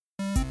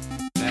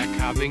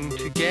coming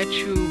to get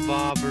you,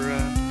 Barbara.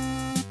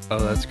 Oh,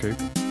 that's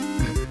creepy.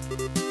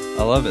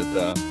 I love it,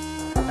 though.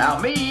 Now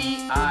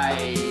me,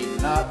 I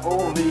not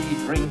only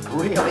drink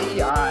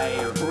really,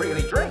 I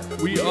really drink.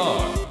 We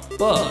are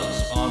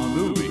Buzz on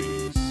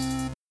Movies.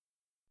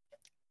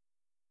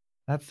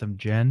 That's some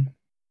gin.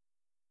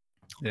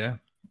 Yeah.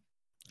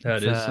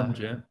 That It's, is some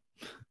gin.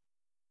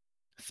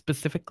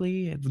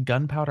 Specifically, it's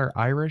gunpowder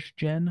Irish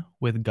gin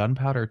with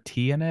gunpowder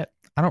tea in it.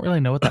 I don't really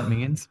know what that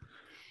means,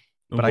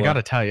 but I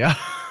gotta tell you.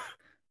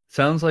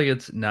 Sounds like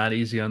it's not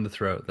easy on the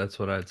throat. That's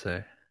what I'd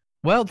say.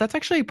 Well, that's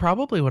actually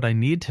probably what I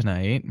need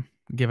tonight,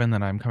 given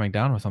that I'm coming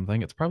down with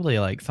something. It's probably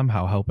like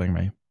somehow helping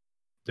me.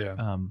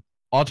 Yeah.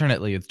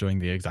 Alternately, it's doing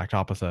the exact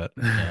opposite.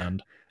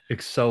 And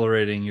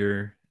accelerating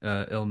your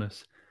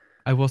illness.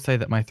 I will say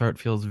that my throat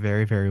feels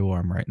very, very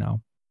warm right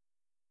now.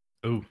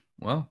 Oh,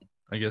 well,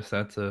 I guess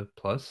that's a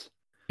plus.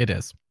 It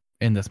is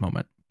in this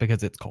moment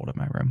because it's cold in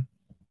my room.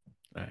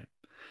 All right.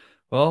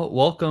 Well,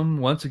 welcome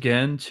once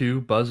again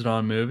to Buzzed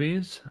on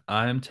Movies.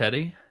 I'm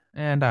Teddy.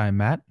 And I'm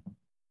Matt.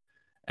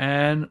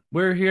 And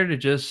we're here to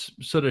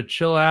just sort of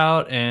chill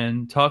out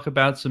and talk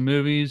about some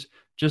movies,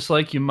 just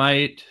like you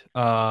might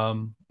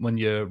when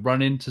you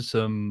run into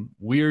some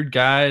weird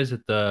guys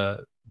at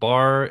the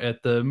bar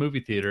at the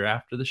movie theater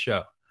after the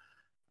show.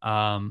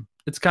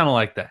 It's kind of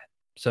like that.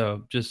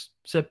 So just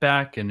sit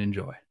back and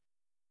enjoy.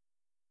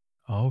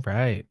 All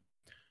right.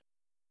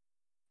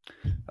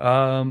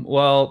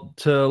 Well,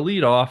 to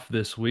lead off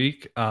this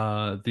week,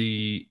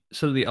 the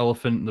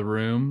elephant in the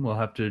room we'll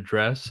have to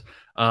address.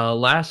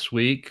 Last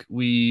week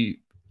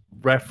we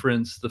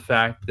referenced the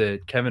fact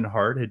that Kevin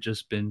Hart had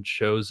just been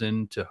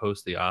chosen to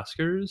host the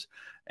Oscars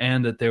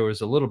and that there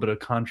was a little bit of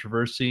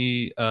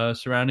controversy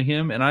surrounding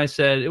him. And I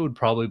said it would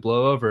probably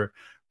blow over,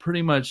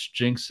 pretty much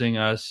jinxing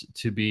us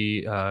to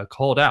be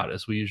called out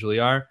as we usually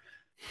are.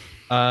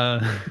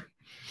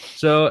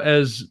 So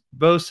as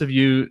most of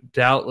you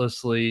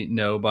doubtlessly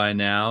know by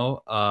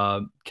now,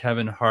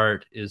 Kevin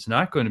Hart is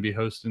not going to be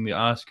hosting the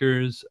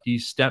Oscars. He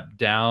stepped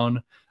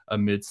down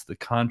amidst the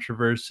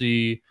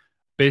controversy.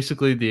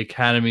 Basically, the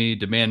Academy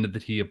demanded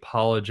that he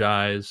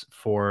apologize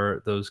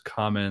for those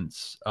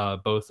comments,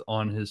 both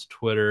on his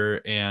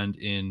Twitter and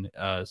in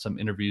some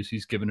interviews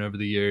he's given over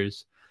the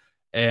years.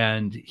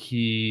 And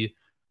he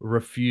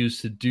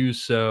refused to do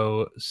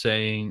so,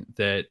 saying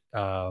that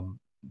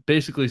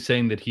basically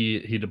saying that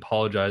he'd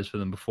apologized for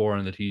them before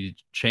and that he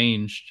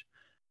changed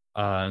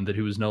and that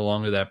he was no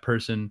longer that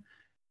person.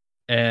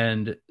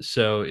 And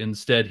so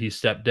instead he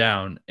stepped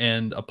down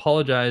and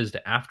apologized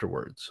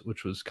afterwards,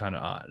 which was kind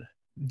of odd.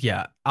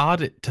 Yeah,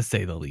 odd to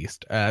say the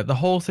least. The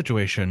whole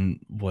situation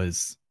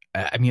was,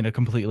 I mean, a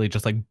completely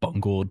just like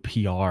bungled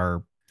PR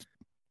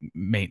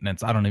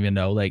maintenance. I don't even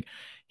know. Like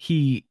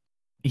he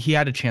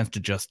had a chance to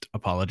just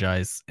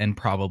apologize and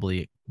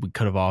probably we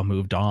could have all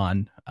moved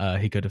on.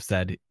 He could have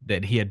said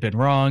that he had been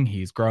wrong.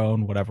 He's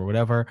grown,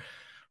 whatever.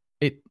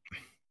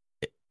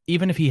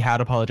 Even if he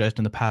had apologized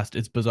in the past,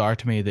 it's bizarre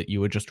to me that you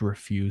would just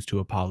refuse to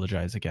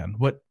apologize again.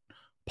 What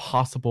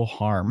possible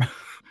harm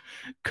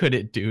could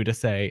it do to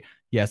say,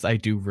 yes, I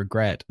do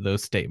regret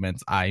those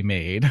statements I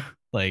made?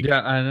 Like,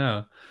 yeah, I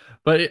know.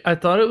 But I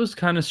thought it was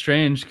kind of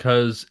strange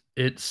because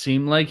it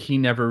seemed like he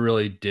never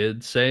really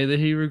did say that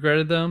he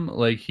regretted them.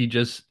 Like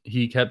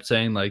he kept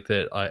saying like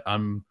that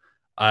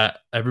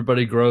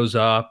everybody grows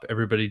up,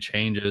 everybody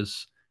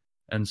changes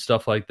and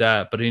stuff like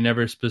that. But he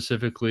never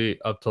specifically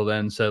up till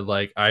then said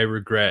like, I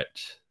regret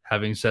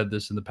having said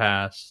this in the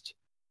past.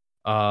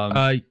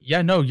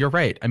 Yeah, no, you're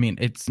right. I mean,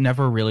 it's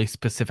never really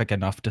specific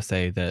enough to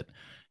say that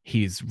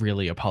he's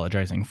really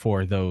apologizing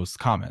for those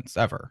comments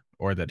ever,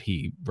 or that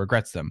he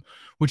regrets them,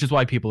 which is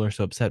why people are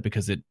so upset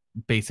because it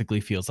basically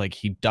feels like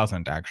he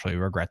doesn't actually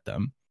regret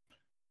them.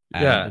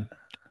 Yeah. And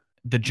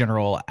the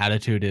general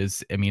attitude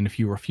is, I mean, if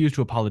you refuse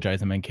to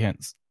apologize them and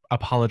can't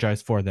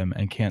apologize for them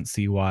and can't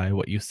see why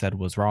what you said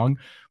was wrong,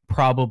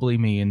 probably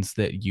means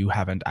that you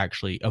haven't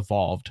actually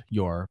evolved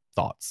your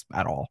thoughts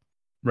at all.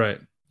 Right.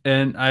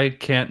 And I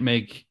can't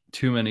make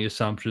too many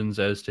assumptions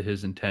as to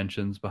his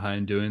intentions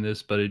behind doing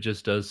this, but it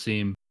just does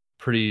seem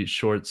pretty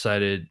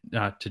short-sighted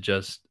not to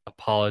just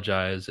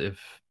apologize if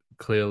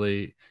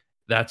clearly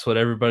that's what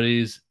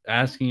everybody's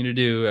asking you to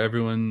do.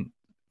 Everyone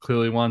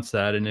clearly wants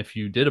that. And if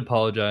you did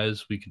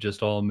apologize, we could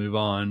just all move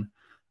on,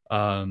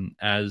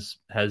 as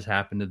has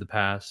happened in the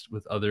past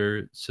with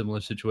other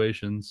similar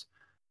situations.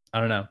 I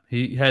don't know.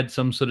 He had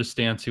some sort of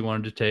stance he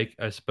wanted to take,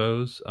 I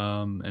suppose,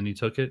 and he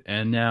took it.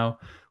 And now,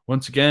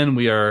 once again,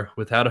 we are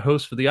without a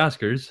host for the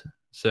Oscars.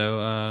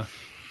 So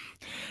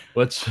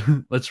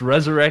let's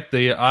resurrect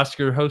the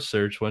Oscar host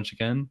search once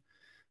again.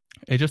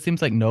 It just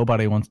seems like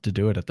nobody wants to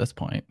do it at this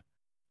point.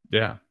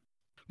 Yeah.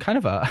 Kind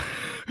of a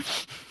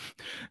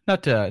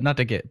not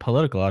to get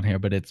political on here,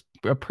 but it's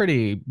a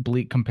pretty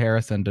bleak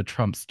comparison to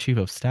Trump's chief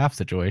of staff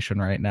situation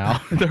right now.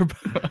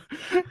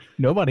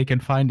 Nobody can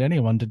find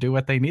anyone to do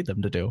what they need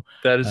them to do.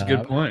 That is a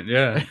good point.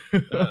 Yeah.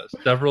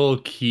 Several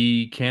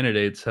key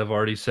candidates have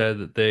already said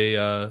that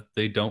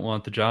they don't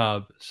want the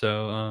job.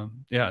 So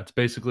yeah, it's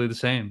basically the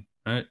same,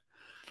 right?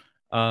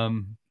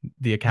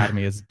 The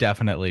Academy is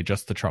definitely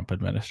just the Trump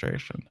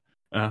administration.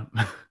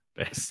 Basically.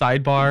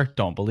 Sidebar,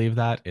 don't believe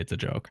that. It's a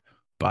joke.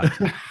 But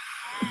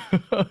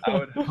I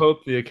would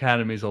hope the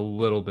Academy's a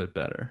little bit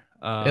better.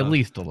 At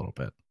least a little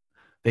bit.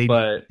 They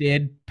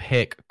did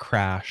pick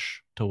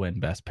Crash to win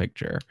Best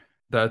Picture.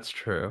 That's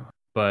true.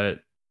 But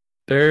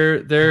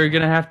they're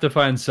going to have to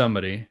find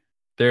somebody.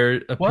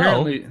 They're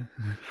apparently...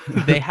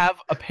 they have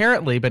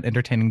apparently been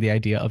entertaining the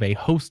idea of a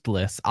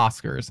hostless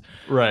Oscars.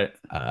 Right.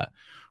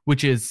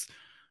 Which is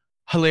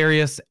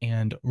hilarious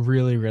and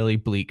really, really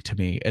bleak to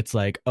me. It's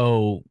like,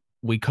 oh,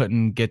 we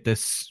couldn't get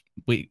this.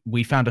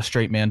 We found a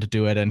straight man to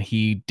do it and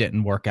he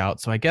didn't work out.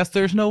 So I guess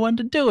there's no one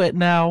to do it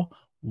now.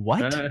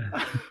 What?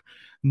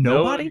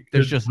 Nobody?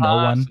 There's just no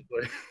one.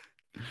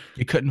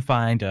 You couldn't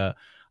find a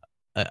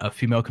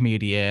female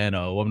comedian,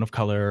 a woman of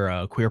color,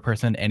 a queer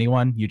person,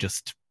 anyone. You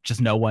just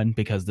no one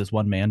because this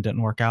one man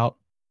didn't work out.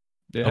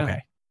 Yeah.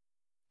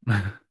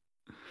 Okay.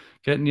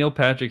 Get Neil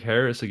Patrick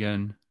Harris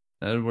again.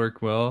 That'd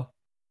work well.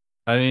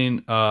 I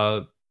mean,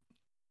 I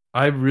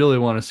really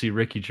want to see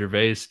Ricky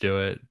Gervais do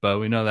it, but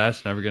we know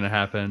that's never going to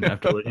happen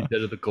after what he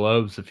did at the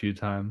Globes a few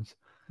times.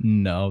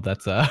 No,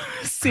 that's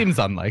seems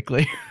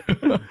unlikely.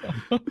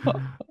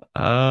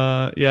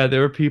 Yeah,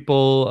 there were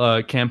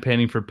people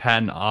campaigning for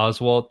Patton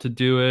Oswalt to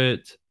do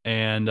it,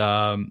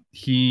 and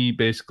he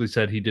basically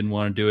said he didn't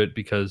want to do it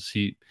because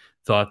he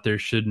thought there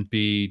shouldn't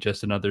be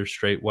just another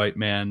straight white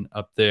man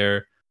up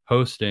there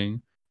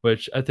hosting,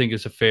 which I think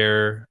is a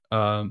fair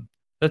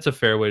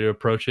way to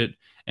approach it.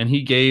 And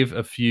he gave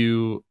a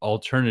few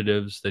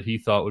alternatives that he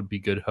thought would be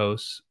good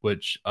hosts,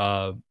 which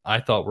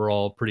I thought were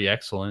all pretty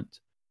excellent.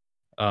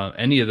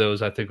 Any of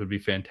those I think would be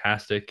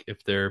fantastic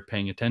if they're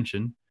paying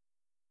attention.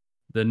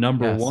 The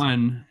number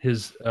one,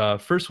 his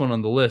first one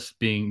on the list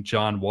being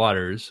John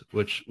Waters,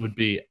 which would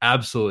be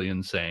absolutely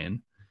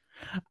insane.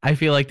 I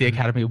feel like the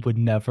Academy would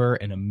never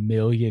in a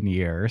million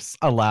years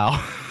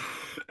allow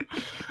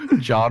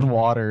John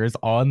Waters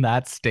on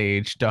that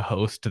stage to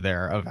host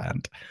their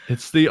event.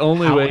 It's the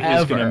only way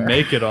he's going to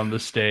make it on the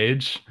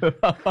stage.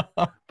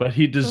 But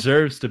he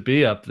deserves to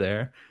be up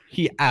there.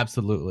 He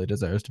absolutely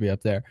deserves to be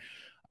up there.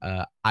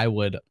 I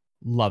would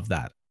love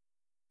that.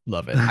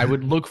 Love it. I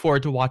would look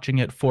forward to watching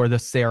it for the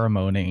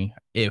ceremony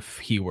if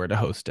he were to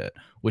host it,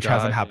 which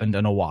hasn't happened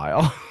in a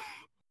while.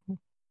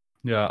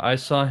 Yeah, I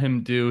saw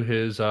him do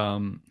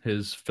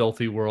his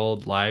Filthy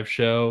World live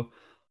show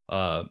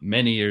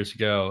many years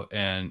ago,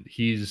 and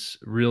he's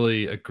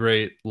really a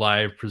great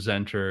live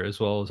presenter, as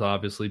well as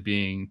obviously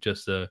being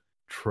just a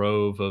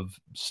trove of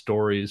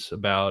stories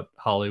about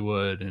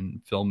Hollywood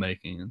and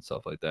filmmaking and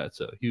stuff like that.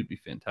 So he would be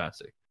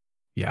fantastic.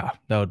 Yeah,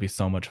 that would be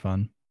so much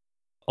fun.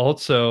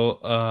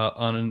 Also,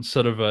 on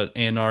sort of an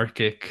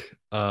anarchic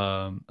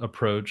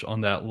approach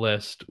on that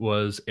list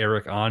was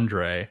Eric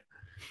Andre,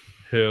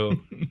 who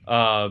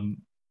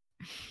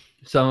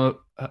some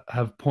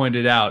have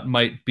pointed out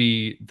might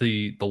be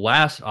the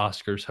last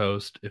Oscars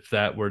host if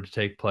that were to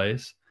take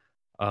place.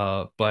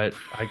 But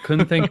I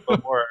couldn't think of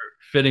a more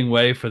fitting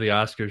way for the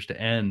Oscars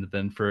to end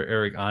than for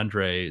Eric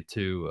Andre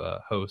to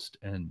host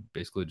and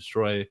basically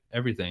destroy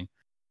everything.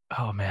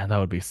 Oh man, that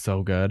would be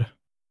so good.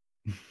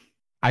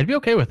 I'd be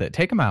okay with it.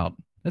 Take him out.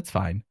 It's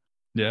fine.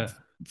 Yeah.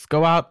 Let's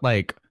go out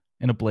like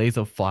in a blaze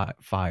of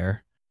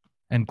fire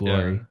and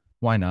glory. Yeah.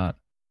 Why not?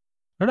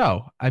 I don't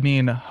know. I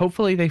mean,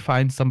 hopefully they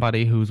find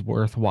somebody who's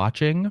worth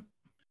watching.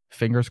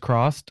 Fingers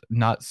crossed.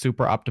 Not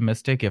super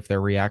optimistic if their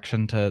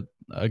reaction to,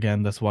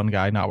 again, this one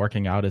guy not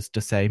working out is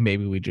to say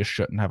maybe we just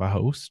shouldn't have a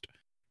host.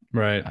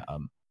 Right.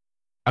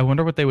 I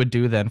wonder what they would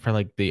do then for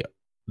like the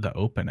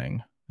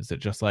opening. Is it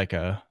just like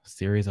a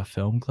series of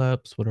film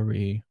clips? What are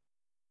we...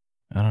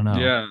 I don't know.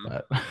 Yeah.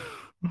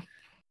 But...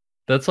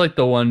 That's like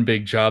the one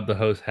big job the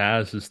host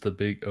has is the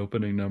big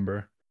opening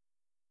number.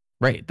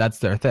 Right. That's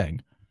their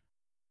thing.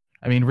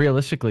 I mean,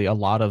 realistically, a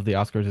lot of the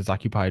Oscars is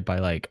occupied by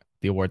like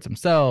the awards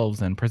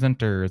themselves and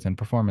presenters and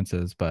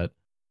performances. But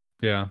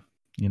yeah,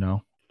 you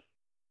know,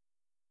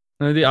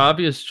 the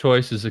obvious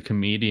choice is a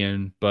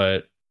comedian,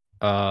 but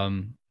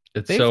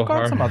it's they've so gone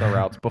hard. Some other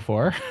routes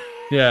before.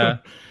 Yeah.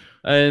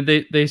 And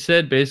they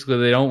said basically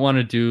they don't want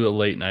to do a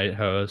late night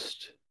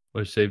host,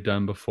 which they've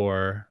done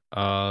before.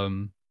 A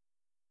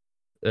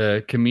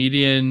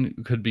comedian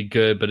could be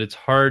good, but it's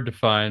hard to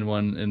find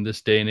one in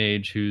this day and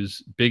age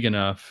who's big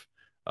enough,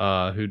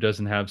 who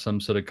doesn't have some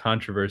sort of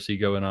controversy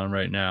going on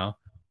right now.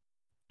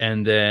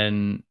 And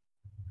then,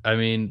 I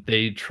mean,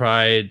 they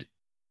tried,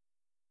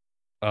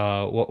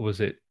 what was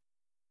it?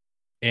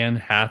 Anne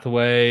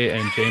Hathaway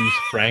and James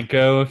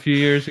Franco a few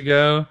years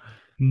ago.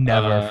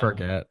 Never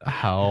forget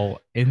how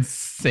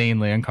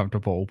insanely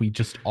uncomfortable we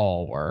just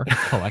all were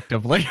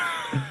collectively.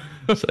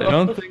 So I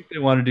don't think they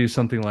want to do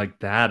something like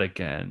that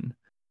again.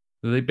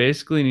 They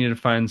basically need to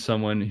find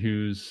someone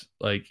who's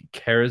like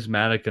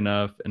charismatic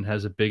enough and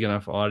has a big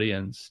enough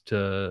audience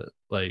to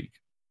like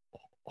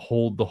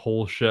hold the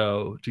whole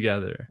show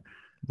together.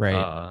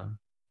 Right.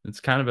 It's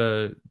kind of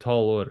a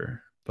tall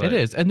order. But... It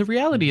is. And the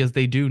reality is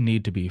they do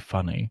need to be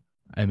funny.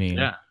 I mean,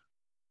 yeah.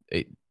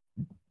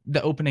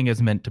 The opening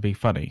is meant to be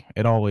funny.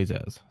 It always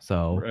is.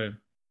 So right.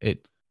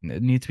 it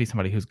It needs to be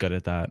somebody who's good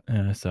at that.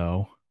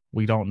 So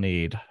we don't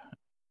need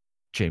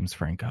James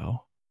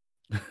Franco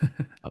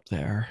up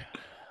there.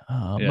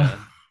 Yeah.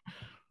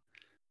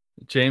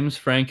 James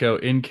Franco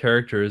in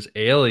character is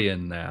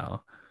Alien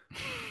now.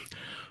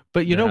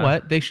 But you know Yeah.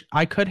 what?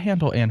 I could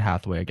handle Anne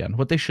Hathaway again.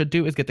 What they should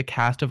do is get the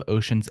cast of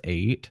Ocean's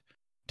 8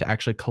 to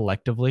actually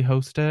collectively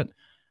host it.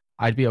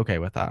 I'd be okay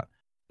with that.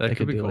 That They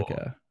could be do cool. like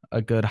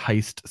a good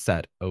heist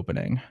set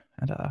opening,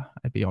 and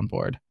I'd be on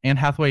board. Anne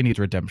Hathaway needs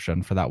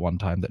redemption for that one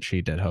time that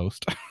she did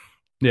host.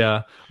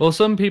 Yeah. Well,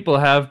 some people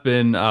have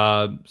been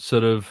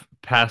sort of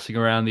passing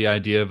around the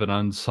idea of an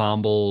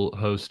ensemble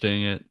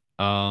hosting it,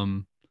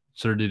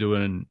 sort of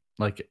doing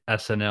like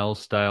SNL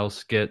style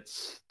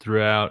skits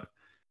throughout,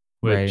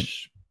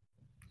 which,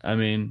 I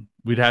mean,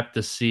 we'd have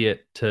to see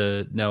it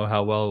to know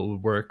how well it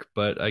would work,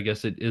 but I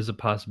guess it is a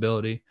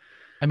possibility.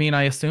 I mean,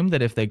 I assume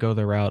that if they go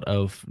the route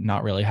of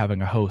not really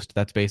having a host,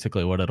 that's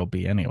basically what it'll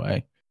be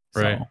anyway.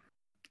 Right. So,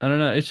 I don't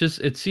know.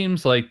 It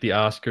seems like the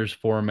Oscars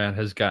format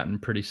has gotten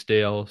pretty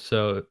stale.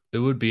 So it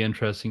would be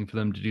interesting for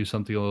them to do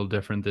something a little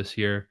different this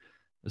year,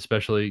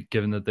 especially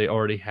given that they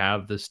already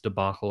have this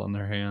debacle on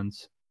their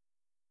hands.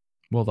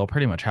 well, they'll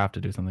pretty much have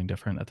to do something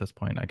different at this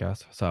point, I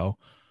guess. So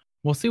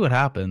we'll see what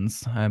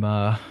happens.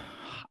 I'm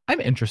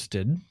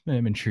interested.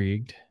 I'm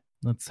intrigued.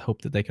 Let's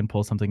hope that they can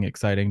pull something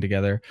exciting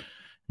together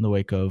in the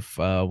wake of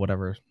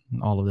whatever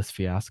all of this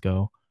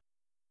fiasco.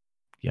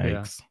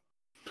 Yikes.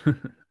 Yeah.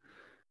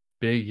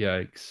 Big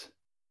yikes.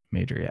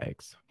 Major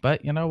yikes.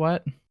 But you know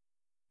what?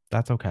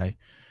 That's okay.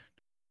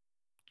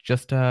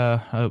 Just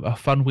a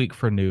fun week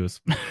for news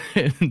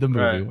in the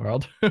movie Right.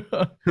 world.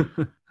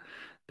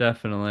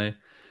 Definitely.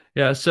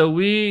 Yeah, so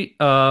we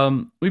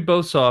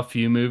both saw a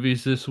few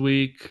movies this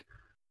week,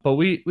 but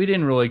we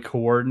didn't really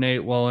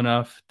coordinate well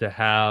enough to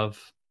have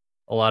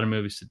a lot of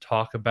movies to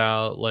talk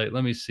about. Like,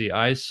 let me see.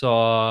 I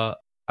saw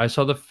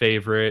The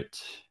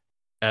Favorite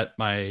at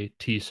my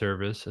tea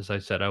service, as I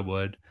said I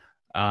would.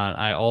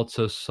 I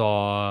also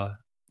saw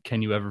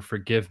Can You Ever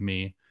Forgive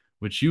Me,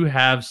 which you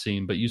have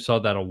seen, but you saw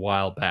that a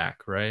while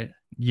back, right?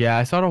 Yeah,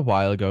 I saw it a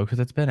while ago because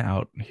it's been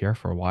out here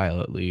for a while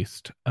at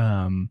least.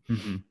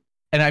 Mm-hmm.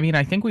 And I mean,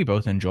 I think we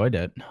both enjoyed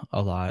it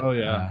a lot. Oh,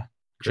 yeah.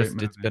 Great It's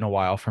movie. been a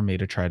while for me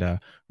to try to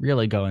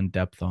really go in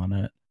depth on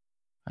it,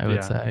 I would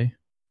Yeah. say.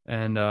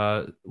 And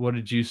what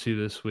did you see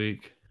this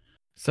week?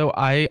 So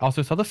I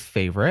also saw The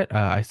Favorite.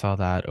 I saw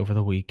that over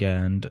the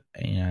weekend,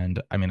 and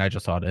I mean, I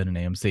just saw it in an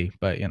AMC,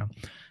 but you know,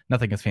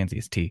 nothing as fancy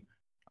as tea.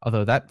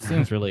 Although that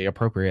seems really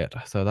appropriate,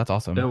 so that's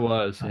awesome. It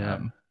was, yeah.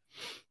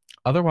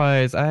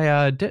 Otherwise,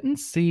 I didn't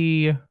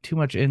see too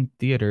much in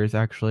theaters.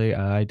 Actually,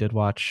 I did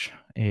watch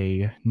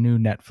a new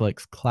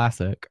Netflix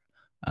classic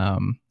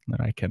that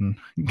I can.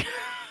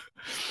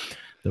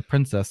 The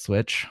Princess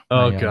Switch.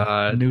 Oh, my,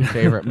 God. new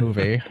favorite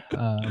movie.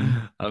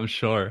 I'm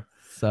sure.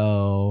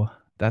 So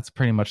that's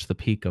pretty much the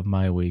peak of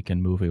my week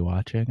in movie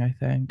watching, I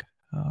think.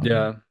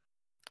 Yeah.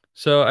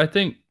 So I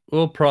think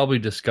we'll probably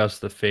discuss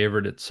The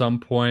Favorite at some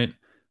point,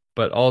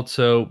 but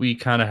also we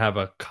kind of have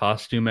a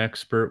costume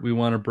expert we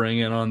want to bring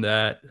in on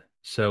that.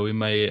 So we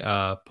may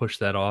push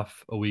that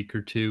off a week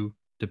or two,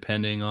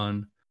 depending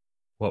on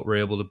what we're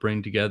able to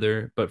bring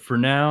together. But for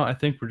now, I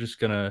think we're just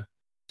going to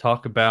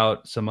talk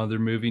about some other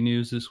movie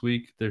news this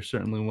week. There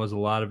certainly was a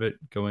lot of it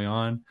going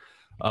on.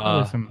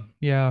 Got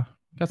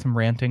some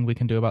ranting we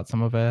can do about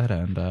some of it,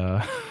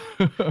 and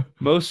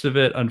most of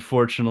it,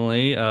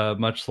 unfortunately,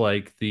 much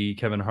like the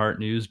Kevin Hart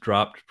news,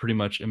 dropped pretty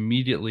much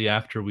immediately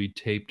after we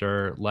taped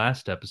our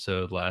last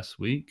episode last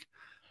week.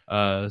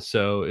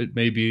 So it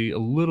may be a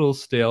little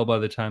stale by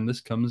the time this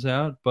comes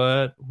out,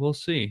 but we'll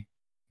see.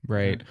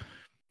 Right.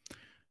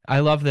 I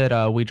love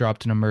that we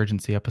dropped an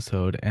emergency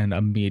episode and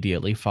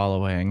immediately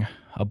following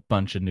a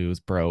bunch of news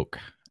broke.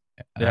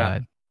 Yeah.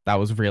 That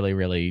was really,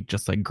 really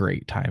just like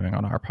great timing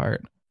on our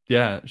part.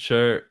 Yeah,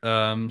 sure.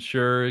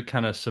 Sure, it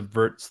kind of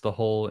subverts the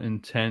whole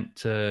intent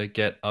to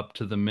get up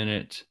to the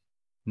minute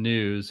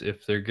news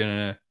if they're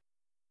gonna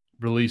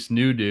release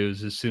new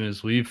news as soon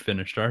as we've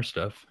finished our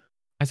stuff.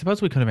 I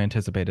suppose we could have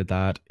anticipated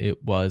that.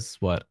 It was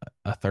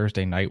a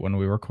Thursday night when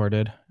we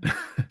recorded.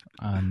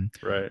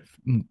 Right.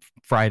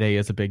 Friday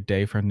is a big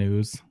day for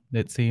news,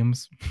 it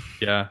seems.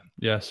 Yeah,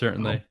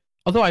 certainly.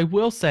 Although I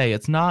will say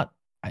that's not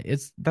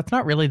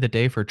really the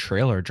day for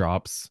trailer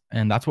drops,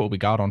 and that's what we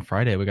got on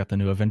Friday. We got the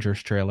new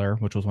Avengers trailer,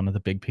 which was one of the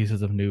big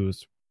pieces of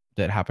news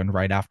that happened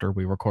right after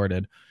we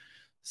recorded.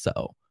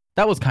 So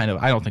that was kind of,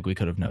 I don't think we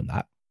could have known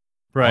that.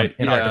 Right.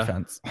 In our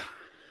defense.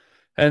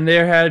 And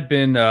there had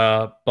been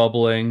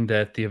bubbling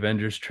that the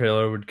Avengers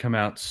trailer would come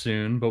out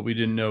soon, but we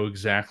didn't know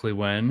exactly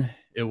when.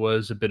 It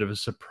was a bit of a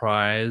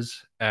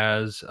surprise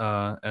as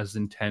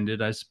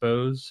intended, I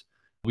suppose.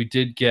 We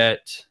did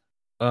get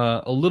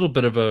a little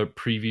bit of a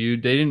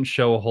preview. They didn't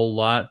show a whole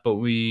lot, but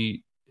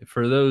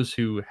for those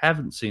who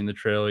haven't seen the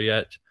trailer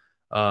yet,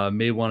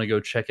 may want to go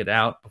check it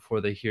out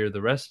before they hear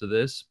the rest of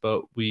this.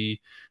 But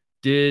we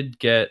did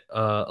get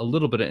a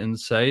little bit of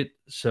insight.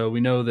 So we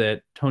know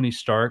that Tony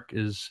Stark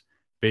is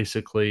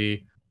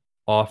basically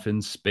off in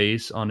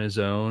space on his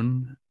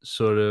own,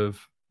 sort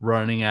of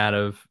running out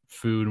of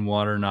food and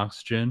water and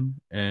oxygen,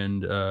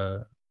 and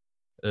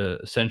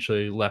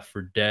essentially left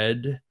for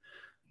dead.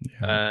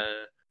 Yeah.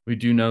 We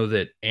do know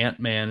that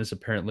Ant-Man is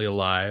apparently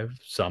alive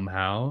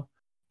somehow.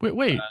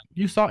 Wait,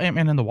 you saw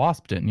Ant-Man and the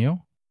Wasp, didn't you?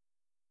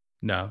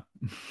 No.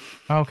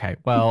 Okay,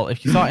 well,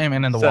 if you saw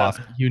Ant-Man and the So-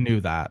 Wasp, you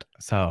knew that.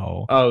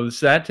 So Oh, does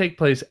that take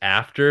place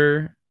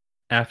after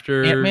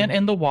Ant-Man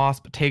and the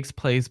Wasp takes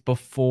place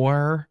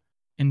before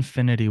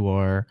Infinity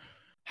War.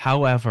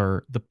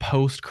 However, the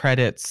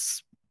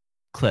post-credits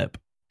clip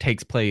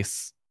takes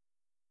place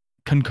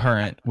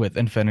concurrent with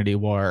Infinity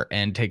War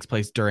and takes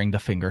place during the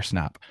finger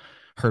snap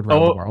heard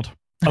around the world.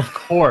 Of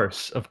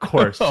course.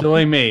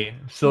 Silly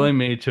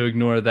me to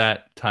ignore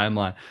that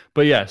timeline.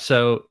 But yeah,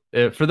 so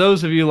for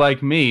those of you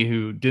like me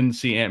who didn't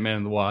see Ant-Man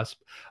and the Wasp,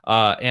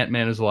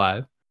 Ant-Man is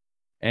alive.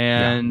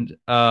 And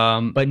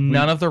But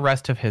none of the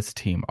rest of his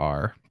team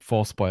are.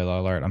 Full spoiler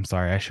alert. I'm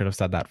sorry, I should have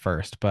said that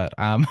first, but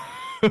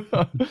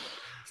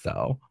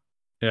so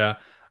yeah.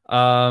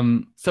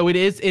 So it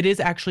is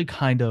actually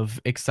kind of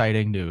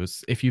exciting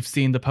news. If you've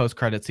seen the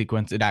post-credit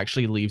sequence, it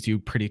actually leaves you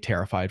pretty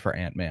terrified for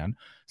Ant-Man.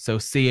 So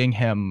seeing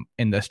him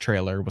in this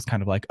trailer was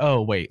kind of like,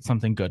 oh wait,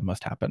 something good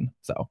must happen.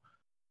 So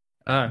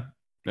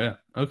yeah,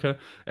 okay.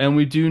 And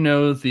we do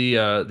know the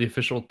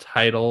official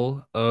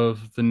title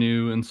of the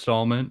new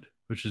installment,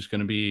 which is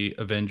going to be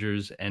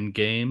Avengers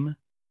Endgame.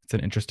 it's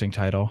an interesting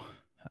title.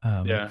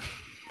 Yeah.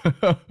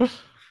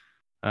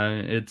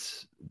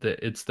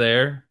 It's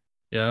there.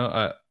 You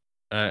know,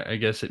 I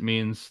guess it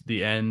means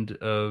the end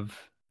of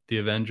the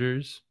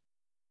Avengers,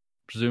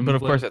 presumably. But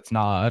of course it's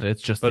not.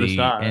 It's just But it's the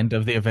not. end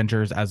of the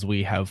Avengers as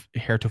we have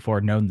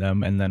heretofore known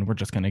them, and then we're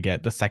just going to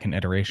get the second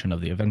iteration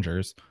of the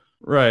Avengers.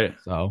 Right.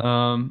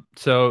 So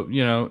So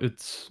you know,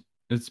 it's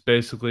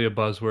basically a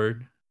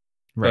buzzword.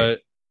 right. But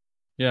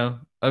yeah,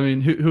 I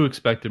mean, who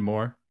expected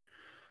more?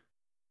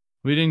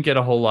 We didn't get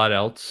a whole lot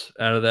else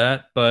out of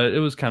that, but it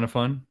was kind of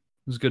fun.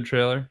 It was a good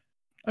trailer.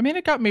 I mean,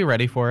 it got me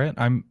ready for it.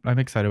 I'm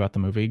excited about the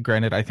movie.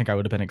 Granted, I think I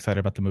would have been excited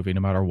about the movie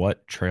no matter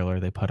what trailer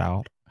they put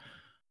out.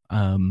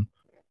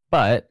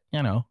 But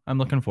you know, I'm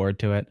looking forward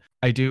to it.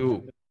 I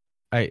think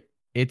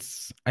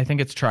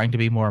it's trying to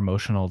be more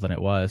emotional than it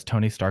was.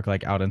 Tony Stark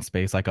like out in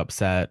space, like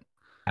upset,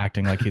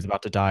 acting like he's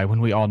about to die, when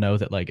we all know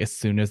that like as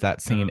soon as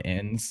that scene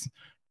ends,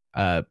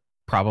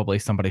 probably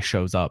somebody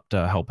shows up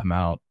to help him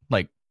out,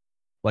 like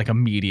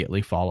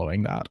immediately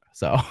following that.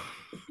 So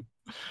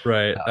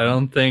Right. I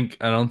don't think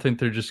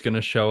they're just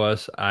gonna show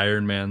us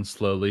Iron Man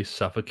slowly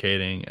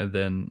suffocating and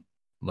then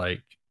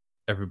like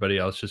everybody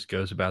else just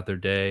goes about their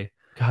day.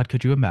 God,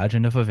 could you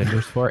imagine if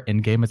Avengers 4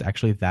 Endgame is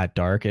actually that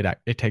dark?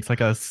 It takes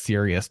like a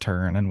serious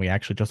turn, and we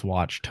actually just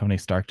watch Tony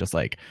Stark just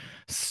like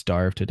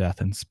starve to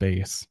death in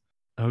space.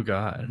 Oh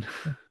God.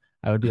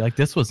 I would be like,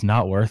 this was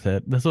not worth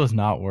it. This was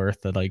not worth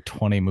the like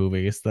 20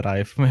 movies that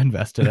I've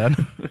invested in.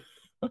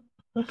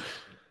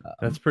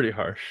 That's pretty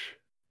harsh.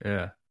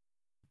 Yeah.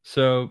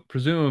 So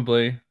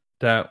presumably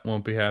that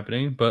won't be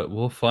happening, but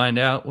we'll find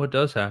out what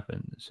does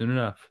happen soon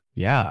enough.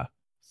 Yeah.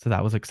 So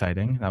that was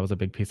exciting. That was a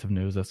big piece of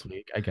news this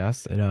week, I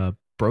guess. It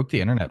broke the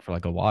internet for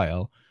like a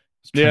while.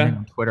 It's trending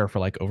on Twitter for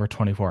like over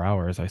 24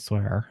 hours, I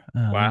swear.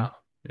 Wow.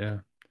 Yeah.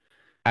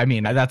 I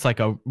mean, that's like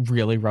a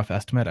really rough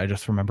estimate. I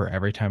just remember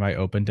every time I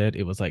opened it,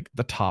 it was like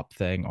the top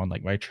thing on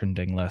like my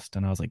trending list.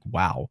 And I was like,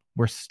 wow,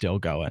 we're still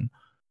going.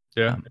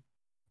 Yeah.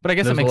 But I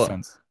guess There's it a makes lot-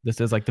 sense.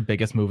 This is like the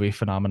biggest movie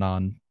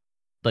phenomenon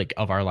like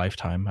of our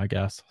lifetime, I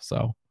guess.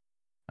 So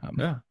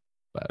Yeah.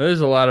 But-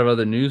 There's a lot of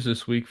other news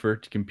this week for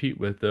it to compete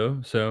with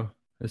though, so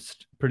it's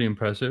pretty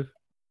impressive.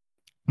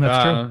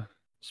 that's true.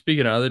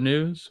 Speaking of other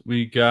news,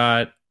 we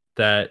got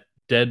that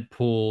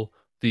Deadpool,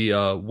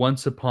 the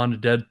Once Upon a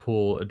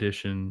Deadpool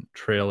edition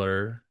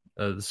trailer,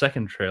 the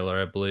second trailer,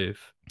 I believe,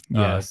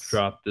 Yes.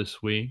 dropped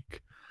this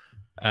week.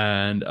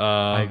 And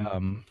I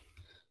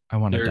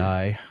want to there-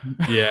 die.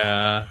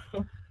 yeah,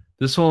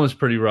 this one was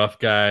pretty rough,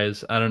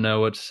 guys. I don't know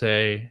what to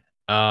say.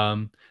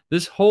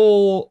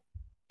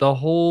 The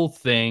whole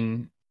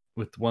thing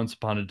with Once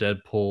Upon a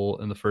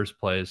Deadpool in the first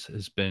place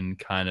has been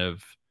kind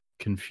of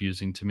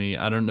confusing to me.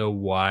 I don't know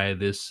why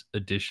this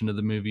edition of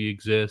the movie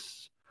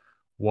exists,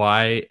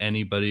 why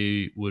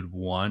anybody would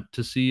want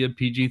to see a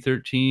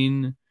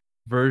PG-13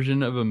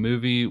 version of a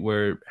movie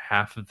where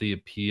half of the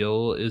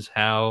appeal is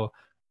how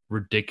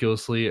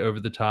ridiculously over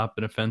the top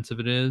and offensive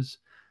it is.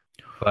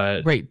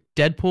 But Right.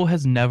 Deadpool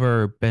has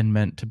never been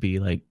meant to be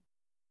like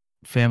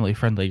family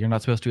friendly. You're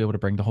not supposed to be able to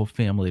bring the whole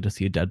family to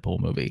see a Deadpool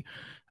movie.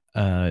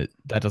 That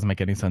doesn't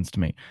make any sense to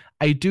me.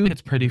 I do think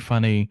it's pretty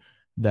funny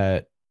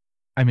that,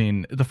 I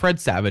mean, the Fred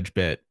Savage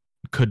bit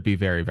could be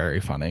very, very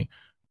funny.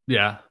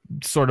 yeah,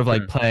 Sort of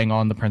like Sure. playing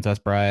on the Princess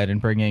Bride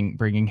and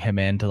bringing him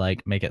in to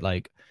like make it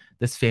like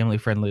this family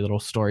friendly little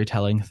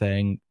storytelling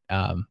thing.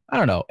 I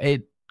don't know.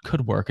 It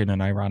could work in an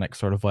ironic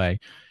sort of way.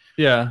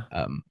 yeah.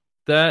 Um,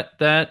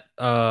 That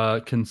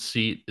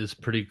conceit is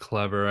pretty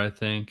clever, I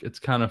think. It's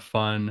kind of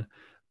fun,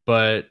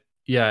 but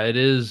yeah, it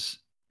is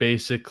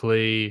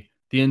basically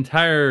the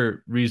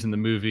entire reason the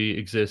movie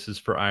exists is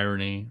for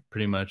irony,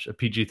 pretty much a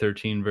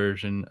PG-13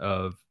 version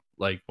of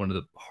like one of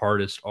the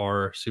hardest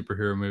R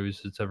superhero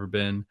movies it's ever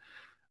been.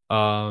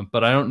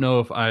 But I don't know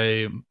if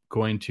I'm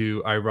going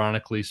to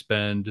ironically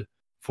spend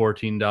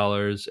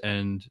 $14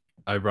 and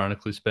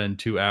ironically spend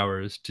 2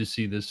 hours to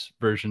see this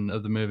version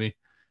of the movie.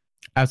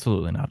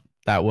 Absolutely not.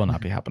 That will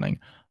not be happening.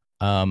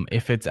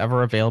 If it's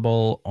ever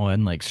available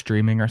on like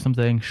streaming or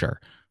something,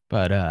 sure.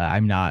 But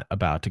I'm not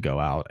about to go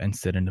out and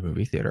sit in a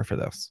movie theater for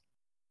this.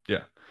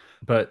 Yeah.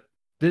 But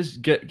this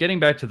getting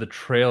back to the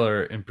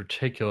trailer in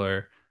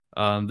particular,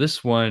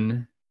 this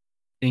one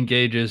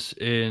engages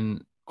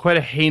in quite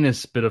a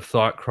heinous bit of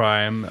thought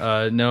crime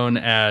known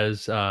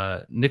as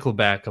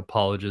Nickelback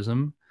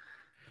apologism.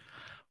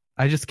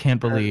 I just can't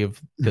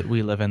believe that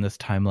we live in this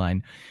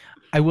timeline.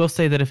 I will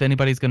say that if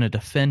anybody's going to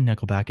defend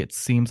Nickelback, it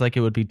seems like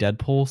it would be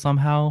Deadpool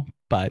somehow,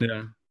 but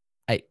Yeah.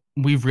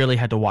 we've really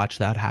had to watch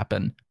that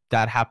happen.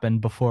 That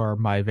happened before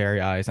my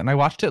very eyes. And I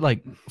watched it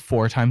like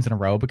 4 times in a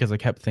row because I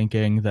kept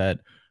thinking that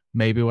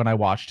maybe when I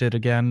watched it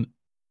again,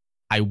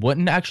 I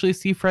wouldn't actually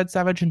see Fred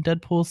Savage and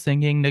Deadpool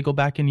singing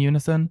Nickelback in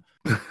unison.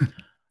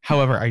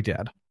 However, I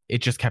did. It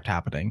just kept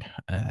happening.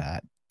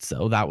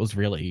 So that was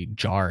really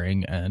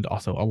jarring and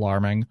also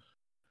alarming.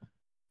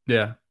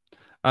 Yeah.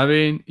 I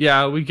mean,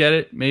 yeah, we get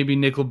it. Maybe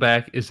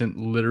Nickelback isn't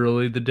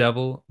literally the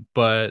devil,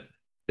 but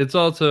it's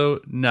also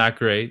not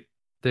great.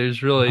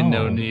 There's really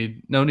no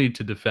need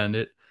to defend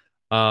it.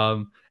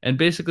 And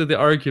basically the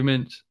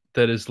argument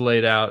that is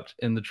laid out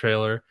in the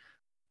trailer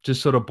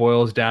just sort of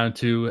boils down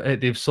to, hey,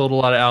 they've sold a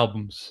lot of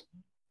albums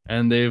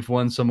and they've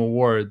won some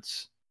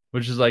awards,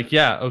 which is like,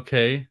 yeah,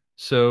 okay.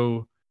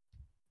 So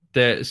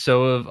have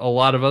a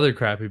lot of other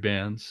crappy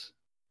bands,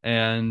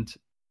 and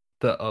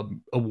the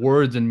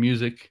awards in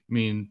music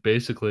mean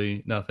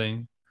basically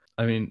nothing.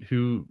 I mean,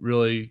 who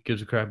really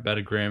gives a crap about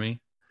a Grammy?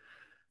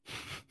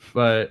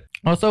 But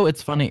also,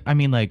 it's funny. I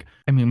mean,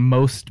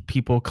 most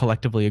people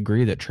collectively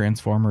agree that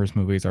Transformers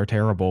movies are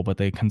terrible, but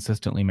they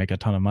consistently make a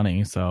ton of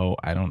money. So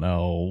I don't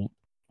know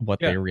what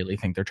they really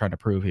think they're trying to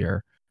prove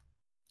here.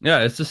 Yeah,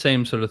 it's the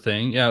same sort of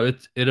thing. Yeah,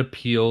 it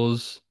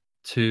appeals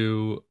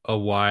to a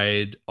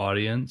wide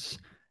audience,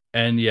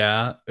 and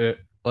yeah,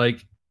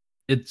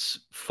 it's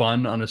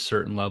fun on a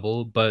certain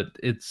level, but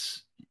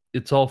it's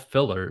all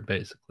filler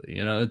basically.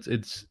 You know,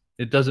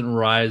 it doesn't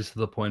rise to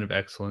the point of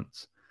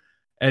excellence.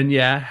 And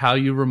yeah, How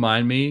You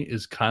Remind Me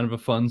is kind of a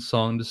fun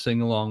song to sing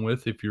along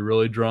with if you're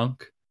really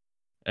drunk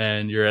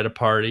and you're at a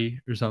party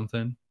or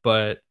something.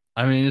 But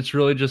I mean, it's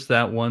really just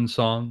that one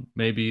song,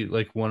 maybe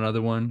like one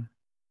other one.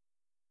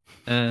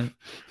 And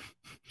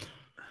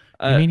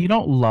I mean, you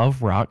don't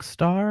love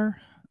Rockstar?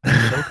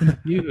 I'm so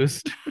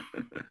confused.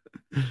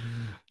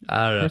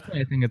 I don't know.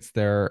 Personally, I think it's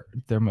their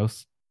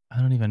most, I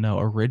don't even know,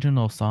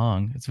 original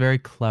song. It's very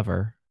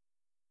clever.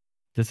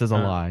 This is a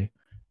lie.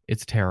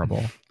 It's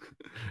terrible.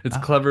 It's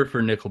clever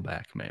for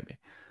Nickelback, maybe.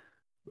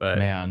 But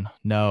man,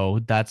 no,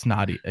 that's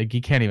not.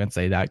 You can't even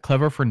say that.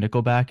 Clever for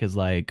Nickelback is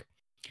like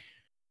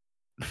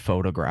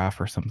Photograph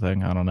or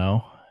something. I don't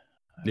know.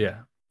 Yeah,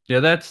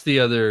 that's the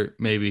other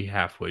maybe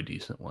halfway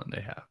decent one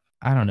they have.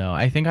 I don't know.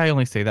 I think I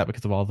only say that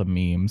because of all the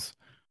memes.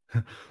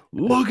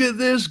 Look at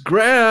this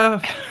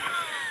graph.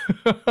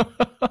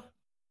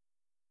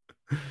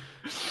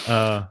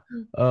 Oh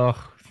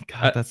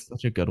God, that's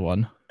such a good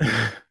one.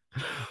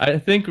 I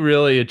think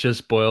really it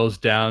just boils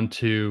down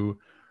to,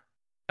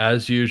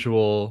 as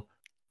usual,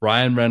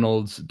 Ryan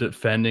Reynolds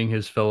defending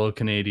his fellow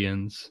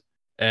Canadians.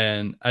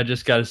 And I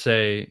just got to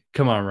say,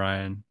 come on,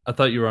 Ryan. I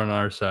thought you were on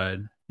our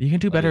side. You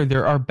can do better.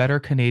 There are better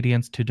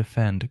Canadians to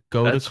defend.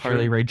 Go to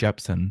Carly Rae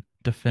Jepsen.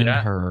 Defend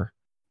her.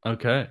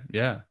 Okay,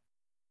 yeah.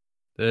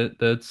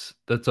 That's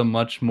a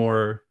much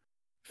more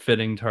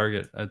fitting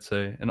target, I'd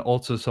say. And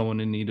also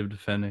someone in need of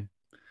defending.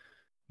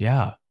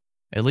 Yeah.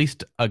 At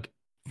least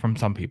from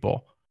some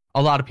people.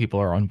 A lot of people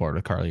are on board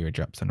with Carly Rae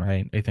Jepsen,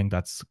 right? I think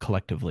that's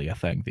collectively a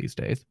thing these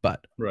days.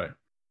 But right.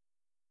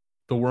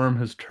 The worm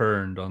has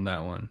turned on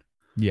that one.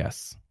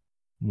 Yes.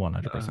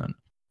 100%.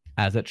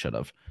 As it should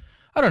have.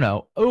 I don't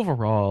know.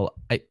 Overall,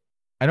 I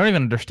don't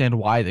even understand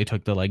why they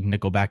took the like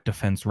Nickelback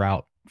defense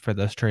route for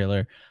this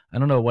trailer. I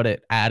don't know what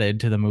it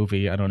added to the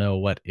movie. I don't know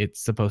what it's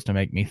supposed to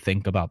make me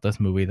think about this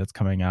movie that's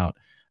coming out.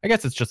 I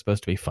guess it's just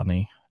supposed to be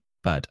funny,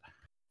 but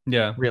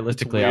yeah,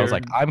 realistically, I was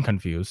like, I'm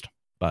confused,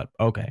 but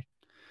okay.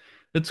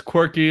 It's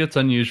quirky. It's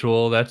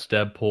unusual. That's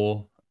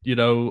Deadpool. You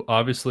know,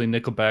 obviously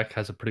Nickelback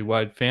has a pretty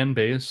wide fan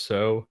base,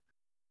 so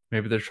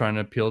maybe they're trying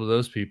to appeal to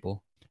those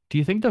people. Do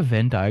you think the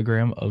Venn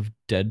diagram of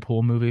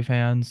Deadpool movie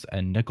fans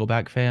and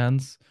Nickelback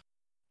fans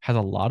has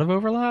a lot of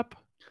overlap?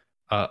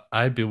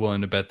 I'd be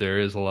willing to bet there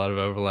is a lot of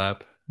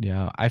overlap.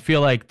 Yeah, I feel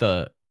like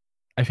a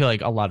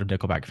lot of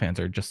Nickelback fans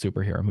are just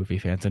superhero movie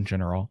fans in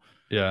general.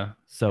 Yeah.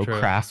 So true.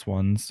 Crass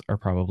ones are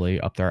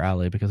probably up their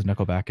alley because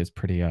Nickelback is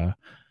pretty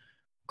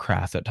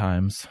crass at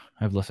times.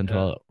 I've listened to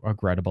a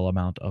regrettable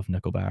amount of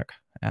Nickelback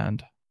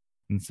and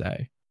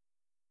say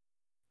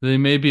they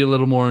may be a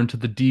little more into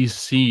the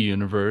DC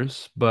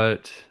universe,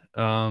 but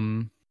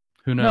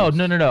who knows?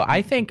 No.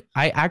 I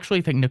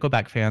actually think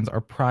Nickelback fans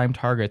are prime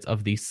targets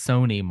of the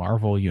Sony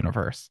Marvel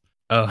universe.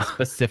 Oh,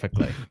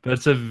 specifically.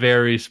 that's a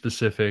very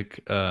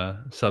specific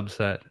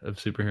subset of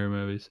superhero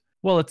movies.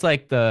 Well, it's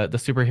like the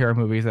superhero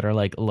movies that are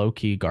like low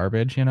key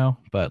garbage, you know,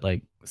 but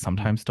like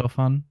sometimes still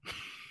fun.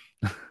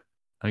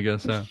 I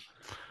guess so.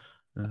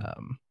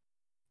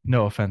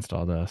 No offense to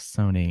all the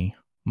Sony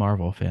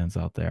Marvel fans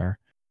out there,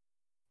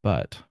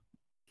 but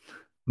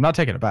I'm not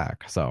taking it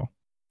back. So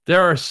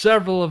There are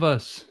several of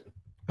us.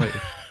 Wait,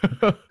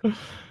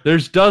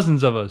 there's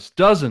dozens of us.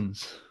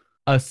 Dozens.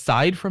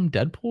 aside from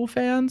Deadpool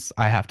fans,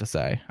 I have to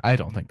say, I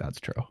don't think that's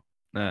true.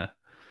 Nah.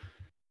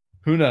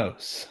 Who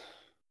knows?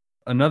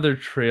 Another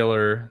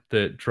trailer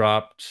that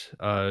dropped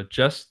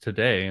just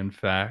today, in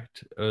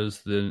fact,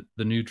 was the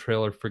new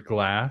trailer for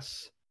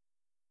Glass,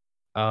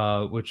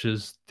 which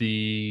is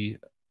the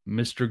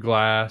Mr.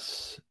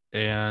 Glass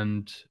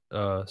and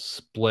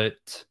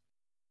Split.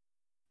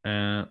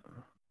 And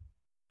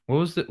what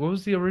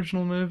was the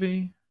original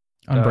movie?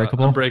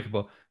 Unbreakable.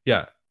 Unbreakable.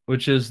 Yeah,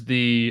 which is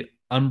the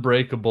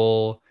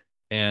Unbreakable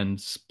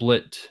and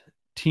Split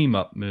team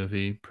up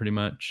movie, pretty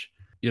much.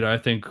 You know, I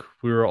think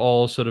we were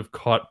all sort of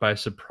caught by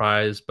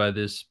surprise by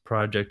this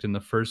project in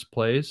the first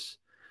place.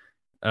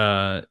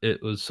 It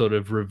was sort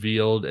of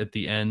revealed at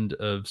the end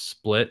of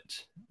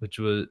Split, which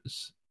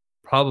was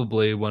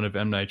probably one of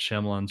M. Night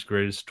Shyamalan's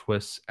greatest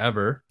twists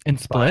ever. In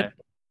Split?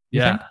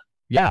 You Yeah. think?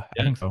 Yeah,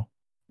 I think so.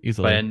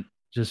 Easily. And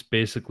just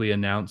basically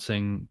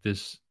announcing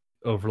this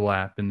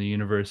overlap in the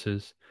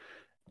universes.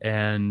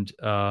 And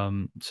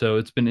so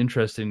it's been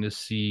interesting to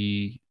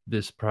see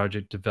this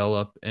project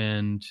develop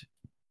and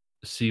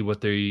see what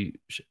they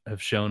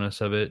have shown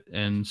us of it.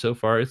 And so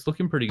far, it's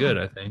looking pretty good,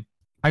 I think.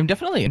 I'm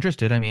definitely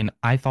interested. I mean,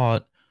 I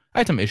thought I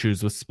had some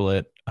issues with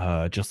Split,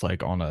 just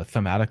like on a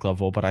thematic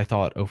level, but I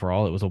thought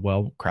overall it was a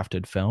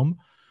well-crafted film.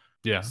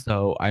 Yeah.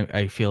 So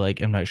I feel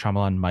like M. Night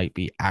Shyamalan might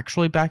be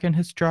actually back in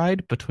his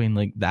stride between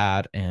like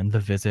that and The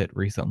Visit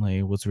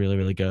recently was really,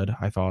 really good,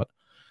 I thought.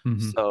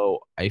 Mhm. So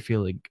I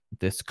feel like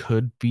this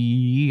could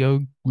be a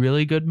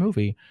really good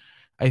movie.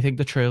 I think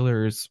the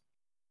trailers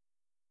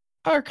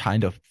are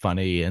kind of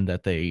funny in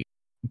that they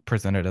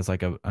present it as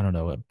like a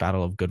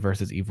battle of good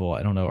versus evil.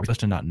 I don't know. We're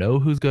supposed to not know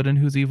who's good and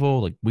who's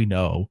evil. Like we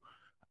know.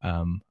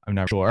 I'm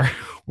not sure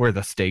where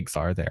the stakes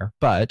are there,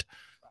 but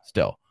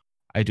still,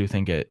 I do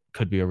think it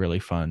could be a really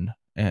fun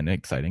and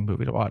exciting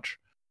movie to watch.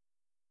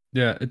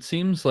 Yeah, it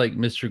seems like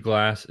Mr.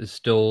 Glass is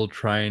still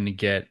trying to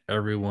get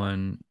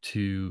everyone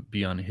to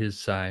be on his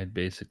side,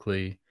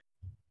 basically.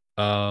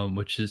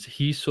 Which is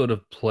he sort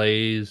of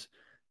plays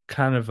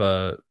kind of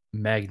a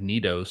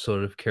Magneto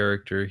sort of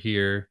character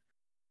here,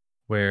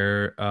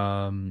 where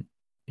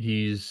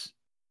he's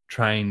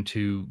trying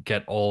to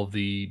get all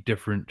the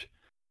different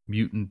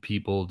mutant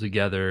people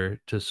together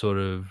to sort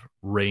of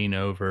reign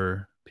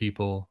over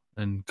people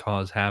and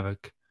cause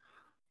havoc.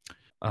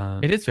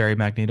 It is very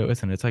Magneto,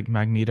 isn't it? It's like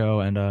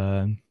Magneto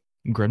and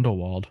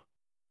Grindelwald,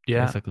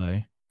 Yeah,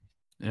 basically.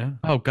 yeah,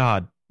 Oh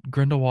God,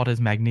 Grindelwald is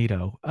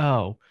Magneto.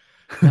 Oh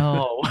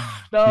no,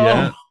 no.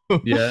 Yeah.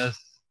 yes,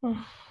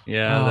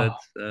 yeah. Oh,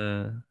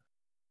 That's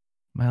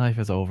my life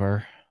is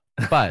over.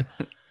 But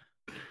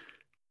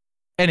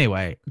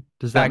anyway,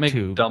 does that back make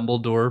to-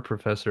 Dumbledore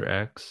Professor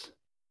X?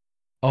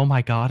 oh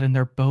my God, and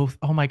they're both.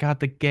 Oh my God,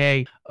 the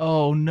gay.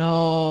 Oh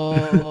no.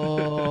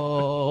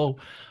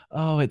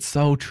 Oh, it's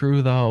so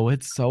true though.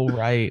 It's so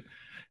right.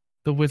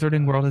 The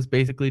wizarding world is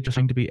basically just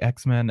trying to be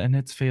X-Men, and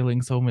it's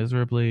failing so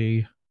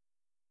miserably.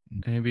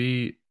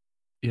 Maybe,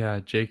 yeah.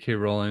 J.K.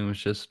 Rowling was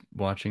just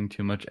watching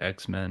too much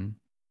X-Men.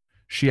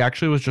 She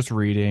actually was just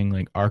reading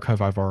like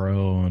Archive of Our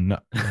Own,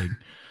 like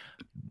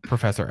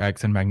Professor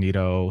X and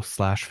Magneto /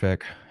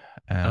 fic,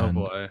 and Oh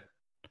boy,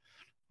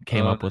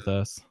 came up with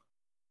this.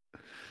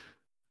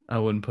 I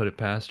wouldn't put it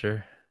past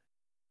her.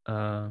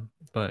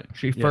 But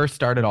She yeah, first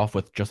started off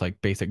with just like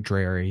basic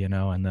Drarry, you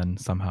know, and then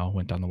somehow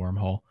went down the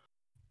wormhole.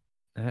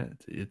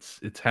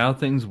 it's how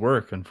things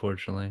work.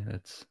 Unfortunately,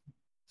 it's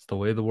the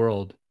way of the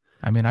world.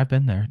 I mean, I've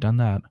been there, done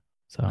that.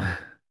 So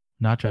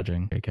not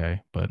judging,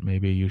 JK, but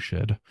maybe you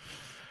should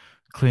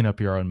clean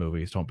up your own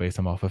movies. Don't base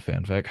them off of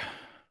fanfic.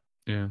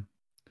 Yeah.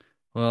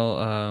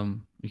 Well,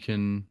 you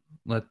can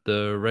let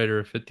the writer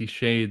of 50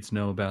 Shades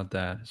know about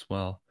that as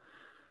well.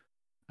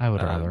 I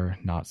would rather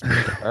not speak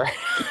to her.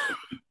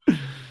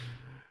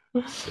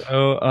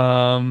 So,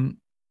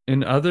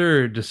 in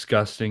other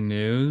disgusting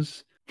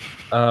news,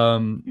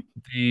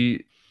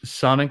 the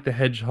Sonic the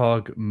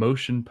Hedgehog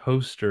motion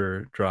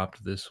poster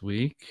dropped this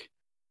week.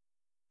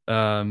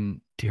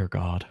 Dear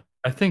God.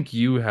 I think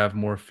you have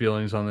more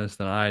feelings on this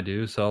than I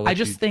do, so I'll let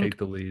you take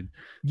the lead.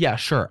 Yeah,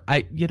 sure.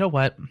 You know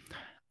what?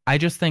 I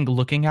just think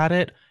looking at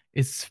it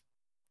is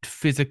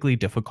physically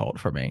difficult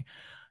for me.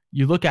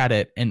 You look at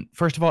it, and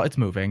first of all, it's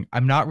moving.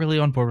 I'm not really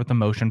on board with the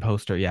motion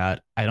poster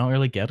yet. I don't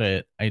really get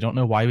it. I don't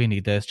know why we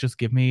need this. Just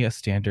give me a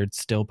standard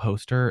still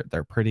poster.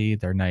 They're pretty.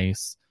 They're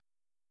nice.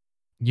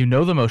 You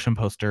know the motion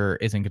poster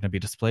isn't going to be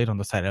displayed on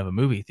the side of a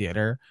movie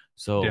theater.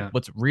 So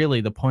what's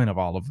really the point of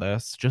all of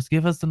this? Just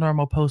give us the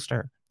normal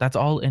poster. That's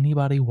all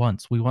anybody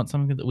wants. We want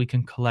something that we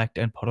can collect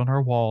and put on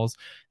our walls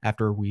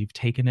after we've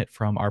taken it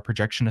from our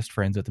projectionist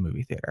friends at the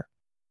movie theater.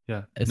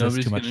 Yeah. Is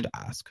this too much to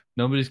ask?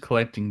 Nobody's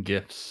collecting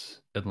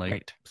gifts and like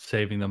Right.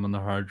 saving them on the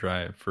hard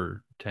drive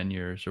for 10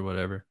 years or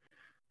whatever.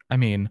 I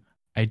mean,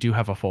 I do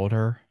have a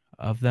folder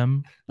of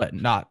them, but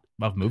not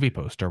of movie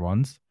poster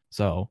ones,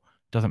 so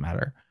doesn't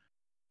matter.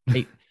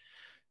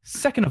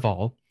 Second of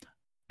all,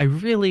 I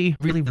really,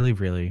 really, really,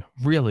 really,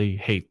 really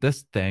hate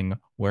this thing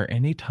where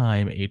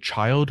anytime a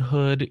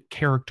childhood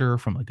character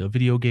from like a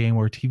video game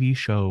or TV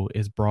show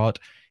is brought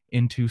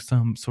into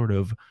some sort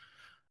of,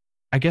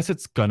 I guess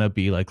it's gonna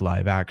be like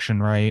live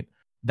action, right?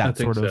 That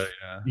sort of,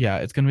 yeah,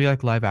 it's gonna be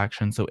like live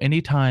action. So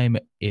anytime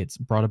it's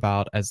brought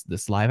about as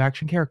this live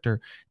action character,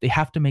 they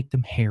have to make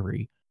them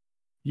hairy.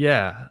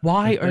 Yeah.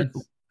 Why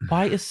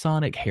is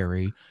Sonic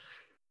hairy?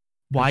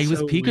 Why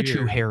was Pikachu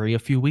weird. hairy a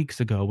few weeks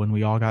ago when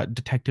we all got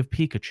Detective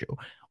Pikachu?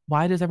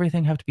 Why does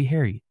everything have to be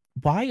hairy?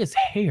 Why is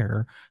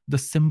hair the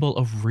symbol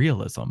of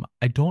realism?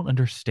 I don't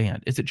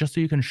understand. Is it just so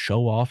you can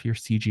show off your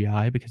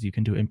CGI because you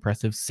can do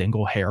impressive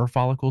single hair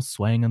follicles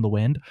swaying in the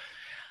wind?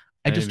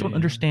 I just don't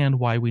understand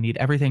why we need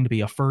everything to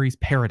be a furry's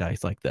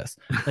paradise like this.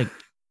 Like,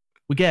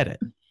 we get it.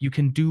 You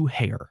can do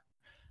hair.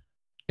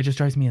 It just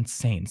drives me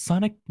insane.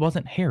 Sonic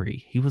wasn't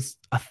hairy. He was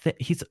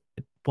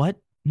what?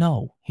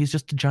 No, he's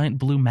just a giant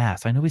blue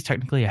mass. I know he's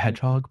technically a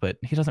hedgehog, but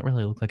he doesn't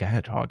really look like a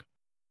hedgehog.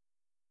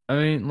 I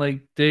mean,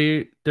 like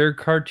they're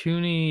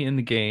cartoony in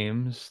the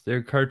games.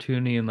 They're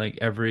cartoony in like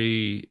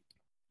every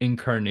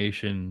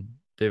incarnation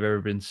they've ever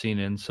been seen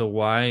in. So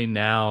why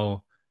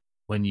now,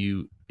 when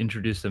you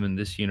introduce them in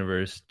this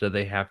universe, do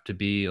they have to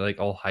be like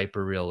all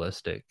hyper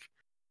realistic?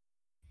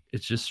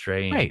 It's just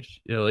strange. Right.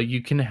 You know, like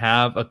you can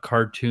have a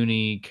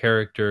cartoony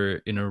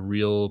character in a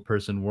real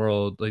person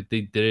world. Like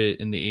they did it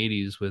in the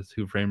 80s with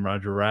Who Framed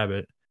Roger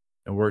Rabbit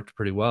and worked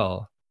pretty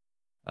well.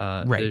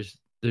 Right.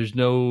 There's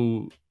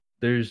no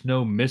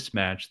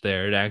mismatch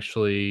there. It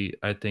actually,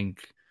 I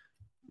think,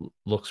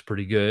 looks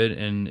pretty good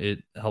and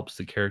it helps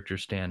the character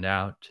stand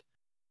out.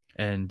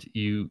 And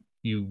you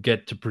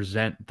get to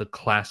present the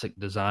classic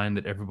design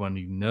that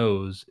everybody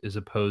knows, as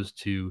opposed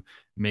to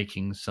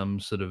making some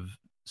sort of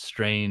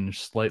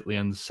strange, slightly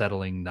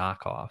unsettling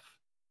knockoff.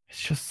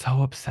 It's just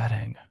so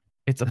upsetting.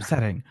 It's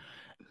upsetting.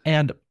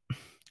 And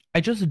I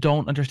just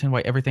don't understand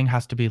why everything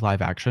has to be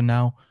live action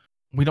now.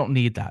 We don't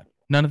need that.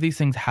 None of these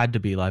things had to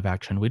be live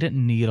action. We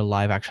didn't need a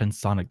live action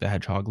Sonic the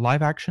Hedgehog.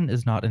 Live action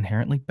is not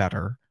inherently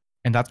better.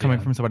 And that's coming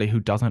from somebody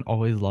who doesn't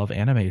always love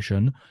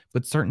animation,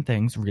 but certain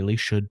things really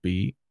should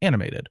be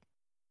animated.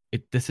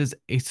 This is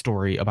a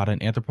story about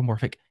an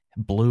anthropomorphic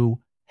blue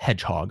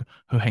hedgehog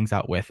who hangs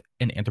out with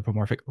an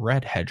anthropomorphic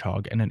red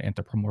hedgehog and an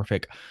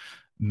anthropomorphic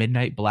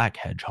midnight black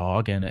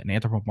hedgehog and an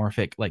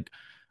anthropomorphic like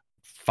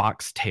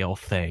foxtail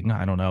thing.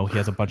 I don't know. He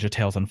has a bunch of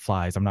tails and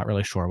flies. I'm not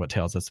really sure what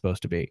tails it's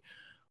supposed to be.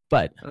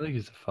 But I think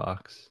he's a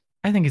fox.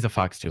 I think he's a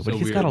fox too, but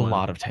he's got a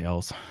lot of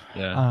tails.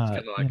 Yeah,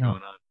 he's got a lot going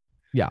on.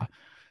 Yeah.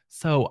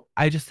 So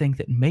I just think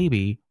that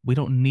maybe we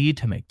don't need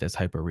to make this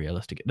hyper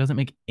realistic. It doesn't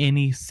make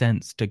any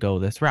sense to go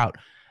this route.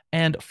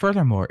 And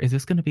furthermore, is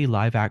this going to be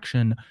live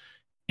action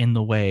in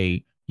the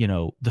way, you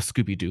know, the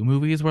Scooby-Doo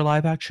movies were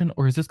live action?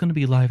 Or is this going to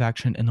be live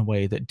action in the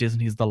way that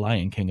Disney's The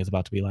Lion King is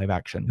about to be live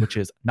action, which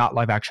is not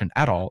live action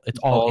at all? It's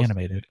all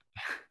animated.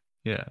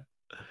 Yeah.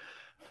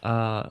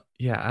 I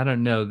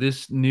don't know.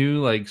 This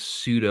new like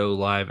pseudo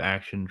live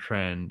action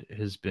trend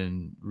has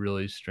been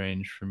really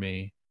strange for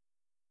me.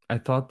 I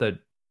thought that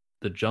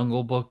the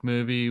Jungle Book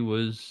movie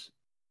was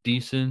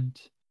decent,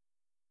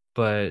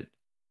 but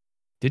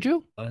did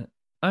you?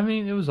 I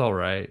mean, it was all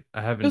right.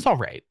 It was all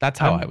right. That's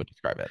how I would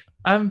describe it.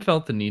 I haven't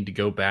felt the need to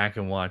go back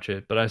and watch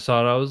it, but I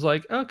saw it. I was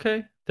like,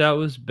 okay, that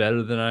was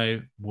better than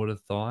I would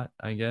have thought,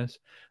 I guess.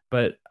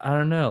 But I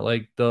don't know,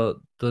 like the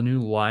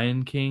new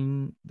Lion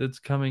King that's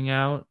coming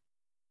out,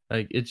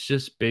 like it's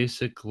just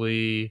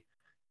basically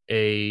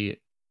a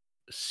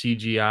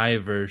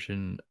CGI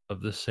version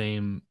of the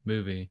same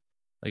movie.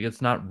 Like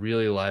it's not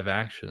really live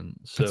action.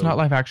 So it's not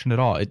live action at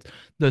all.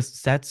 The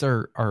sets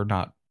are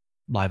not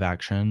live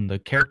action. The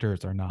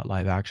characters are not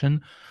live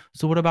action.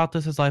 So what about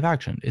this is live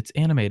action? It's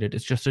animated.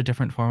 It's just a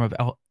different form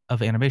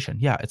of animation.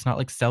 Yeah, it's not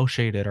like cel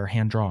shaded or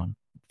hand drawn.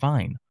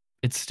 Fine.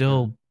 It's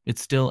still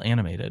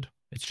animated.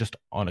 It's just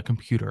on a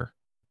computer.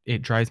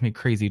 It drives me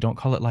crazy. Don't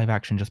call it live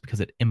action just because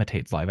it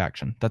imitates live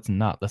action. That's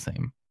not the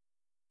same.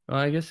 Well,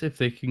 I guess if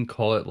they can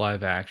call it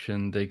live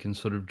action, they can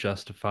sort of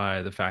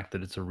justify the fact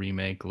that it's a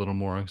remake a little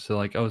more. So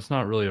like, oh, it's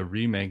not really a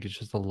remake. It's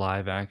just a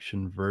live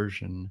action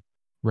version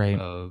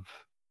of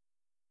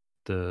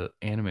the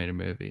animated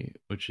movie,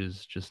 which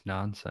is just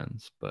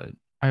nonsense. But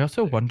I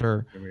also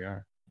wonder here we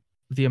are.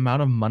 The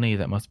amount of money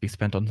that must be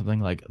spent on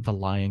something like the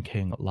Lion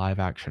King live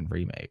action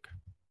remake.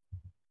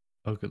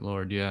 Oh, good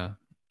Lord. Yeah.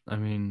 I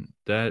mean,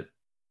 that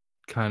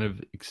kind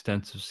of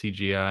extensive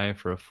CGI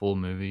for a full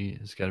movie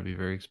has got to be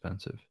very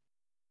expensive.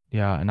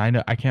 Yeah, and I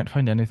know I can't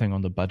find anything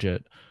on the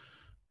budget,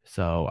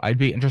 so I'd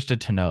be interested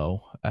to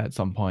know at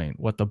some point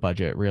what the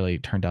budget really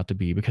turned out to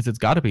be, because it's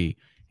got to be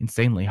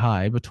insanely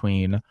high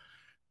between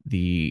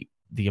the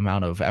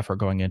amount of effort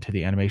going into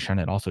the animation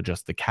and also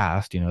just the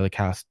cast. You know, the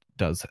cast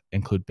does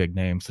include big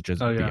names such as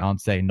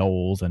Beyonce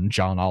Knowles and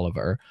John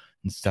Oliver.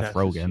 and Seth Cast is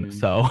Rogen. huge.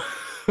 So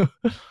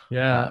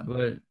Yeah,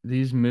 but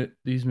these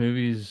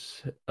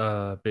movies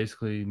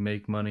basically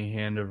make money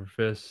hand over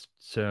fist,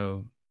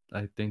 so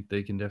I think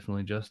they can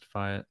definitely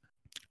justify it.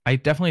 I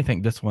definitely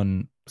think this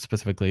one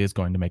specifically is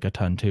going to make a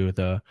ton too.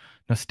 The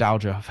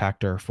nostalgia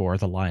factor for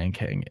The Lion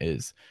King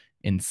is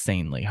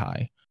insanely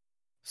high.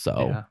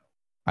 So Yeah.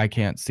 I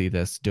can't see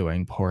this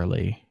doing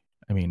poorly.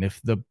 I mean, if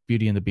the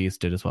Beauty and the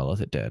Beast did as well as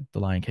it did, The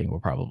Lion King will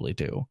probably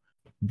do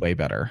way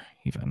better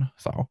even.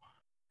 So,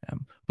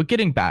 but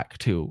getting back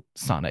to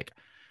Sonic,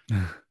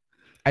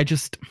 I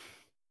just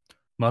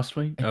Must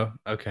we? Oh,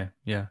 okay.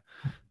 Yeah.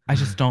 I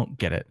just don't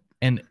get it.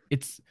 And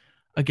it's,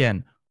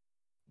 again,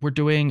 we're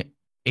doing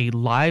a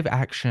live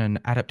action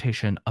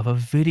adaptation of a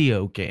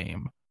video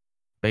game,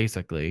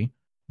 basically.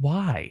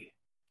 Why?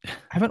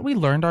 Haven't we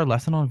learned our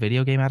lesson on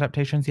video game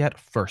adaptations yet?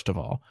 First of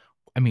all,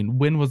 I mean,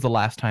 when was the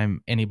last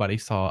time anybody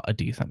saw a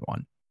decent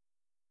one?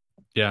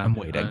 Yeah. I'm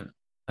waiting.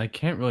 I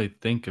can't really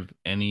think of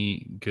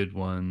any good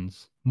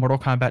ones. Mortal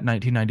Kombat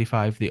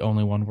 1995, the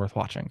only one worth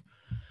watching.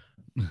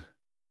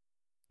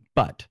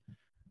 But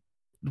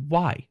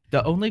why?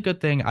 The only good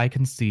thing I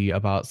can see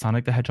about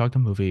Sonic the Hedgehog the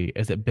movie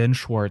is that Ben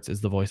Schwartz is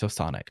the voice of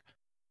Sonic.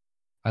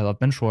 I love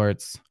Ben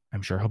Schwartz.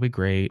 I'm sure he'll be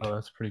great. Oh,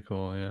 that's pretty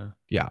cool. Yeah.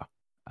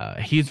 Yeah.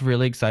 He's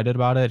really excited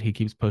about it. He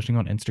keeps posting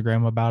on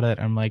Instagram about it.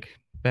 I'm like,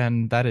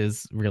 Ben, that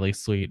is really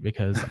sweet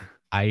because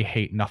I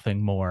hate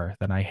nothing more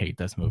than I hate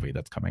this movie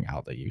that's coming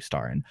out that you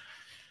star in.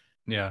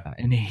 Yeah.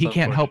 And he It's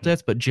can't help unfortunate.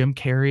 this, but Jim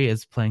Carrey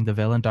is playing the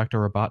villain, Dr.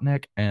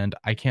 Robotnik, and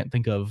I can't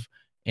think of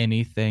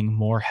anything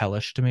more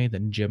hellish to me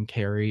than Jim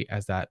Carrey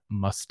as that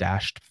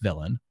mustached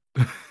villain.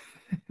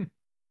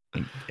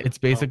 It's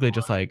basically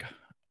just like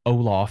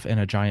Olaf in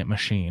a giant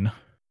machine.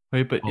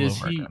 Wait, but all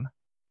over again.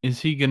 is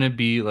he gonna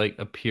be like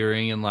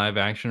appearing in live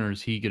action, or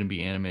is he gonna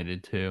be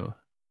animated too?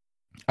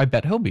 I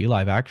bet he'll be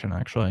live action,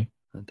 actually.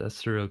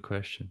 That's the real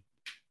question.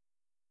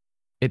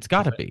 It's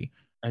got to be.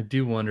 I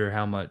do wonder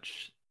how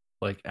much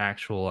like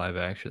actual live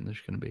action there's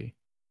gonna be.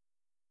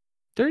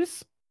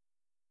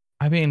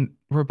 I mean,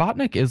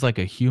 Robotnik is like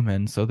a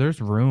human, so there's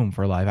room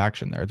for live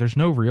action there. There's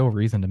no real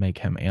reason to make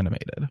him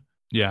animated.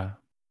 Yeah.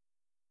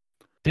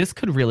 This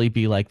could really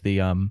be like the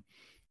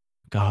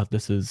God,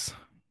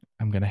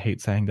 I'm gonna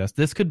hate saying this.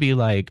 This could be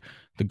like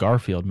the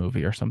Garfield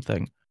movie or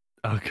something.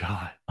 Oh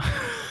God.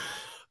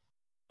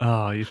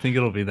 Oh, you think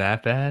it'll be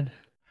that bad?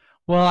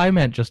 Well, I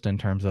meant just in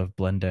terms of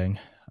blending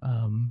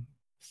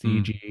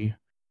CG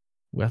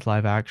with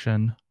live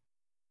action.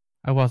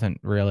 I wasn't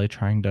really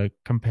trying to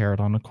compare it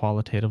on a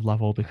qualitative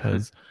level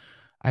because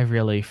I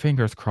really,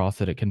 fingers crossed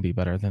that it can be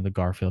better than the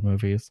Garfield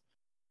movies.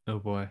 Oh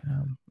boy.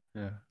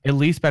 Yeah. At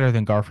least better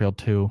than Garfield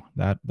 2,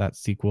 that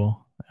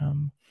sequel,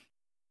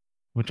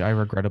 which I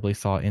regrettably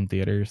saw in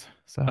theaters.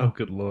 So Oh,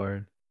 good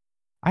Lord.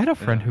 I had a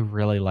friend Yeah. who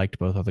really liked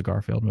both of the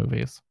Garfield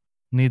movies.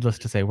 Needless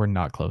to say, we're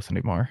not close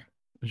anymore.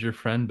 Was your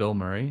friend Bill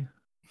Murray?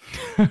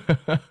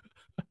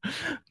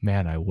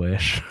 Man, I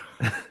wish.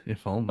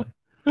 If only.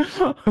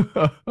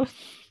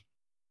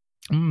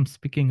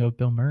 Speaking of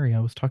Bill Murray, I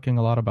was talking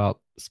a lot about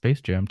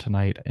Space Jam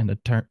tonight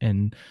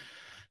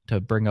to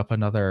bring up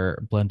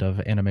another blend of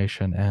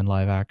animation and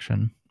live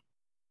action.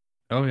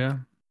 Oh yeah.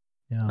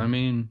 Yeah. I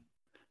mean,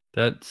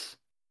 that's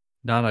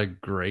not a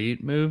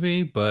great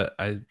movie, but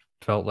I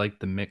felt like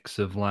the mix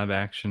of live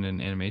action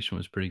and animation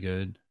was pretty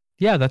good.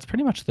 Yeah, that's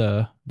pretty much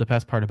the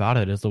best part about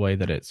it is the way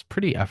that it's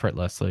pretty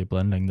effortlessly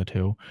blending the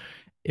two.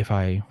 If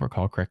I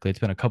recall correctly, it's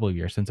been a couple of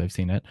years since I've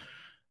seen it.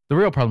 The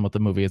real problem with the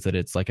movie is that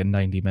it's like a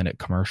 90-minute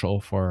commercial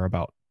for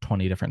about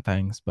 20 different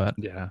things, but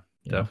Yeah,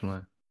 you know,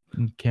 definitely.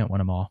 you can't win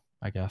them all,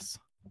 I guess.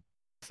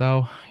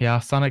 So, yeah,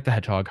 Sonic the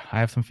Hedgehog. I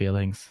have some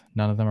feelings.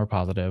 None of them are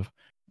positive.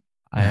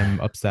 I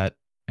am upset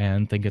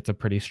and think it's a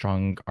pretty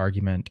strong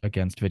argument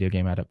against video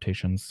game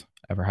adaptations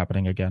ever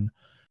happening again.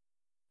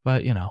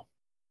 But,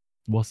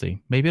 we'll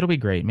see. Maybe it'll be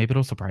great. Maybe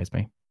it'll surprise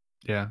me.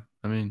 Yeah,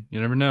 I mean, you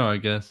never know, I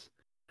guess.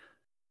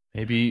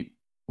 Maybe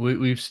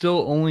we've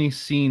still only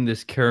seen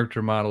this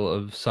character model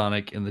of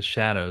Sonic in the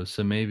shadows,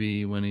 so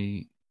maybe when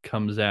he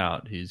comes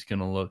out, he's going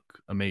to look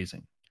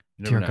amazing.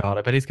 You never Dear know. God,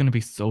 I bet he's going to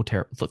be so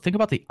terrible. Think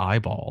about the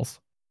eyeballs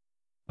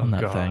on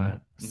that thing.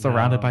 God,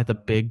 Surrounded no. by the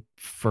big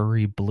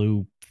furry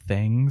blue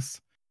things.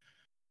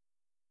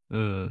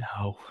 Ugh.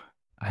 No,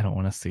 I don't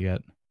want to see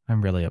it.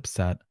 I'm really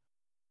upset.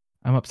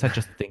 I'm upset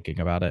just thinking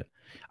about it.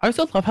 I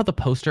also love how the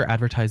poster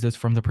advertises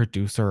from the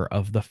producer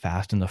of The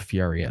Fast and the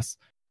Furious.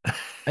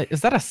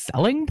 Is that a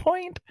selling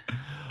point?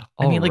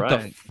 I mean, like the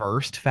Alright.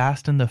 first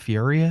Fast and the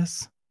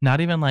Furious, not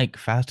even like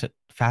Fast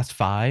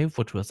 5,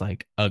 which was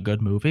like a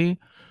good movie.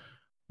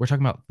 We're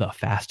talking about The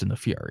Fast and the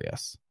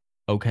Furious.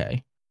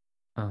 Okay.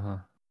 Uh-huh.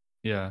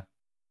 Yeah.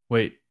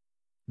 Wait,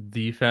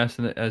 the Fast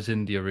and as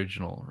in the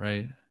original,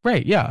 right?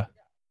 Right, yeah.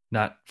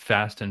 Not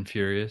Fast and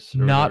Furious. or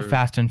Not whatever.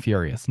 Fast and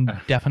Furious.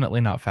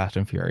 Definitely not Fast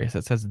and Furious.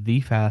 It says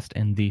The Fast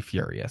and the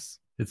Furious.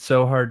 It's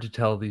so hard to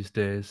tell these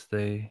days.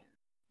 They've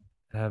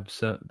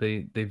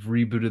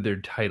rebooted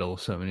their title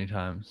so many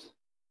times.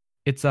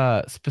 It's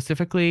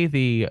specifically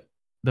the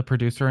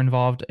producer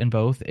involved in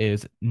both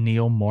is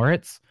Neil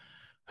Moritz,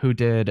 who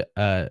did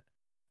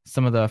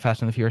some of the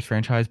Fast and the Furious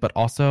franchise, but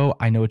also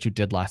I Know What You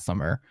Did Last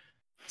Summer.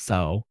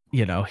 So,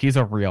 he's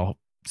a real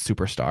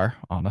superstar,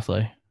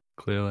 honestly.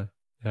 Clearly.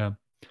 Yeah.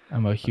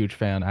 I'm a huge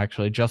fan,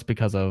 actually, just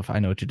because of I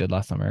Know What You Did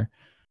Last Summer.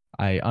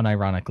 I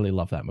unironically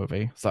love that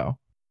movie, so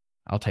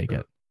I'll take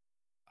it.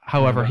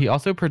 However, he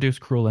also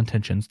produced Cruel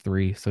Intentions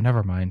 3, so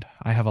never mind.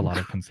 I have a lot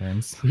of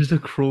concerns. There's a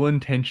Cruel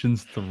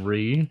Intentions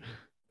 3?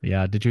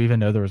 Yeah, did you even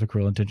know there was a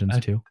Cruel Intentions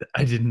 2?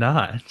 I did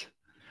not.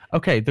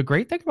 Okay, the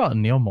great thing about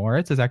Neil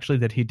Moritz is actually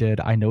that he did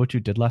I Know What You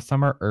Did Last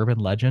Summer, Urban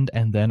Legend,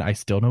 and then I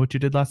Still Know What You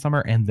Did Last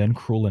Summer, and then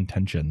Cruel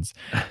Intentions.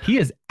 He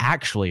is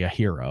actually a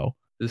hero.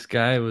 This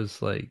guy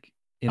was like...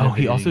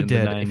 he also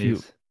did, I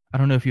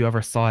don't know if you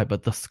ever saw it,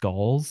 but The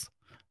Skulls,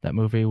 that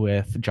movie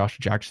with Josh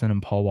Jackson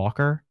and Paul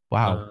Walker.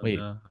 Wow, wait.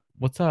 No.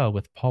 What's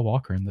with Paul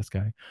Walker and this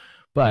guy?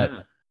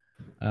 But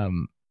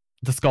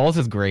The Skulls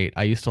is great.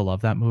 I used to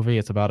love that movie.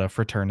 It's about a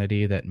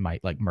fraternity that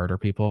might like murder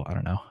people. I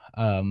don't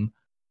know.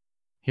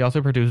 He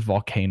also produced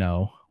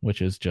Volcano,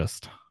 which is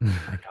just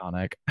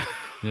iconic.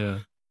 Yeah.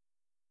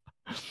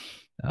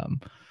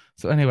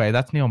 So anyway,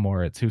 that's Neil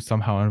Moritz, who's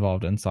somehow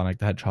involved in Sonic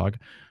the Hedgehog,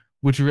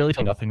 which really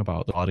tells nothing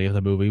about the quality of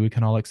the movie we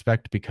can all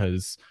expect,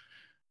 because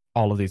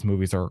all of these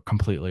movies are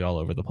completely all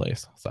over the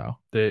place. So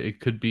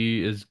it could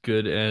be as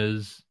good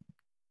as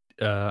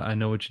I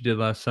Know What You Did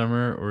Last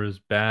Summer, or as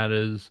bad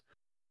as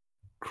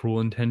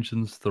Cruel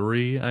Intentions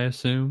 3, I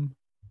assume.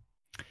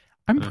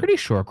 I'm pretty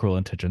sure Cruel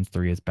Intentions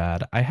 3 is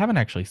bad. I haven't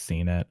actually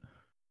seen it,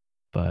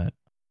 but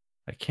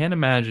I can't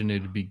imagine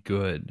it'd be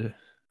good.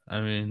 I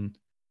mean,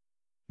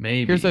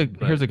 maybe. Here's a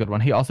good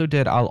one. He also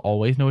did I'll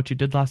Always Know What You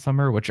Did Last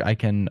Summer, which I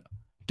can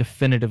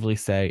definitively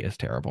say is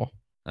terrible.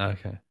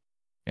 Okay.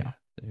 Yeah.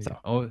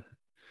 So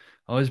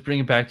always bring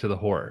it back to the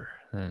horror.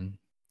 And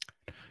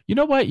you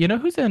know what? You know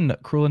who's in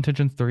Cruel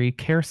Intentions 3?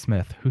 Kerr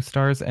Smith, who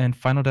stars in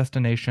Final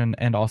Destination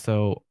and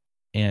also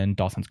in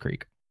Dawson's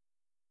Creek.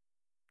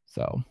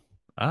 So,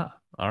 all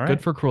right.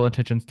 Good for Cruel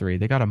Intentions 3.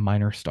 They got a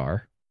minor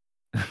star.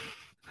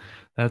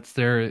 That's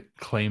their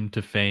claim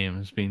to fame,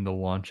 as being the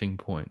launching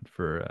point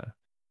for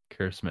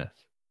Kerr Smith.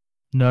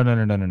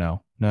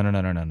 No.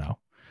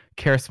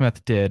 Kerr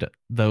Smith did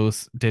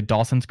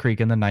Dawson's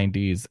Creek in the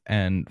 90s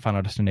and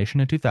Final Destination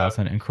in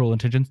 2000, and Cruel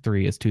Intentions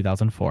 3 is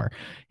 2004.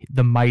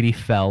 The mighty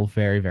fell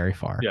very, very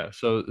far. Yeah,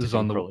 so this is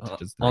on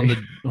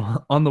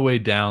the way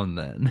down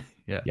then.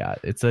 Yeah,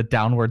 it's a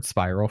downward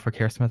spiral for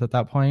Kerr Smith at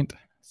that point.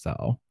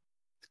 So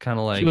it's kind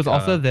of like she was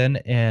also then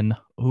in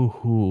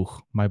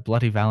My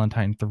Bloody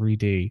Valentine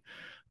 3D.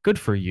 Good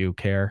for you,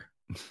 Kerr.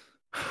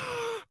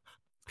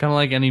 Kind of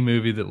like any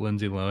movie that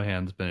Lindsay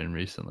Lohan's been in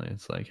recently.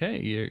 It's like,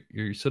 hey,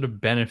 you're sort of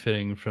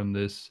benefiting from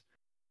this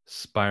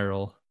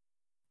spiral.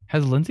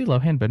 Has Lindsay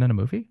Lohan been in a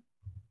movie?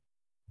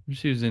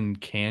 She was in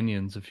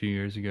Canyons a few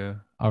years ago.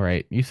 All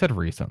right, you said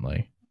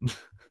recently.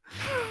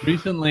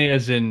 Recently,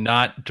 as in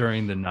not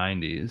during the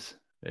 90s.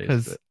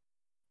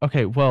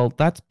 Okay, well,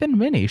 that's been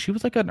Minnie. She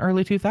was like an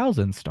early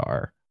 2000s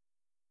star.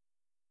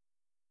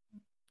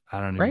 I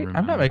don't even remember.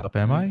 I'm not making up,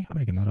 am I? I'm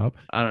making that up.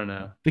 I don't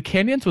know. The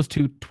Canyons was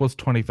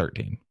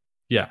 2013.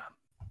 Yeah.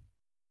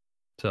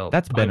 So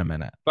that's been a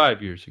minute.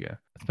 5 years ago.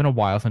 It's been a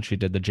while since she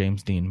did the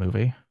James Dean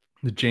movie.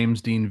 The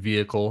James Dean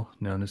vehicle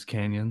known as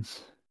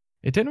Canyons.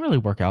 It didn't really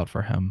work out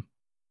for him.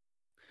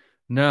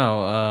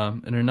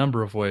 No, in a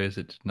number of ways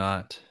it did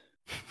not.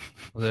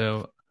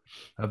 Although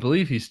I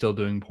believe he's still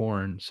doing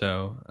porn,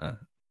 so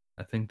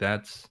I think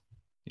that's,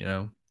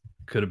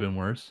 could have been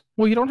worse.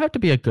 Well, you don't have to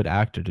be a good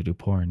actor to do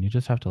porn. You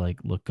just have to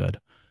look good.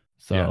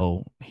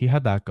 So He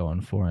had that going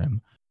for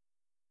him.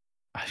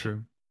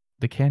 True.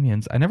 The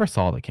Canyons. I never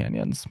saw The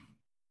Canyons.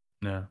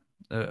 No.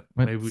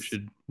 Maybe we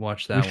should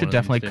watch that. We should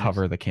definitely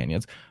cover The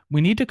Canyons. We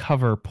need to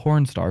cover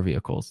porn star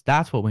vehicles.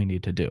 That's what we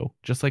need to do.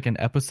 Just like an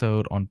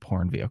episode on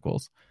porn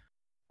vehicles.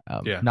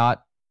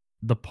 Not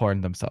the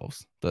porn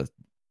themselves.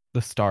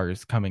 The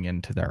stars coming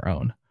into their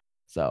own.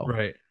 So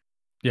right.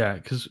 Yeah,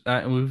 because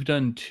we've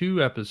done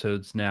 2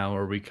 episodes now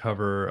where we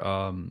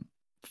cover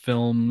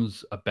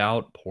films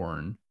about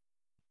porn.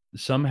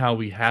 Somehow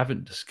we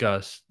haven't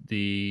discussed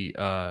the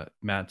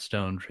Matt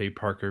Stone, Trey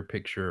Parker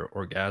picture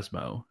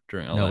Orgasmo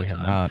during all that time. No, we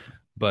have not.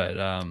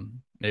 But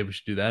maybe we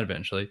should do that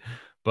eventually.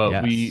 But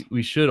yes.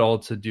 we should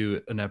also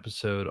do an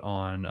episode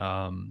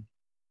on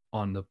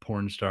the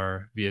porn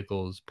star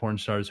vehicles, porn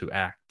stars who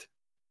act.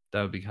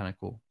 That would be kind of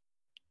cool.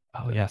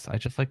 Oh yes, I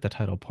just like the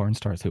title "Porn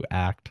Stars Who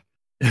Act."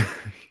 All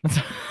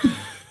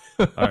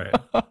right,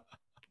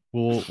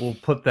 we'll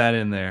put that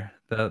in there.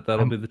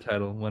 That'll be the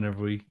title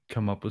whenever we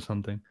come up with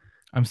something.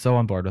 I'm so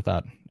on board with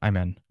that. I'm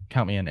in.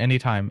 Count me in.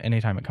 Anytime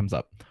it comes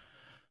up.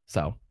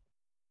 So,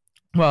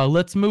 well,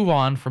 let's move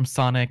on from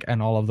Sonic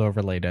and all of the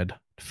related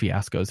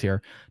fiascos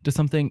here to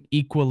something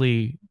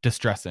equally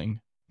distressing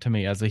to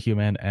me as a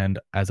human and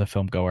as a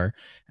film goer,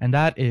 and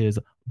that is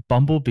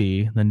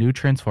Bumblebee, the new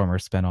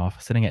Transformers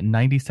spinoff, sitting at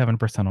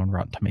 97% on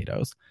Rotten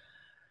Tomatoes.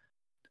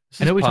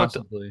 This is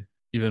possibly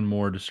even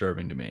more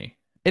disturbing to me.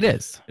 It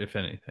is, if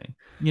anything.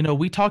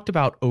 We talked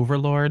about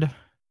Overlord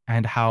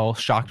and how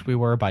shocked we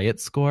were by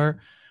its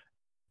score,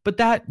 but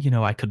that,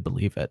 I could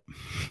believe it.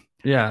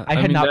 Yeah, I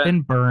had mean, not that,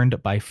 been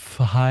burned by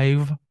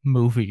 5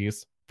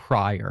 movies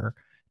prior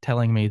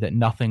telling me that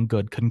nothing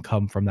good can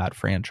come from that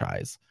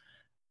franchise.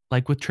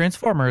 Like with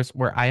Transformers,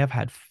 where I have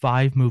had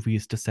 5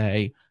 movies to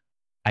say,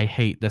 I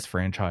hate this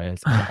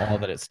franchise and all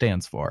that it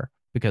stands for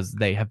because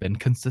they have been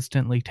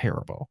consistently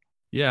terrible.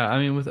 Yeah, I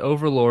mean, with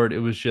Overlord, it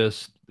was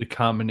just the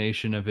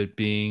combination of it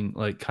being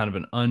like kind of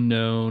an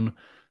unknown,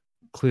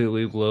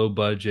 clearly low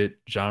budget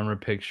genre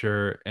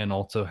picture, and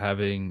also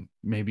having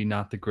maybe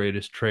not the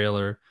greatest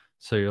trailer.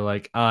 So you're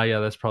like, ah, yeah,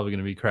 that's probably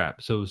going to be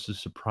crap. So it was a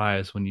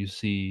surprise when you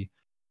see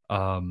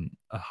a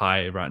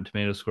high Rotten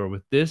Tomato score.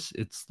 With this,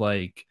 it's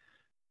like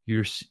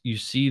you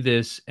see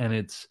this, and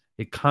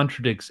it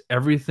contradicts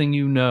everything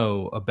you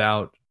know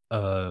about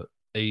a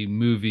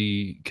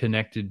movie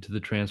connected to the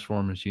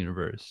Transformers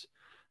universe.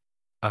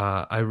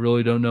 I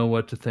really don't know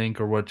what to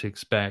think or what to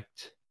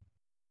expect.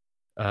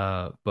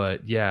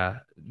 But yeah,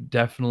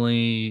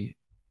 definitely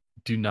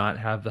do not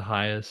have the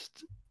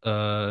highest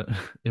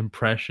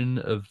impression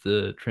of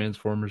the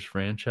Transformers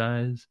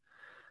franchise.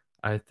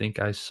 I think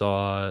I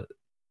saw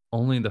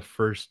only the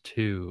first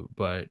 2,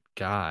 but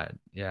God,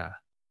 yeah,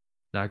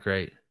 not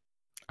great.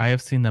 I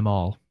have seen them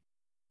all.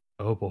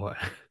 Oh boy.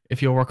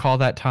 If you'll recall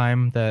that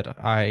time that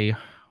I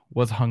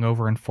was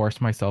hungover and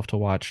forced myself to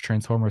watch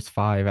Transformers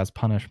 5 as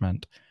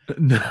punishment.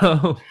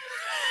 No,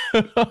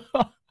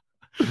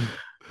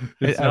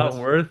 it's I not was-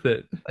 worth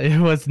it. It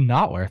was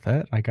not worth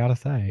it, I gotta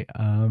say.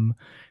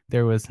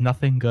 There was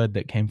nothing good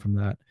that came from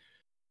that.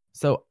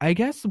 So I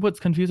guess what's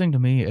confusing to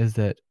me is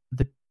that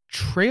the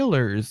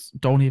trailers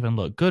don't even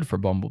look good for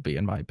Bumblebee,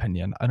 in my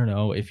opinion. I don't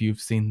know if you've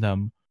seen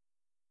them,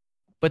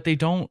 but they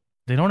don't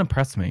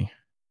impress me.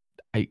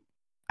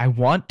 I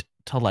want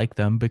to like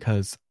them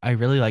because I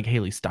really like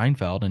Haley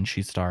Steinfeld and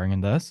she's starring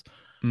in this.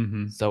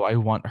 Hmm. So I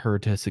want her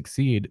to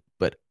succeed,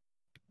 but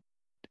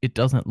it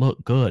doesn't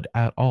look good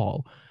at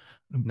all.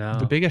 No.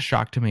 The biggest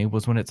shock to me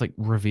was when it's like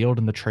revealed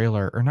in the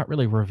trailer, or not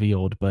really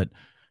revealed, but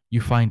you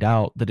find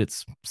out that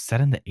it's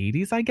set in the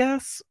 80s, I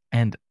guess,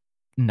 and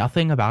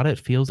nothing about it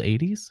feels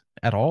 80s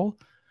at all.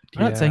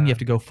 I'm not saying you Yeah. have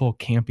to go full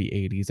campy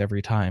 80s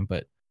every time,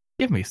 but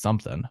give me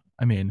something.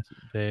 I mean,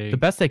 They the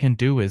best they can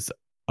do is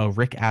a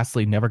Rick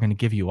Astley never going to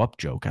give you up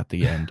joke at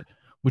the end,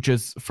 which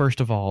is, first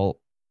of all,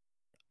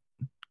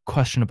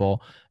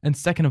 questionable. And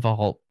second of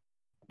all,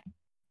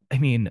 I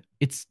mean,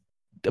 it's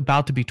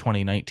about to be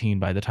 2019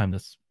 by the time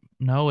this.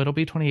 No, it'll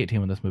be 2018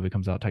 when this movie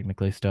comes out,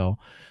 technically still.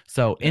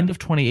 So, Yeah. end of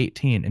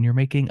 2018, and you're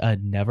making a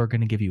never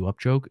going to give you up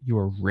joke. You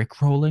are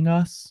Rickrolling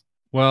us.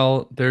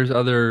 Well, there's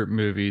other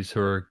movies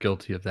who are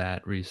guilty of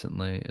that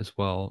recently as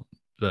well.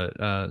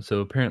 But so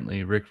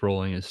apparently Rick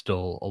Rolling is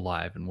still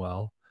alive and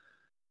well.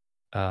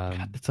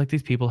 God, it's like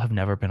these people have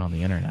never been on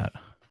the internet.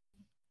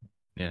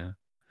 Yeah.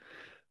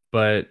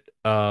 But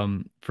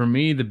for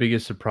me, the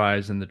biggest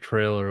surprise in the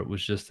trailer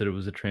was just that it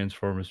was a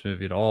Transformers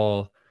movie at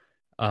all.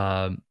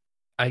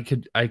 I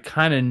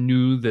kind of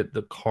knew that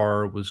the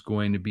car was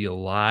going to be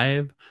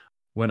alive.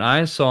 When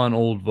I saw an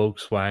old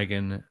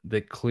Volkswagen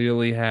that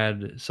clearly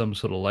had some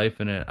sort of life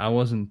in it, I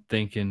wasn't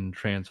thinking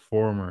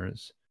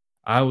Transformers.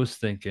 I was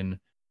thinking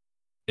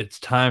it's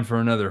time for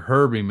another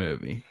Herbie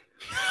movie.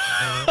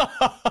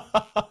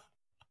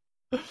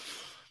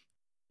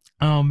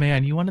 Oh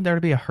man, you wanted there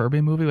to be a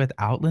Herbie movie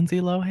without Lindsay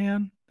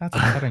Lohan? That's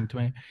upsetting to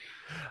me.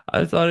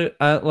 I thought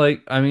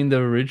I mean the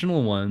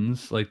original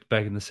ones like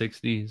back in the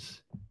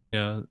 60s, you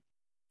know,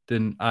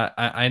 didn't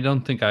I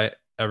don't think I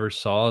ever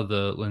saw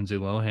the Lindsay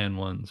Lohan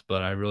ones,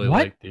 but I really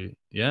What? liked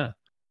yeah.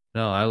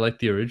 No, I like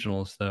the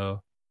originals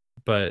though.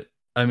 But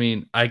I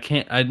mean, I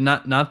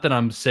not that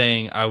I'm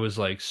saying I was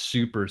like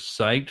super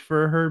psyched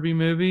for a Herbie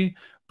movie,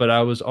 but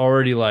I was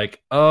already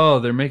like, "Oh,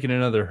 they're making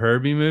another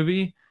Herbie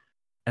movie."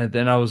 And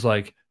then I was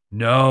like,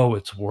 "No,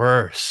 it's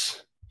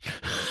worse."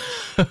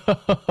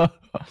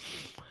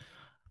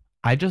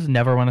 I just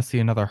never want to see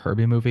another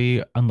Herbie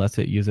movie unless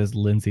it uses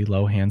Lindsay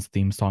Lohan's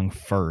theme song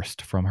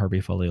first from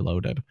Herbie Fully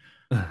Loaded.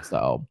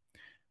 So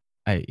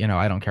I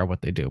don't care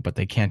what they do, but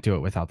they can't do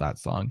it without that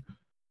song.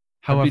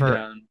 I'd be However,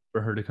 down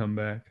for her to come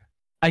back.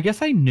 I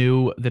guess I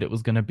knew that it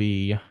was going to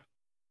be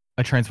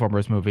a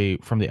Transformers movie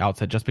from the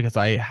outset just because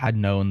I had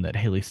known that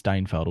Haley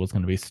Steinfeld was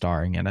going to be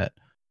starring in it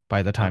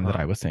by the time that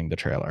I was seeing the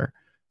trailer.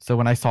 So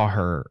when I saw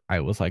her, I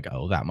was like,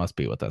 oh, that must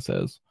be what this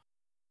is.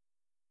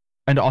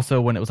 And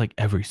also when it was like,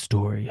 every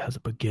story has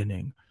a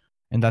beginning.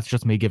 And that's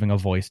just me giving a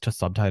voice to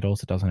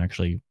subtitles. It doesn't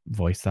actually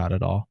voice that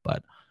at all.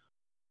 But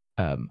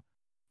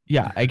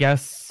yeah, I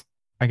guess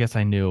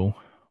I knew,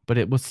 but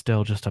it was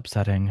still just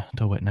upsetting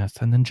to witness.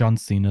 And then John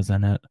Cena's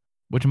in it,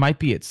 which might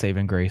be its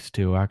saving grace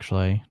too,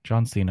 actually.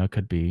 John Cena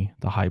could be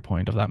the high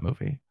point of that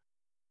movie.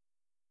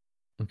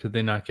 Could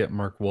they not get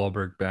Mark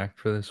Wahlberg back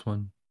for this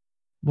one?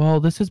 Well,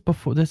 this is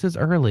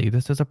early.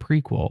 This is a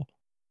prequel.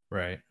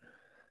 Right.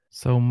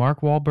 So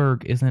Mark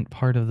Wahlberg isn't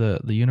part of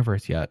the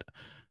universe yet.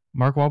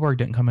 Mark Wahlberg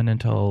didn't come in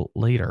until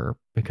later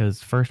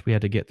because first we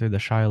had to get through the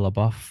Shia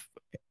LaBeouf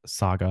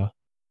saga.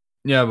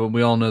 Yeah, but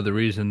we all know the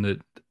reason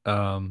that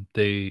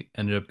they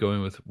ended up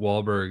going with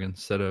Wahlberg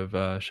instead of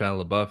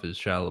Shia LaBeouf is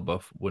Shia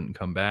LaBeouf wouldn't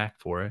come back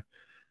for it.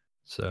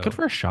 So Good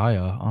for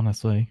Shia,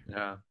 honestly.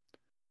 yeah.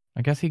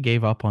 I guess he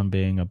gave up on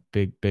being a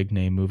big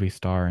name movie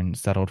star and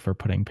settled for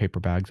putting paper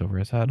bags over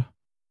his head.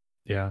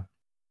 Yeah.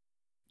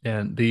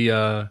 And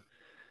the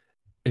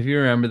if you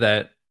remember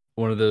that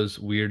one of those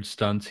weird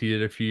stunts he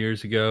did a few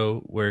years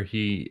ago where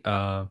he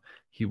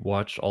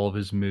watched all of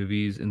his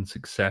movies in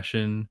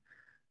succession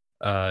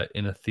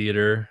in a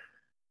theater,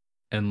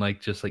 and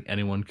just like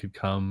anyone could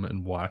come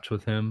and watch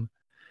with him,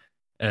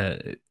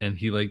 and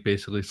he like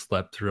basically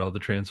slept through all the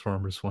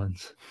Transformers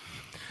ones.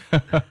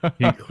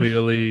 He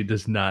clearly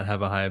does not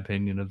have a high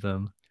opinion of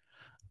them.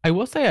 I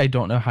will say I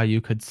don't know how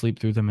you could sleep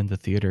through them in the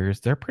theaters.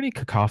 They're pretty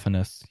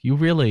cacophonous.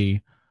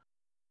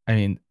 I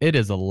mean, it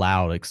is a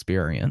loud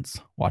experience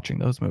watching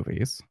those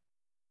movies.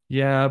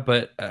 Yeah,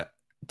 but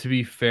to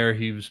be fair,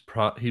 he'd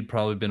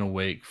probably been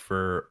awake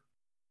for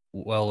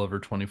well over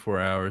 24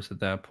 hours at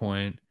that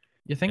point.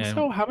 You think And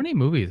so? How many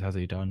movies has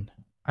he done?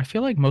 I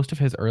feel like most of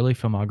his early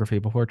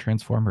filmography before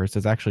Transformers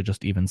is actually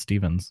just Even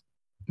Stevens.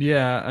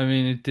 yeah, I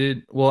mean it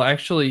did well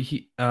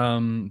actually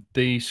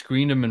they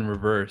screened him in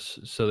reverse.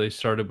 So they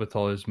started with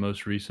all his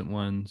most recent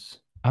ones.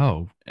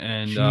 Oh,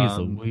 And jeez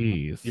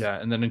Louise. yeah,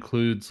 and that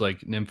includes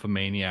like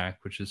Nymphomaniac,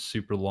 which is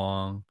super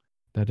long.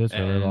 That is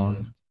really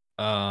long.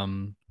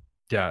 Um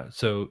yeah,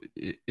 so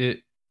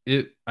it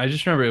I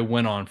just remember it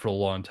went on for a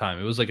long time.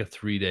 It was like a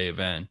 3-day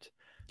event.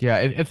 Yeah,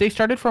 if they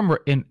started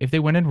if they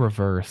went in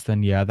reverse,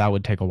 then yeah, that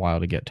would take a while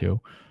to get to.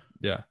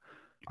 Yeah.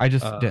 I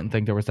just didn't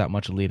think there was that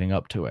much leading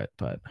up to it,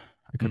 but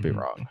I could be Mhm.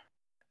 wrong.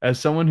 As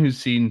someone who's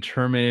seen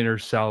Terminator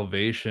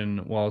Salvation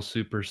while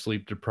super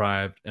sleep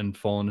deprived and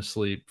fallen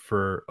asleep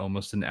for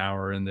almost an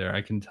hour in there,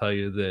 I can tell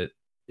you that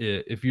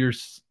if you're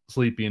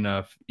sleepy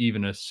enough,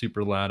 even a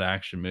super loud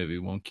action movie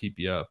won't keep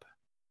you up.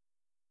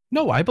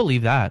 No, I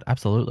believe that.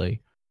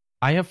 Absolutely.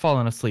 I have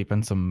fallen asleep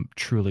in some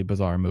truly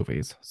bizarre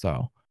movies,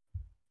 so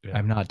Yeah.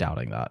 I'm not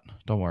doubting that.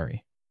 Don't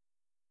worry.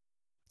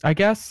 I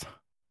guess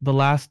the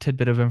last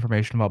tidbit of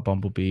information about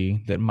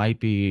Bumblebee that might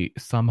be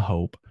some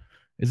hope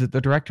is that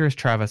the director is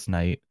Travis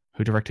Knight,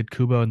 who directed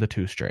Kubo and the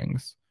Two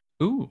Strings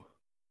Ooh.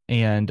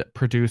 and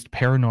produced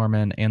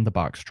Paranorman and the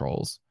Box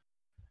Trolls.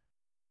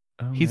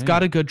 Oh, He's man.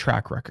 got a good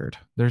track record.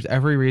 There's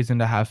every reason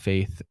to have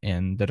faith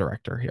in the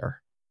director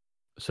here.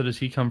 So does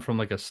he come from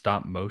like a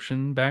stop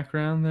motion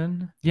background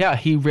then? Yeah,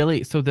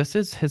 so this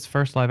is his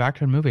first live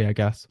action movie, I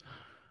guess.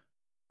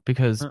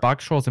 Because Huh.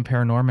 Box Trolls and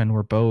Paranorman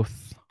were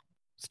both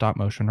stop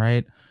motion,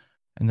 right?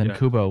 And then Yeah.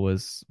 Kubo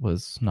was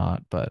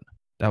not, but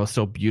that was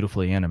still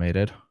beautifully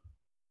animated.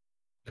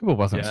 Kubo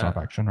wasn't Yeah. stop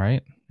action,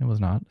 right? It was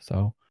not.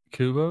 So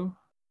Kubo?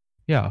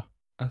 yeah.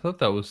 I thought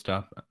that was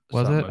stop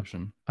Was it?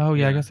 motion. Oh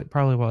yeah, I Yeah. guess it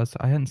probably was.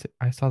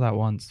 I saw that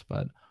once,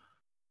 but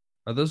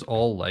Are those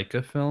all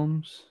Leica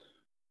films?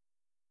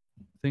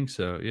 I think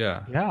so,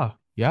 yeah.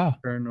 yeah.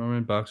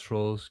 Paranorman, Box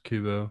Trolls,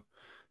 Kubo.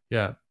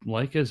 Yeah,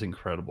 Leica is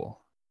incredible.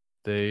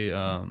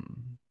 They're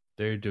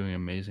doing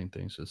amazing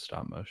things with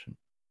stop motion.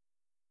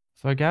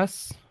 So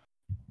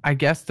I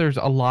guess there's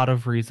a lot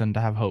of reason to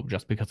have hope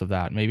just because of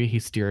that. Maybe he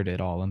steered it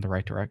all in the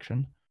right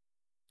direction.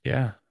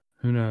 Yeah,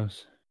 who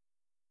knows?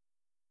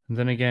 And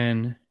then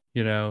again,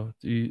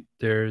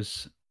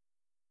 there's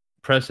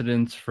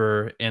precedents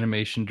for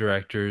animation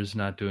directors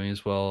not doing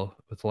as well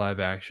with live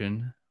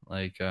action,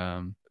 like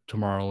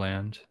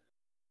Tomorrowland.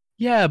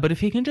 Yeah, but if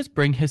he can just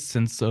bring his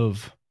sense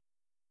of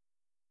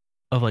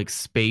like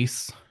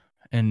space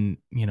and,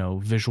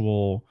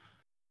 visual,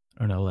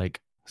 I don't know, like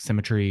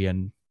symmetry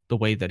and the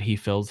way that he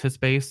fills his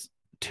space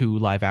to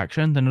live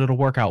action, then it'll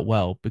work out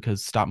well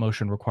because stop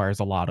motion requires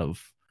a lot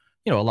of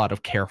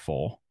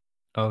careful,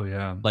 Oh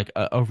yeah, like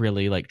a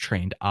really like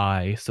trained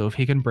eye. So if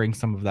he can bring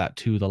some of that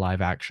to the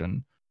live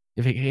action,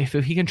 if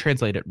he can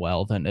translate it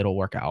well, then it'll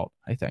work out,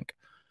 I think.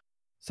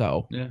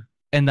 So yeah,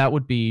 and that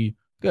would be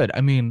good.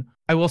 I mean,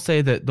 I will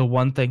say that the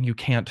one thing you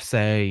can't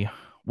say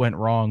went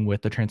wrong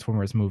with the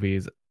Transformers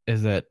movies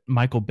is that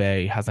Michael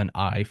Bay has an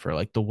eye for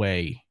like the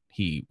way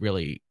he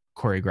really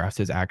choreographs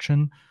his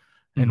action.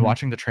 And Mhm.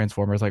 watching the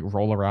Transformers like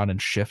roll around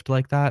and shift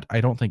like that, I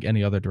don't think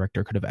any other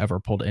director could have ever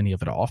pulled any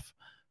of it off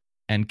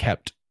and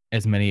kept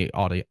as many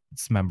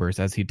audience members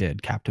as he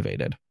did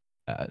captivated.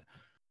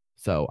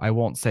 So I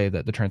won't say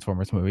that the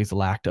Transformers movies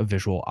lacked a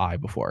visual eye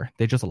before.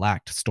 They just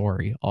lacked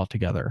story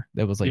altogether.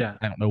 It was like, Yeah.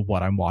 I don't know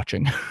what I'm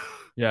watching.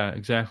 Yeah,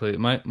 exactly.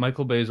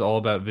 Michael Bay is all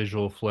about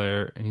visual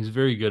flair, and he's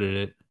very good at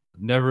it.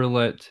 Never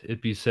let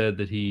it be said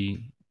that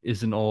he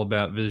isn't all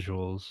about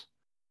visuals.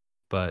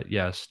 But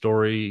yeah,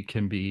 story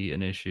can be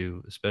an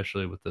issue,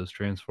 especially with those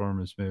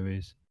Transformers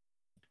movies.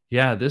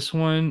 Yeah, this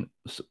one,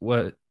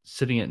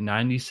 sitting at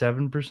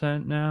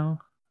 97% now,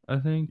 I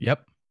think.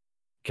 Yep.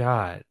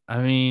 God,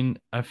 I mean,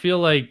 I feel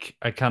like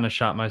I kind of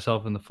shot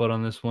myself in the foot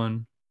on this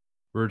one.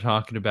 We were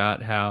talking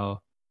about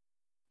how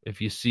if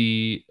you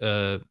see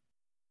a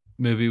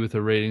movie with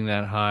a rating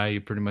that high,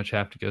 you pretty much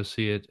have to go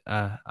see it.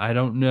 I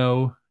don't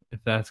know if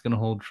that's going to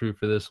hold true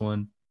for this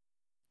one,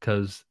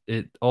 because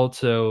it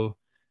also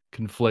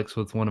conflicts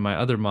with one of my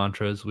other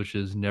mantras, which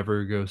is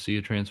never go see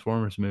a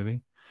Transformers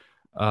movie.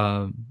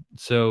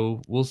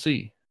 So we'll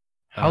see.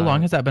 How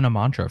long has that been a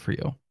mantra for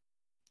you?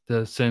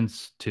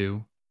 Since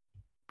 2.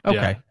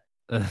 Okay.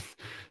 Yeah.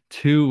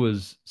 2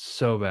 was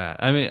so bad.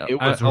 I mean, It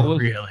was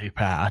really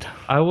bad.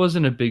 I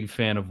wasn't a big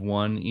fan of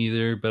 1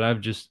 either, but I've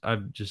just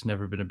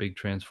never been a big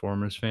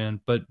Transformers fan.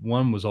 But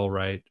 1 was all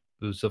right.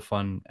 It was a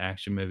fun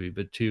action movie,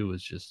 but 2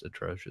 was just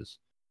atrocious.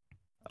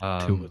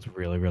 2 was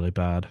really, really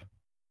bad.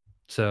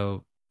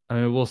 So, I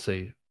mean, we'll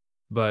see.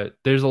 But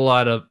there's a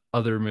lot of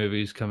other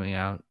movies coming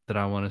out that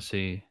I want to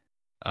see.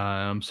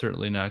 I'm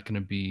certainly not going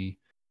to be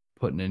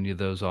putting any of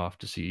those off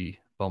to see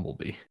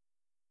Bumblebee.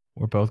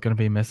 We're both going to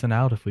be missing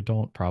out if we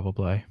don't,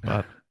 probably.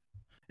 But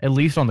at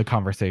least on the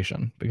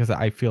conversation, because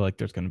I feel like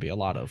there's going to be a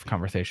lot of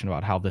conversation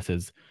about how this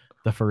is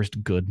the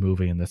first good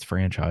movie in this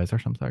franchise or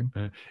something.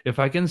 If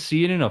I can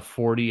see it in a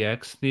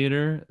 40X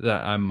theater,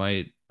 that I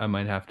might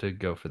have to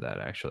go for that,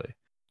 actually.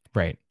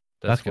 Right.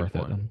 That's worth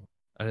it.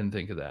 I didn't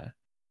think of that.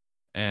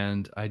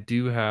 And I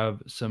do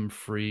have some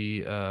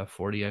free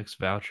 40X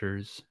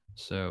vouchers,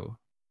 so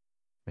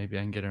maybe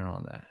I can get in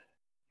on that.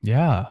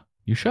 Yeah,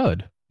 you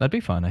should. That'd be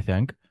fun, I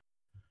think.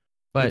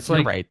 But It's you're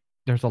like- right.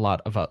 There's a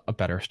lot of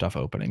better stuff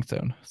opening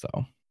soon. So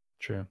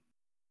True.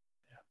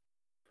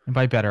 and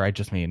by better, I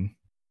just mean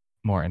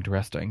more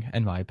interesting,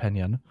 in my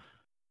opinion.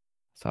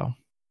 So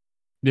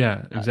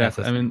Yeah,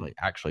 exactly. I mean, necessarily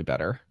actually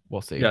better.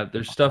 We'll see. yeah,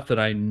 there's stuff that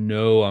I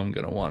know I'm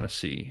going to want to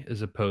see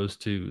as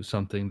opposed to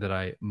something that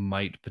I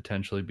might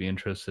potentially be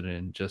interested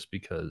in just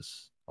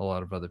because a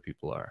lot of other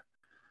people are.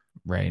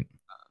 Right.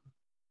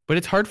 But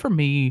it's hard for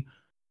me.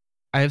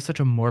 I have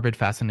such a morbid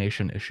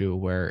fascination issue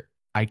where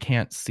I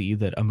can't see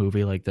that a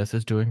movie like this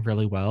is doing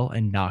really well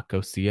and not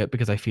go see it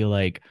because I feel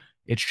like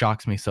it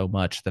shocks me so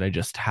much that I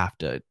just have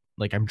to,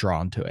 like, I'm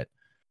drawn to it.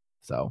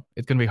 So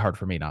it's going to be hard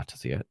for me not to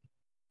see it.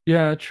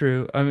 Yeah,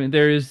 true. I mean,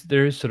 there is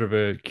sort of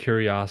a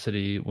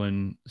curiosity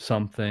when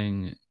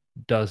something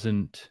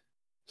doesn't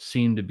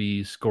seem to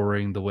be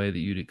scoring the way that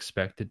you'd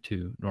expect it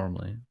to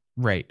normally.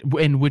 Right.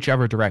 In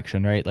whichever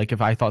direction, right? Like if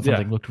I thought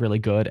something Yeah. looked really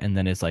good and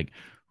then it's like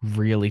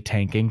really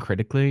tanking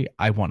critically,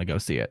 I want to go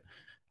see it.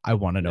 I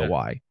want to know Yeah.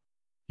 why.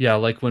 Yeah,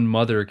 like when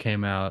Mother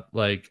came out,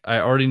 like I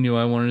already knew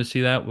I wanted to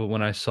see that, but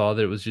when I saw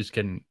that it was just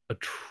getting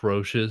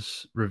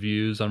atrocious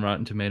reviews on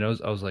Rotten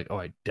Tomatoes, I was like, oh,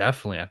 I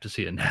definitely have to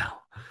see it now.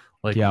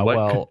 Like, Yeah, what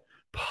could well,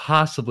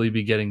 possibly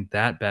be getting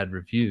that bad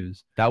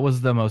reviews? that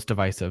was the most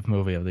divisive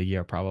movie of the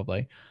year,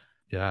 probably.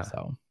 Yeah,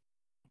 So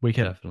we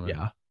can, definitely.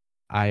 yeah.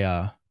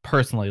 I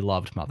personally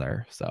loved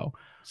Mother, so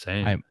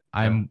Same.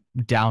 I'm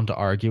down to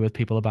argue with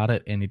people about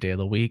it any day of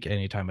the week,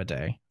 any time of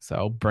day.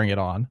 So bring it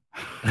on,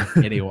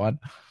 anyone.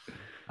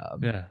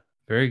 Yeah,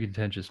 very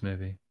contentious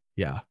movie.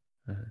 Yeah.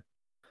 Uh-huh.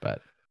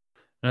 But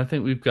And I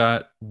think we've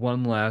got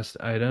one last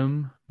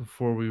item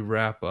before we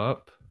wrap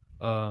up.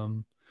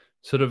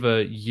 Sort of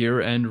a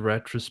year-end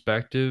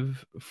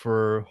retrospective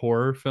for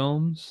horror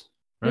films.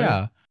 Right?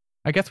 yeah,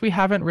 I guess we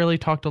haven't really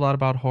talked a lot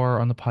about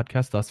horror on the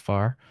podcast thus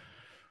far,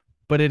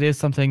 but it is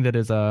something that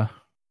is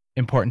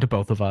important to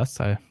both of us.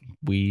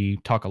 We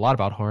talk a lot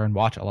about horror and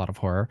watch a lot of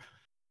horror,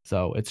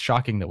 so it's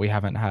shocking that we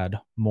haven't had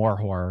more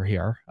horror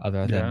here,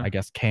 other than Yeah. I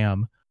guess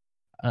Cam.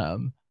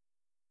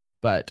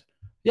 But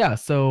yeah,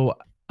 so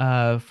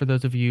for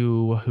those of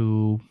you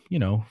who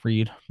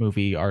read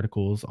movie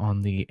articles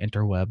on the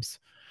interwebs,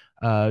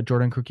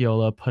 Jordan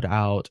Crucchiola put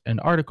out an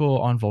article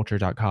on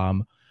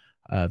Vulture.com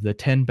of the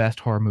 10 best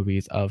horror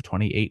movies of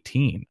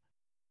 2018.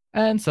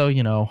 And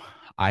so,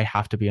 I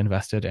have to be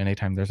invested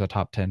anytime there's a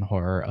top 10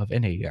 horror of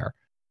any year.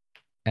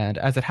 And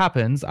as it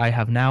happens, I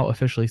have now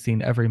officially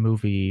seen every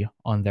movie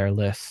on their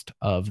list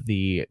of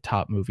the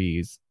top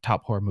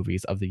horror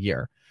movies of the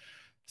year.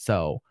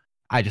 So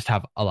I just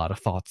have a lot of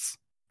thoughts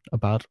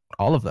about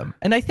all of them.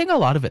 And I think a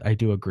lot of it I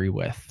do agree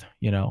with,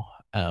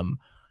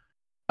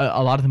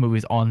 a lot of the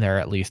movies on there,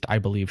 at least, I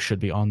believe should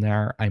be on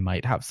there. I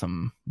might have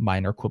some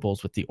minor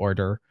quibbles with the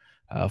order.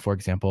 For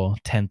example,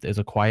 10th is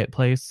A Quiet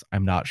Place.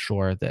 I'm not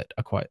sure that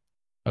A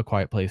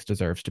Quiet Place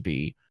deserves to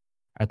be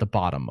at the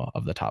bottom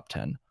of the top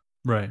 10.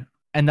 Right.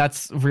 And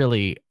that's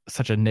really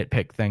such a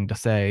nitpick thing to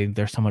say.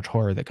 There's so much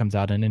horror that comes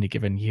out in any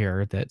given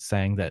year that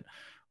saying that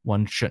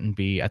one shouldn't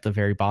be at the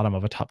very bottom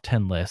of a top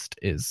 10 list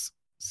is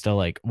still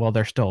like, well,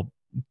 they're still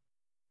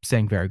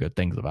saying very good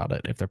things about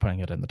it if they're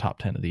putting it in the top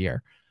 10 of the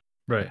year.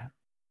 Right.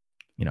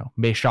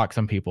 May shock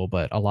some people,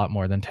 but a lot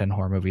more than 10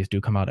 horror movies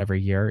do come out every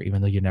year,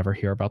 even though you never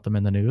hear about them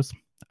in the news.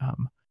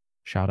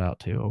 Shout out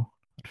to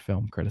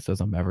film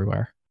criticism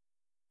everywhere.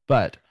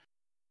 But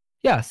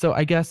yeah, so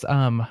I guess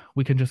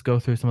we can just go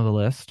through some of the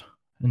list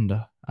and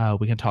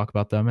we can talk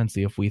about them and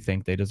see if we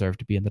think they deserve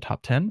to be in the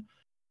top 10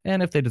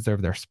 and if they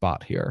deserve their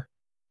spot here.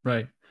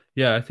 Right.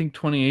 Yeah, I think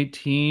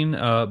 2018,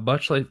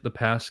 much like the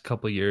past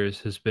couple of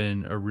years, has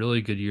been a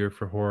really good year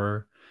for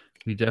horror.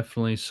 We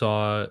definitely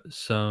saw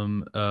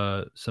some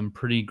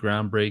pretty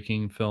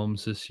groundbreaking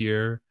films this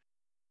year.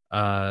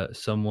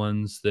 Some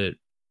ones that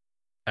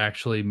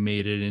actually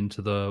made it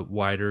into the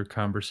wider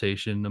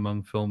conversation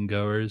among film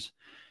goers.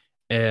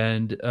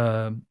 And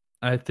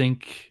I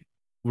think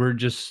we're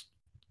just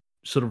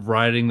sort of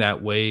riding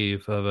that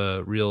wave of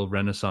a real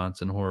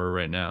renaissance in horror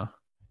right now.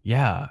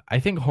 Yeah, I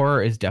think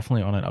horror is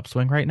definitely on an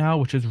upswing right now,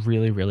 which is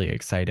really, really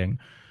exciting.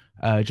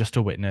 just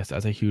to witness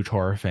as a huge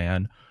horror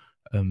fan.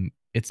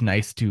 It's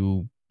nice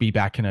to be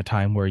back in a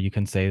time where you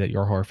can say that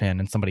you're a horror fan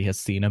and somebody has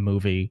seen a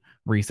movie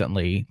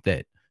recently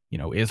that, you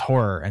know, is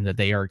horror and that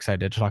they are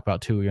excited to talk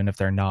about too, even if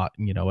they're not,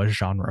 you know, a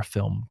genre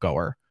film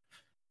goer.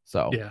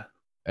 So Yeah.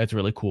 it's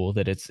really cool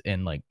that it's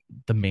in like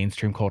the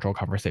mainstream cultural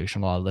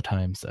conversation a lot of the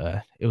times.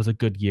 It was a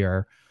good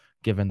year,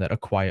 given that A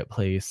Quiet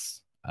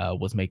Place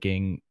was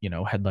making, you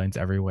know, headlines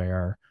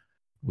everywhere.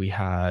 We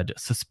had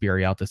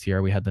Suspiria out this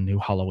year. We had the new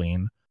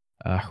Halloween,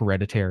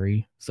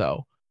 Hereditary.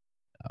 So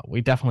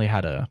we definitely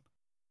had a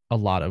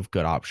lot of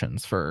good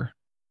options for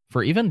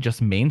even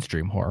just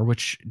mainstream horror,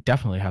 which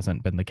definitely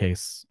hasn't been the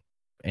case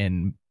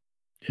in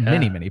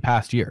many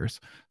past years.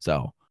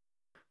 So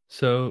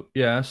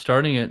yeah,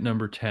 starting at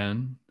number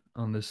 10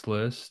 on this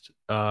list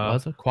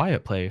was A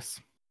Quiet Place.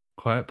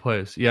 Quiet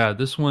Place. Yeah,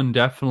 this one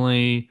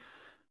definitely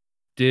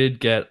did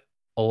get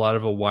a lot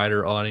of a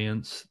wider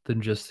audience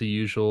than just the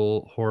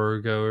usual horror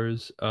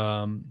goers.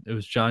 It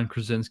was John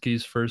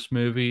Krasinski's first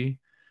movie.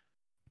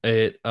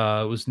 It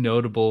was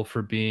notable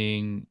for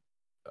being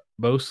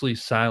mostly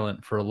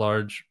silent for a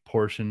large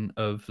portion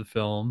of the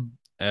film,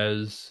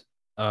 as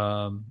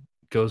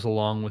goes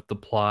along with the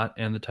plot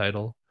and the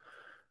title.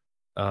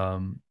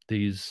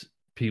 These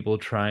people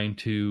trying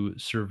to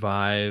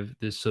survive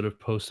this sort of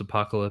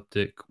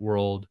post-apocalyptic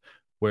world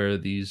where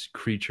these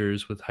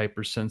creatures with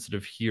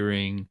hypersensitive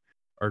hearing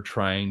are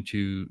trying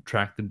to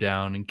track them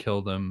down and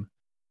kill them.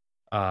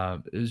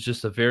 It's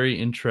just a very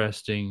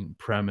interesting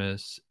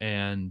premise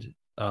and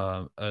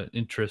an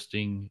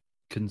interesting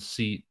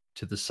conceit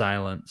to the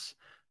silence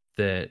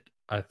that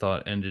I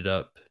thought ended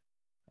up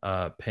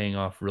paying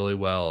off really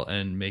well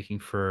and making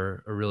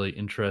for a really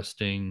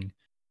interesting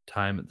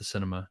time at the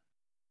cinema.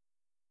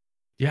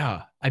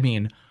 Yeah, I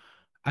mean,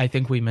 I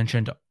think we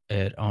mentioned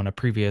it on a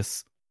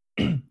previous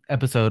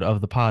episode of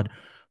the pod,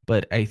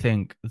 but I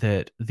think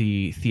that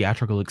the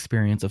theatrical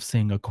experience of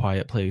seeing A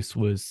Quiet Place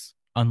was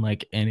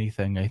unlike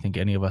anything I think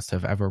any of us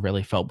have ever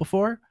really felt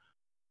before.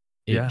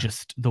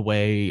 Just the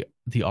way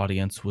the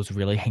audience was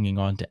really hanging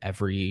on to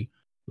every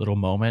little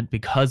moment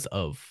because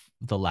of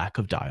the lack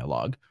of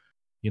dialogue,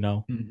 you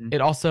know. It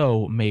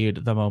also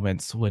made the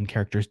moments when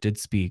characters did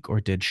speak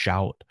or did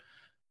shout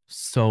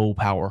so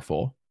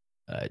powerful.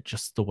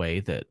 Just the way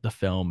that the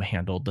film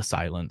handled the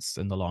silence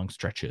and the long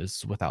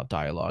stretches without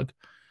dialogue.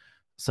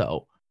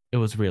 So it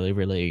was really,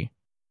 really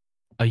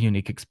a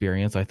unique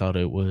experience. I thought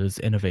it was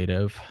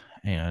innovative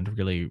and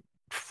really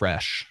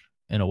fresh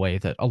in a way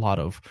that a lot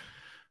of,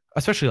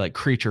 especially like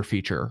creature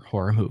feature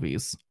horror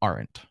movies,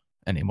 aren't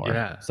anymore.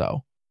 Yeah.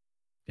 So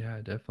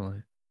yeah,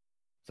 definitely.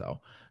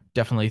 So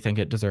definitely think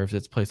it deserves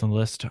its place on the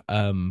list.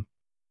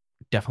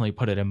 Definitely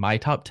put it in my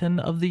top 10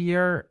 of the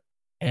year.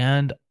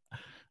 And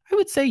I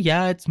would say,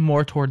 yeah, it's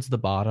more towards the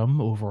bottom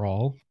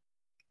overall.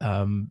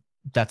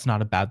 That's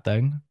not a bad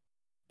thing,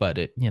 but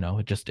it, you know,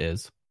 it just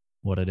is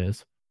what it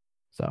is.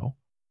 So,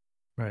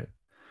 right.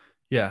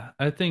 Yeah,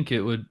 I think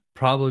it would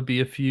probably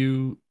be a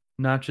few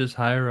notches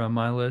higher on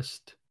my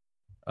list.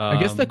 I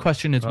guess the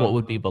question is what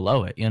would be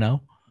below it, you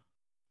know?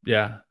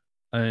 Yeah,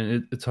 I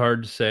mean, it's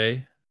hard to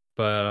say,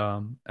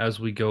 but as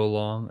we go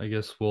along, I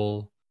guess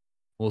we'll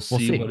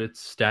see what it's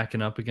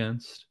stacking up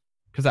against.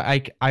 Because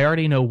I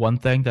already know one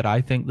thing that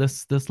I think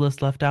this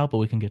list left out, but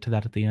we can get to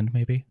that at the end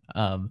maybe.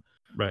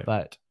 Right.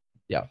 But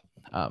yeah.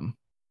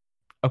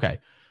 Okay.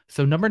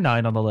 So number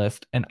 9 on the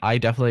list, and I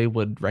definitely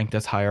would rank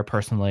this higher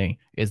personally,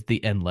 is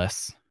The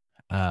Endless.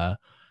 I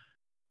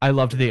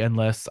loved The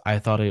Endless. I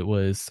thought it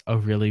was a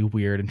really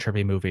weird and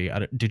trippy movie.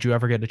 Did you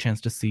ever get a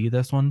chance to see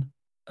this one?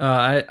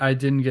 I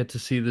didn't get to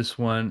see this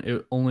one.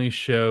 It only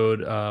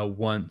showed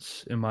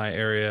once in my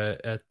area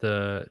at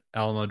the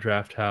Alamo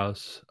Draft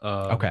House.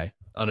 Okay.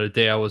 On a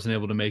day I wasn't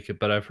able to make it,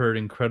 but I've heard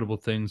incredible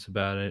things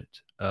about it.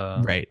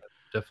 Right.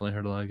 I've definitely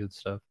heard a lot of good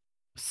stuff.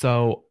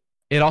 So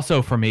it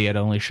also, for me, it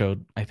only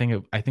showed, I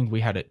think we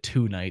had it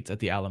 2 nights at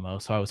the Alamo,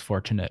 so I was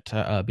fortunate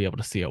to be able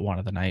to see it one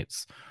of the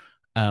nights.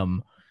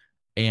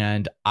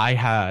 And I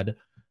had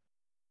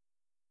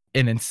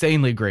an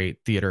insanely great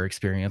theater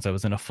experience. I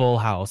was in a full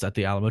house at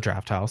the Alamo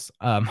Draft House.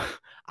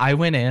 I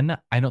went in,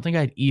 I don't think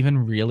I'd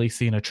even really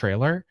seen a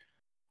trailer.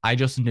 I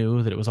just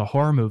knew that it was a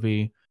horror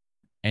movie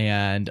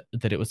and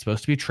that it was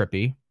supposed to be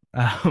trippy.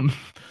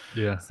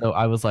 Yeah. So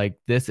I was like,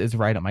 this is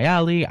right up my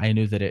alley. I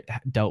knew that it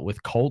dealt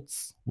with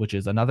cults, which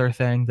is another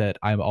thing that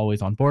I'm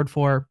always on board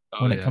for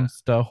when it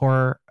comes to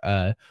horror.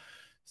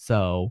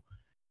 So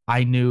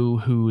I knew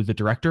who the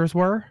directors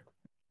were.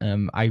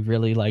 I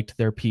really liked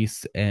their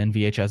piece in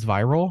VHS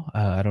Viral.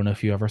 I don't know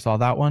if you ever saw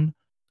that one.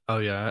 Oh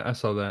yeah, I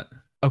saw that.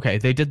 Okay,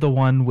 they did the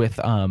one with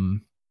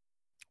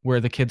where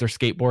the kids are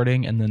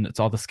skateboarding and then it's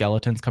all the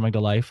skeletons coming to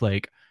life.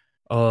 Like,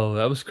 oh,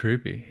 that was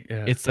creepy.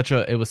 Yeah,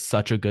 it was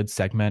such a good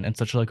segment and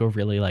such like a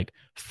really like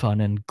fun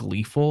and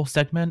gleeful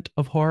segment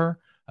of horror.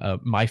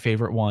 My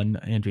favorite one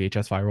in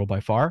VHS Viral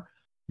by far.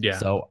 Yeah.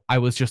 So I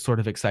was just sort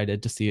of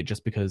excited to see it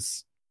just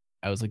because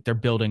I was like, they're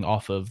building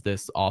off of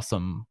this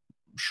awesome.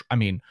 I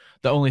mean,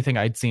 the only thing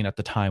I'd seen at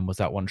the time was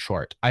that one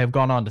short. I have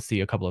gone on to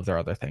see a couple of their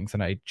other things,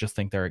 and I just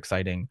think they're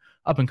exciting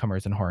up and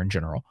comers in horror in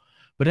general.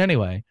 But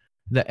anyway,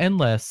 The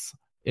Endless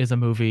is a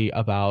movie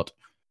about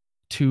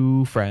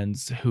two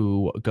friends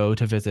who go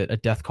to visit a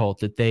death cult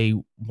that they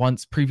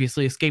once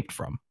previously escaped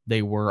from.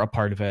 They were a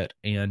part of it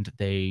and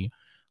they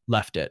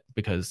left it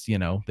because,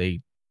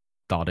 they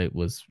thought it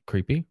was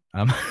creepy.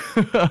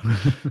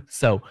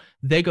 So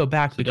they go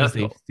back because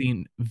they've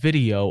seen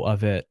video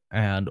of it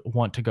and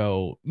want to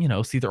go,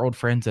 see their old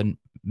friends and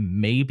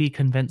maybe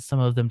convince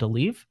some of them to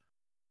leave.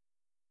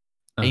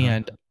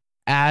 And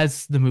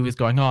as the movie is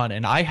going on,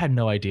 and I had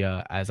no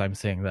idea as I'm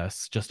saying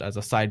this, just as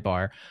a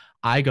sidebar,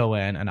 I go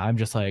in and I'm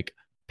just like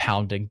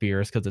pounding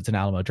beers because it's an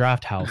Alamo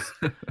Draft House.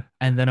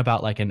 And then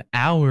about like an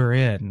hour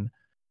in,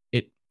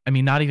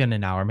 not even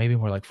an hour, maybe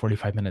more like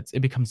 45 minutes, it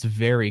becomes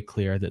very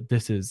clear that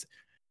this is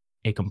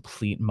a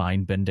complete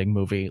mind-bending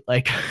movie.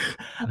 Like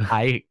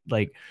I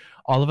like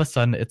all of a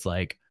sudden it's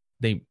like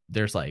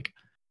there's like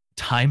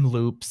time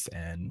loops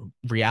and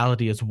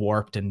reality is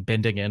warped and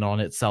bending in on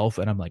itself,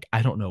 and I'm like,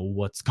 I don't know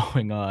what's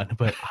going on,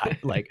 but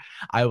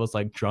I was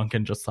like drunk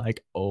and just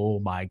like, oh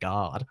my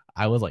god,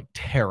 I was like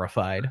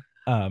terrified.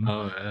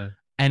 And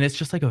it's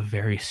just like a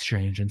very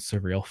strange and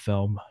surreal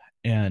film,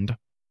 and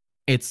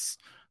it's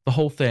the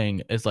whole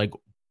thing is like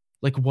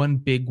one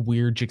big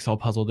weird jigsaw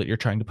puzzle that you're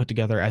trying to put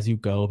together as you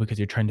go, because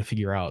you're trying to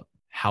figure out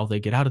how they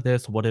get out of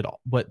this, what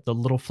the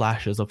little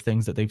flashes of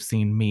things that they've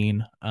seen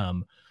mean,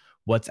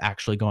 what's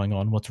actually going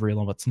on, what's real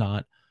and what's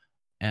not.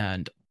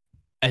 And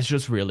it's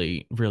just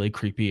really, really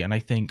creepy. And I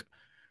think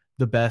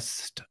the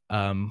best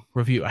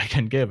review I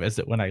can give is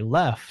that when I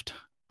left,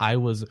 I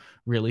was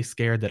really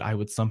scared that I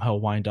would somehow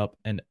wind up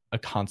in a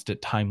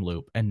constant time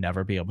loop and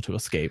never be able to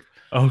escape.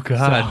 Oh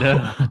God.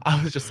 So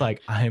I was just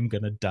like, I am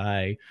going to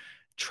die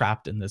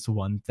trapped in this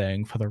one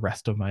thing for the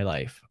rest of my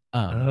life.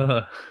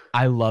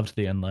 I loved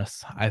The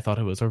Endless. I thought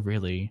it was a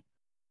really,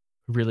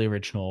 really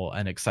original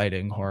and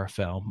exciting horror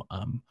film,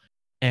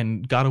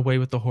 and got away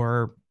with the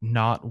horror,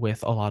 not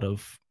with a lot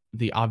of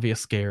the obvious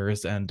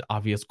scares and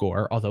obvious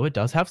gore, although it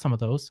does have some of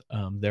those.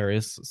 There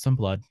is some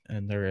blood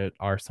and there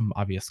are some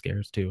obvious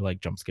scares too,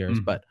 like jump scares,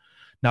 but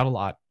not a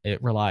lot.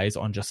 It relies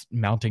on just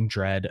mounting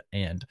dread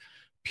and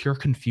pure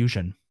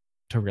confusion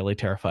to really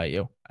terrify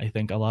you. I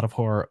think a lot of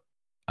horror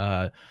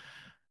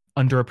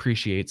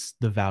underappreciates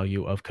the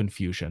value of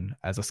confusion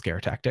as a scare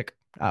tactic.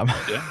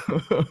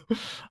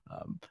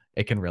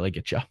 It can really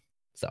get you.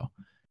 So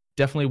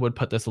definitely would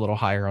put this a little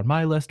higher on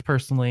my list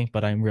personally,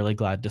 but I'm really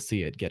glad to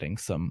see it getting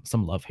some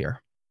love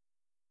here.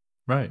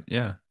 Right.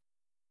 Yeah.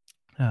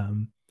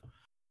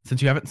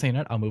 Since you haven't seen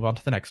it, I'll move on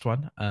to the next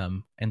one.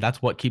 And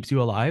that's What Keeps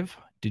You Alive.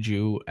 Did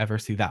you ever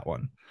see that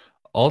one?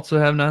 Also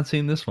have not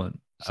seen this one.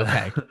 So.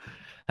 Okay.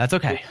 That's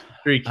okay.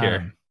 Freak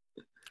here.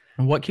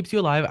 What Keeps You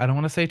Alive, I don't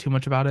want to say too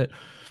much about it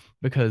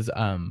because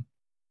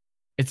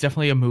it's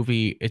definitely a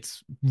movie.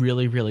 It's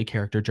really, really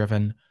character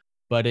driven,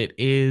 but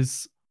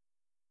it's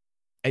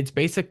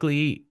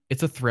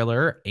a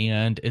thriller,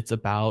 and it's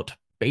about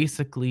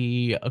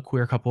basically a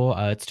queer couple.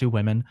 It's two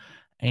women,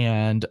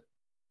 and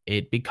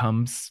it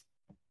becomes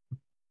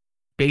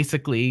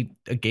basically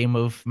a game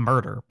of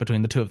murder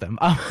between the two of them.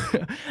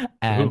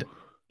 And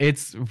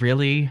it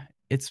really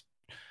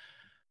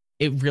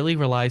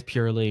relies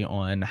purely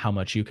on how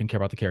much you can care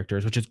about the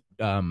characters, which is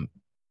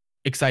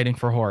exciting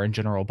for horror in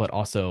general, but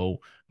also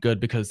good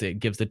because it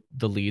gives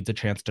the leads a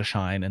chance to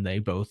shine, and they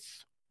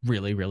both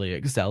really, really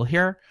excel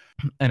here.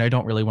 And I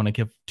don't really want to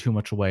give too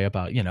much away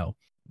about,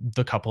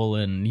 the couple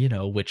and,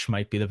 which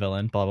might be the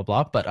villain, blah, blah,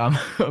 blah.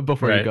 But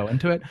before you go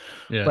into it,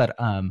 but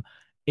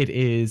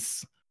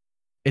it's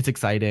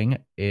exciting.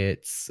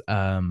 It's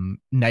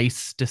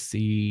nice to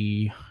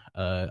see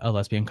a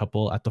lesbian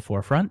couple at the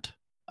forefront.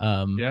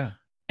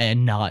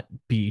 And not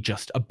be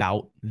just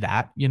about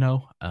that,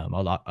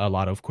 a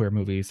lot of queer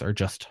movies are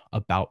just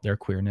about their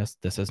queerness.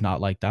 This is not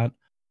like that.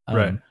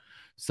 Right.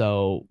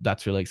 So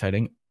that's really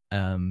exciting.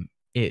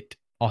 It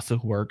also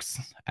works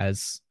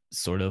as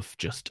sort of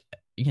just,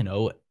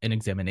 an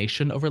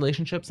examination of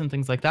relationships and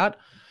things like that.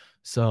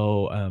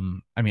 So,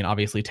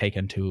 obviously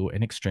taken to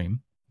an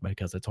extreme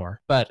because it's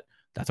horror, but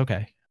that's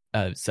okay.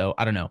 So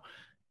I don't know.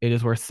 It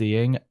is worth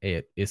seeing.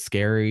 It is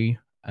scary.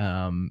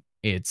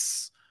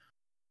 It's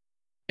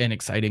an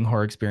exciting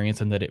horror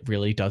experience in that it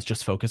really does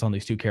just focus on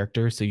these two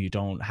characters, so you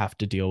don't have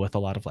to deal with a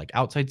lot of like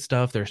outside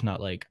stuff. There's not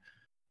like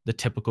the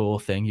typical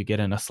thing you get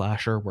in a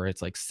slasher where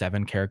it's like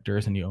 7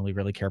 characters and you only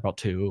really care about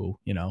 2,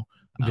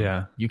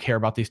 you care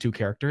about these 2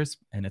 characters,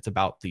 and it's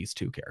about these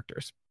 2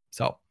 characters.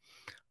 So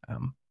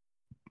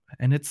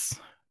and it's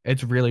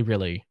really,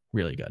 really,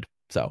 really good.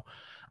 So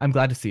I'm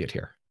glad to see it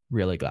here.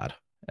 Really glad.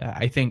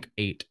 I think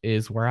 8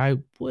 is where I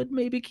would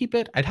maybe keep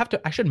it.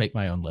 I should make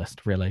my own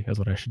list, really, is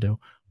what I should do.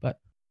 But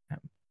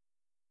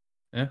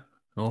yeah.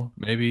 Well,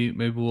 maybe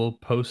we'll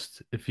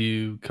post, if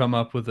you come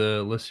up with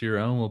a list of your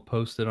own, we'll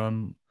post it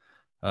on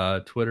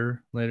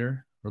Twitter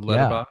later or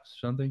Letterboxd or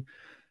something.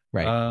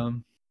 Right.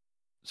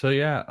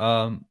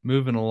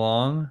 Moving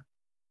along,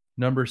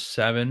 number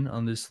 7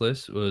 on this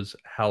list was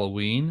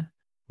Halloween,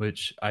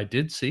 which I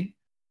did see.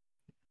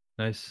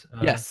 Nice.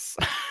 Yes.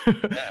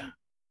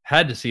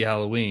 Had to see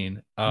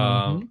Halloween.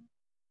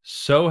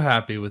 So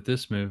happy with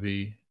this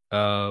movie.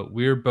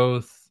 we're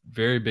both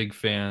very big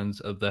fans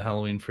of the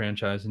Halloween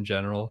franchise in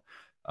general.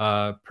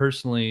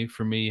 Personally,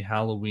 for me,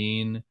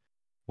 Halloween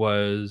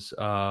was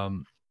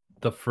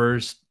the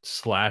first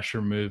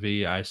slasher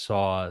movie I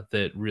saw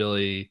that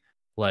really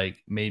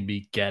like made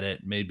me get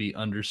it, made me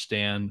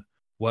understand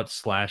what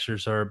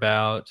slashers are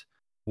about,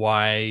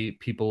 why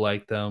people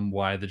like them,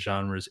 why the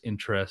genre is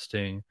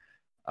interesting.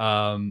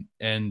 And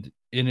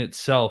in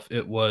itself,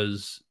 it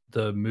was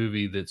the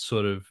movie that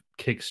sort of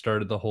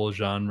kickstarted the whole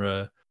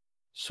genre,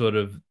 sort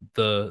of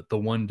the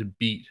one to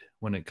beat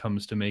when it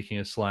comes to making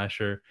a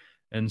slasher.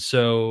 And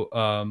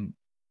so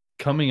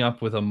coming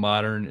up with a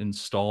modern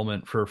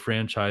installment for a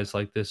franchise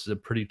like this is a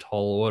pretty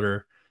tall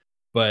order,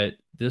 but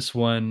this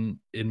one,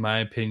 in my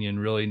opinion,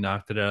 really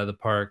knocked it out of the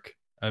park.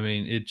 I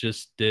mean, it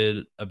just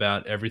did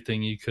about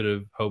everything you could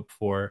have hoped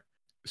for.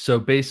 So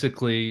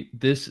basically,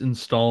 this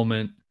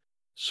installment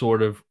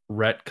sort of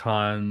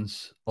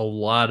retcons a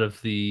lot of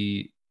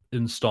the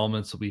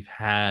installments that we've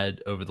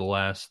had over the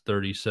last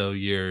 30 so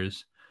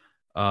years,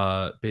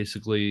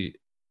 basically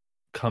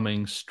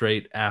coming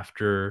straight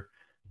after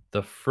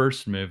the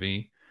first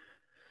movie.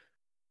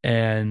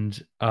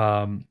 And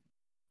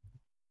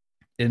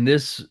in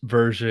this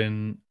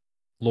version,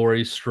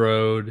 Laurie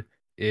Strode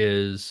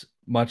is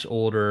much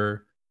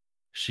older.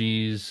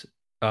 She's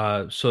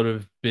sort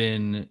of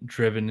been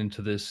driven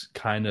into this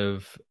kind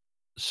of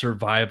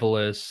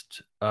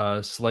survivalist,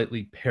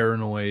 slightly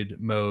paranoid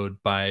mode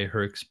by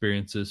her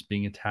experiences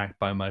being attacked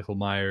by Michael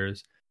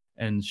Myers.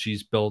 And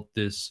she's built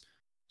this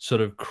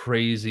sort of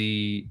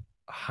crazy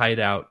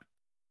hideout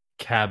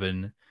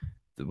cabin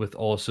with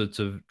all sorts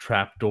of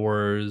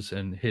trapdoors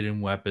and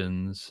hidden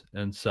weapons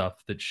and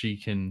stuff that she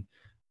can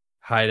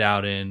hide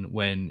out in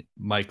when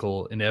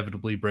Michael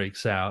inevitably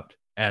breaks out,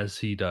 as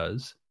he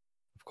does,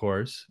 of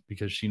course,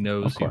 because she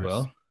knows he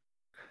will.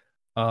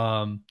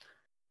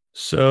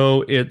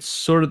 So it's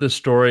sort of the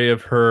story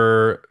of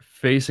her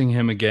facing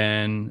him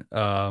again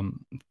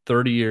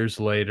 30 years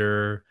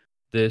later.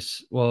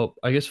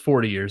 I guess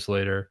 40 years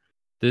later,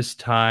 this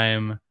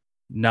time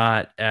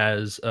not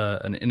as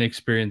an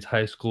inexperienced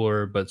high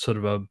schooler, but sort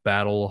of a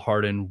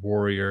battle-hardened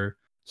warrior,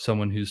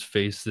 someone who's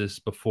faced this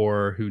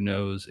before, who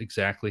knows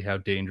exactly how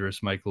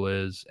dangerous Michael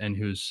is, and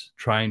who's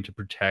trying to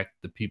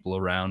protect the people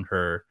around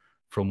her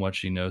from what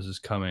she knows is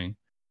coming.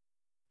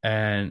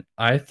 And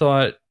I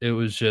thought it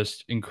was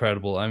just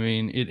incredible. I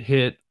mean, it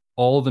hit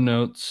all the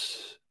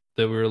notes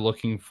that we were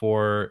looking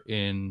for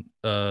in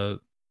a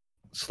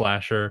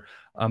slasher.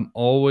 I'm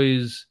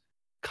always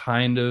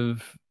kind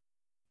of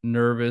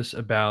nervous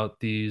about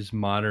these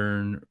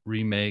modern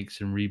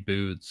remakes and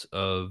reboots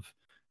of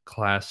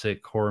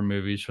classic horror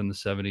movies from the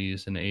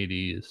 70s and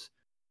 80s,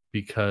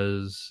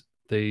 because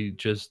they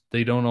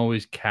don't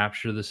always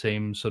capture the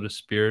same sort of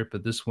spirit,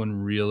 but this one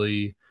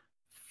really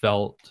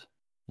felt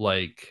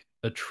like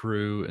a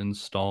true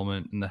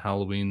installment in the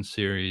Halloween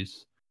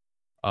series.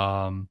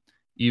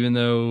 Even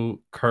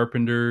though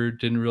Carpenter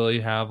didn't really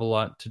have a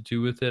lot to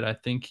do with it, I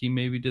think he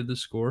maybe did the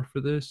score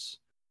for this.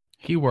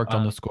 He worked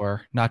on the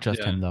score, not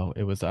just him though.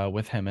 It was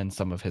with him and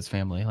some of his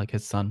family, like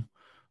his son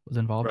was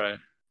involved. Right.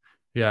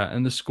 Yeah,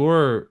 and the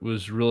score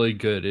was really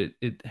good.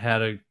 It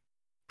had a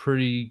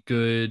pretty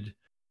good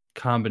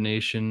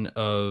combination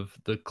of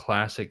the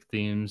classic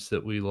themes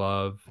that we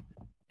love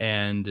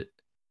and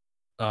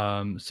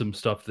some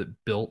stuff that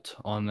built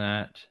on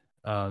that,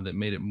 that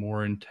made it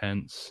more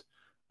intense.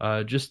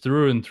 Just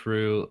through and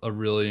through, a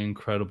really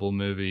incredible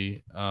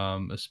movie,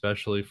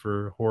 especially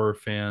for horror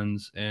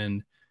fans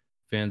and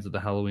fans of the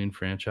Halloween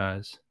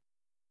franchise.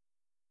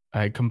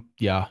 I'm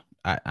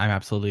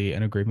absolutely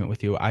in agreement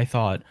with you. I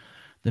thought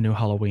the new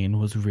Halloween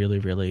was really,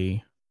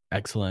 really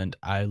excellent.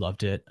 I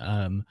loved it.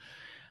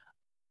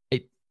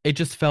 It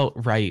just felt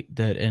right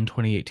that in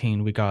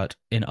 2018 we got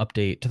an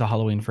update to the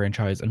Halloween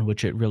franchise in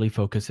which it really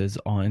focuses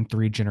on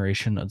 3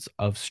 generations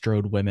of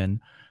Strode women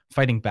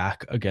fighting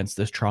back against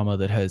this trauma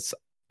that has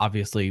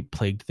obviously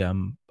plagued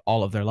them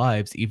all of their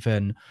lives.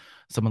 Even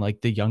someone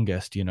like the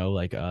youngest,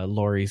 like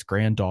Laurie's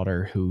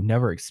granddaughter, who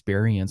never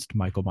experienced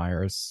Michael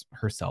Myers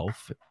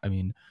herself. I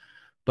mean,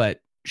 but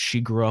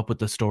she grew up with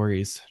the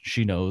stories.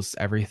 She knows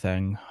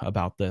everything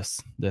about this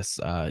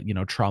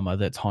trauma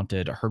that's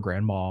haunted her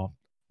grandma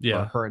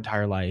for her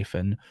entire life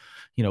and,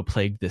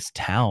 plagued this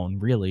town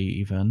really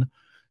even.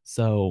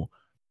 So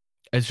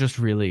it's just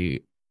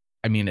really,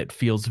 I mean, it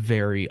feels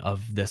very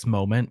of this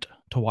moment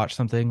to watch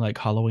something like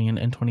Halloween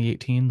in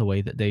 2018, the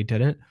way that they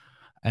did it.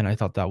 And I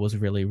thought that was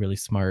really, really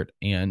smart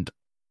and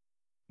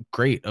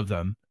great of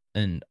them.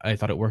 And I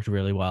thought it worked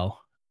really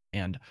well.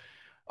 And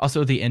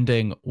also the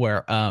ending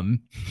where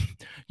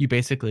you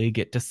basically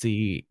get to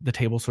see the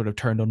table sort of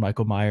turned on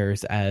Michael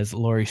Myers as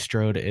Laurie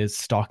Strode is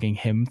stalking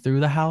him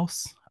through the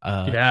house.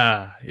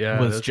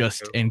 Was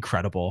just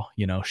incredible.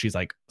 She's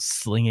like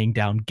slinging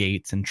down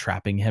gates and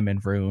trapping him in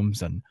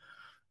rooms, and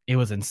it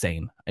was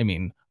insane. I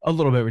mean, a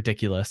little bit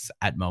ridiculous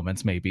at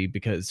moments maybe,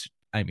 because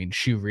I mean,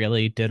 she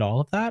really did all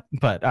of that,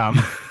 but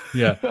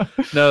Yeah.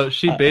 No,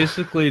 she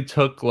basically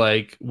took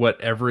like what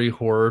every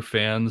horror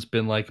fan's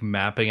been like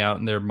mapping out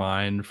in their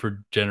mind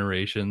for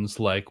generations.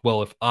 Like,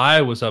 well, if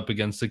I was up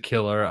against a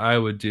killer, I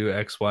would do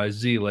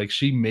XYZ. Like,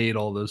 she made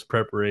all those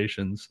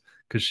preparations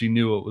because she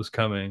knew what was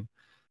coming.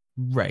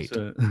 right.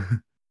 So,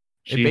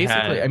 It basically,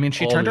 had I mean,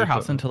 she all turned the her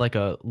house equipment. into like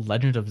a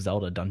Legend of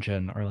Zelda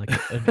dungeon or like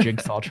a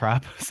jigsaw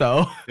trap.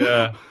 So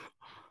Yeah.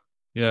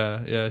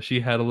 Yeah. She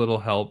had a little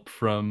help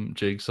from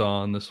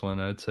Jigsaw on this one,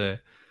 I'd say.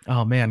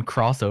 oh man,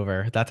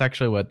 crossover. That's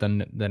actually what the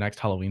next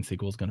Halloween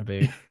sequel is going to be.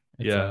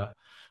 It's Yeah.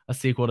 a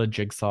sequel to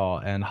Jigsaw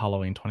and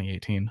Halloween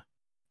 2018.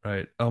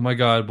 Right. Oh my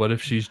God. What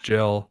if she's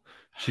Jill?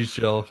 She's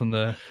Jill from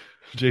the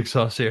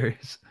Jigsaw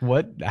series.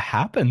 What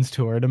happens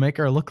to her to make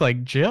her look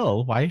like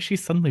Jill? Why is she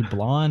suddenly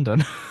blonde?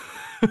 And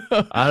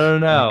I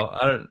don't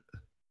know.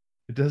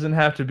 It doesn't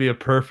have to be a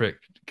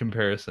perfect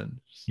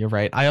comparison. You're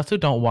right. I also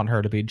don't want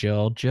her to be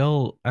Jill.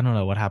 Jill, I don't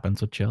know what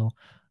happens with Jill.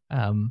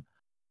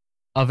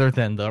 Other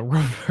than the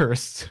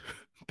reverse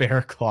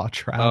bear claw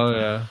trap. Oh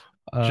yeah.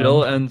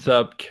 Jill ends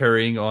up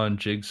carrying on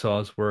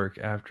Jigsaw's work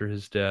after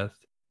his death.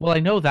 Well, I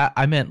know that.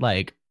 I meant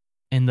like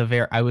in the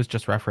very. I was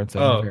just referencing.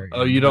 the very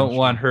You end don't when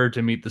want she- her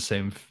to meet the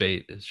same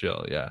fate as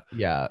Jill. Yeah.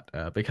 Yeah,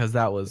 because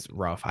that was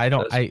rough. I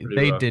don't. That's pretty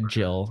They rough did for her.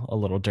 Jill a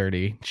little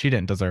dirty. She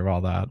didn't deserve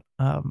all that.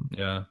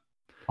 Yeah.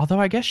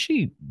 Although I guess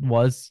she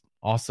was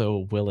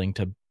also willing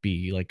to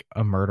be like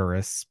a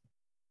murderous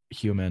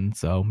human,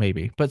 so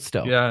maybe. But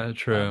still, Yeah.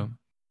 True.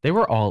 they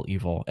were all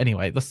evil.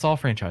 Anyway, the Saw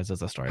franchise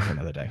is a story for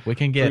another day. We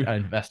can get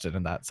invested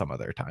in that some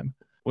other time.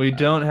 We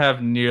don't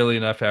have nearly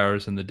enough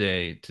hours in the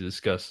day to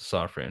discuss the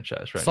Saw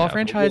franchise right Saw now. but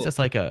franchise is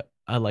like a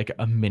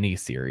mini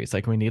series.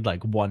 Like we need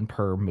like one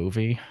per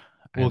movie.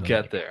 We'll And then,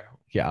 get like, there.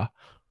 yeah.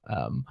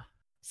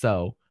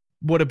 So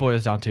what it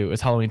boils down to is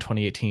Halloween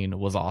 2018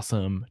 was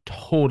awesome.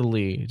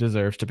 Totally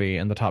deserves to be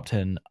in the top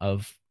 10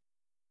 of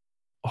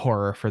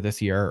horror for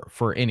this year.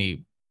 For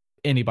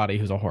anybody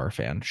who's a horror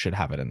fan should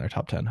have it in their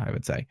top 10. I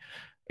would say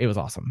it was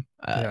awesome.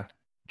 Yeah.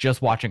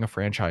 Just watching a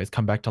franchise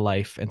come back to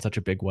life in such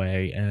a big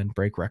way and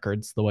break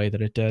records the way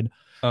that it did.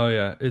 Oh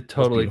yeah, it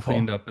totally beautiful.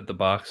 cleaned up at the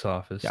box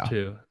office Yeah.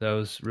 too. That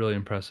was really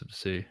impressive to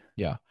see.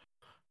 Yeah.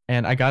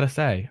 And I gotta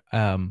say,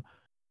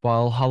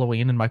 while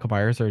Halloween and Michael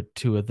Myers are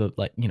two of the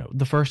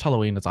the first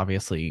Halloween is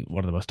obviously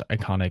one of the most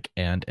iconic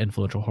and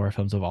influential horror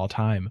films of all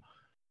time.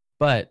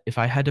 But if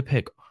I had to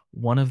pick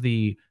one of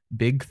the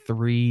big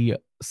three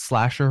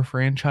slasher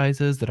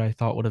franchises that I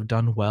thought would have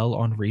done well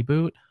on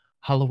reboot,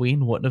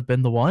 Halloween wouldn't have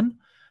been the one.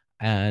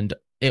 And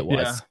it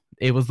was.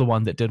 Yeah. It was the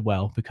one that did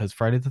well because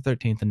Friday the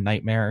 13th and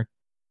Nightmare,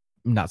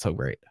 not so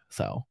great.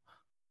 So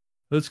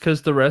That's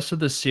because the rest of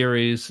the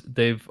series,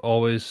 they've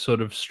always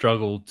sort of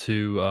struggled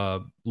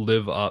to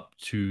live up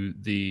to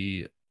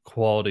the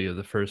quality of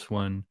the first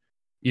one.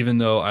 Even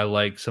though I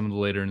like some of the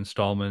later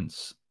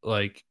installments,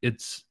 like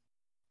it's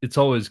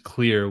always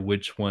clear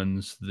which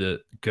one's the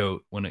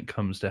GOAT when it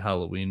comes to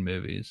Halloween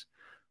movies.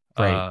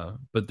 Right.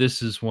 But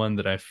this is one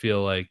that I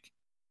feel like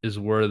is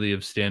worthy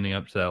of standing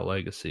up to that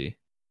legacy.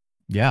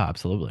 yeah,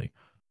 absolutely.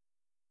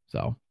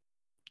 So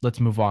let's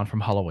move on from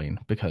Halloween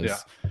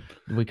because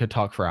we could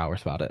talk for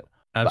hours about it.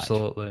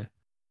 Absolutely. All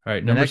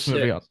right, The number next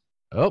movie 6.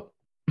 Oh.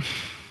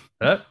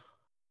 Huh?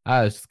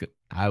 I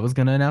was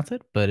gonna announce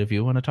it, but if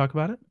you want to talk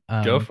about it,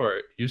 Go for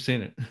it. You've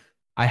seen it.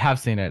 I have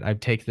seen it. I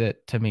take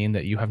that to mean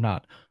that you have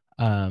not.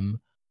 I'm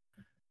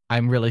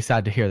really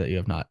sad to hear that you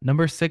have not.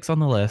 Number 6 on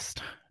the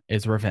list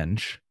is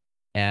Revenge,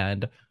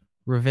 and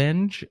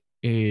Revenge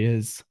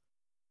is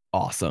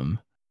awesome.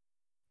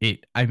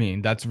 I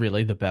mean, that's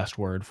really the best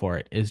word for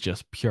it. Is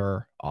just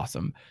pure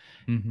awesome.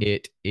 Mhm.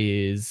 It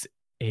is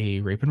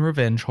a rape and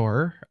revenge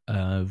horror,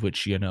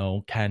 which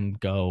can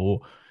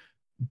go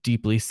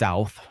deeply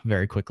south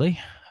very quickly.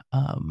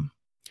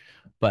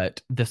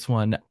 But this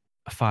one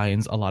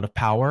finds a lot of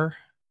power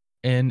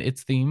in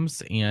its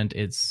themes, and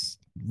it's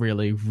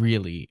really,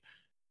 really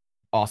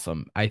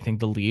awesome. I think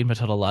the lead,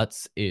 Matilda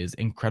Lutz, is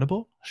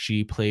incredible.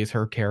 She plays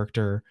her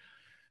character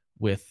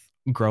with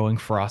growing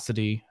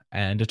ferocity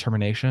and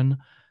determination.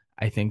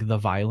 I think the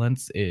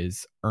violence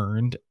is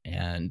earned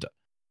and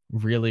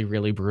really,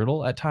 really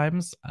brutal at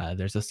times.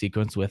 There's a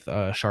sequence with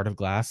a shard of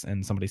glass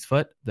in somebody's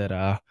foot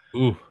that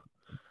Ooh.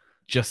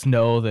 just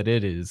know that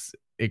it is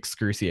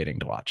excruciating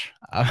to watch.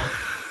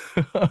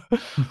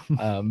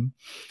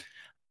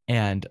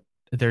 And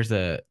there's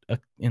a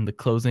in the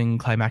closing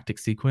climactic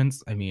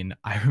sequence. I mean,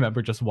 I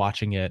remember just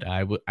watching it.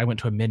 I went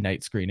to a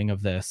midnight screening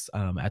of this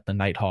at the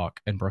Nighthawk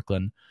in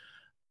Brooklyn,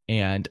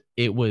 and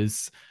it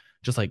was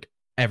just like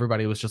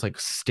everybody was just like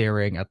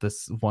staring at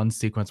this one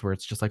sequence where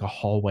it's just like a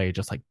hallway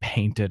just like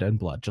painted in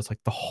blood, just like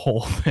the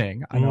whole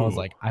thing. And I was Ooh.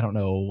 like, I don't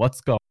know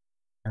what's going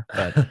on,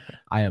 but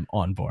I am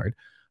on board.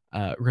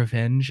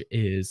 Revenge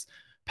is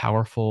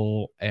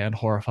powerful and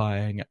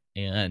horrifying,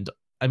 and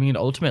I mean,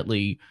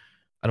 ultimately,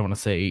 I don't want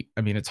to say,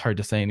 I mean, it's hard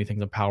to say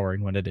anything's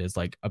empowering when it is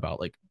like about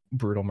like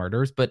brutal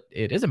murders, but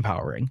it is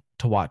empowering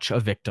to watch a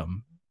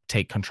victim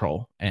take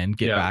control and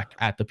get Yeah. back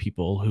at the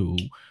people who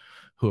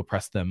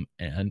oppress them.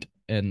 And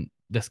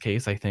this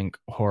case, I think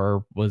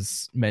horror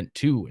was meant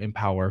to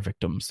empower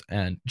victims,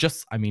 and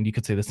just, I mean, you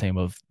could say the same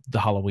of the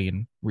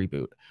Halloween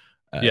reboot.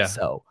 Yeah.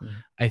 So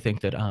I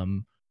think that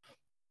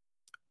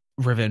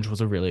Revenge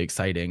was a really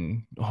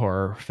exciting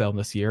horror film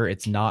this year.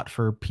 It's not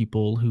for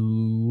people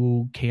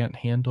who can't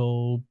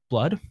handle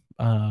blood.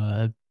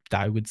 I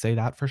would say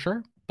that for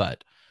sure.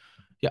 But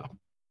yeah,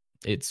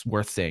 it's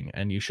worth seeing,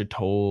 and you should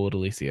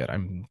totally see it.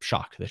 I'm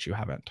shocked that you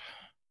haven't.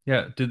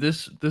 Yeah,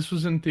 this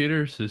was in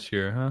theaters this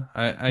year, huh?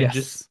 I Yes.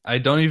 just I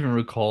don't even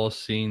recall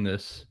seeing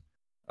this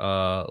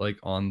like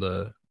on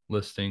the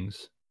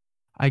listings.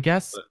 I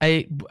guess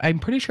I'm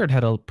pretty sure it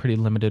had a pretty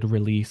limited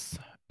release.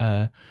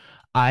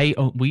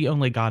 We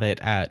only got it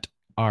at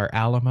our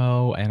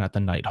Alamo and at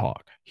the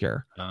Nighthawk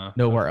here.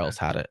 Nowhere else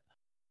had it.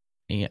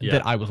 And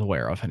that I was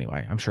aware of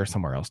anyway. I'm sure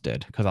somewhere else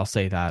did, because I'll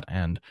say that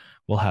and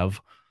we'll have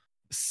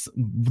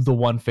the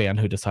one fan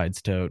who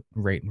decides to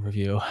rate and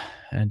review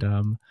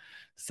and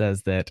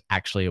says that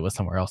actually it was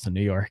somewhere else in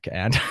New York.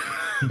 And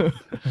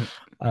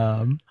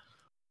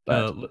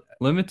but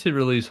limited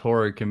release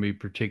horror can be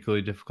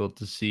particularly difficult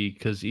to see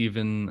because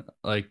even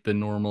like the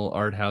normal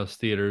art house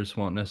theaters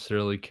won't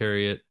necessarily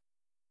carry it.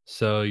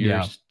 So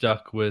you're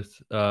stuck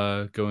with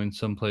going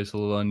someplace a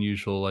little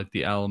unusual like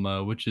the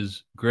Alamo, which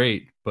is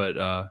great,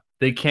 but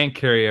they can't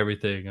carry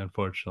everything,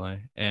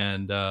 unfortunately.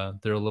 And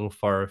they're a little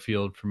far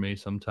afield for me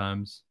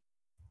sometimes.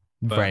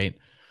 But... Right.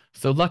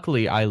 So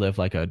luckily I live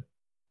like a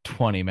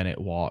 20-minute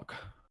walk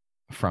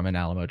from an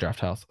Alamo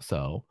Drafthouse,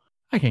 so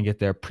I can get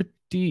there pretty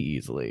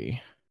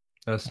easily.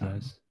 That's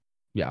nice.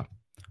 Yeah.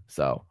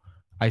 So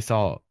I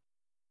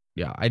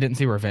didn't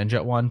see Revenge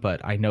at one, but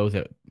I know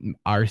that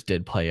ours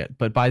did play it.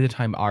 But by the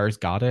time ours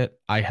got it,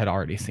 I had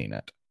already seen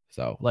it.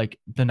 So like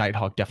the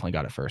Nighthawk definitely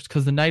got it first,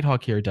 because the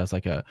Nighthawk here does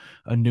like a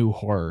new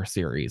horror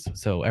series.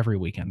 So every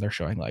weekend they're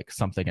showing like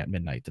something at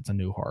midnight that's a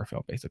new horror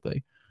film,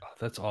 basically. Oh,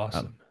 that's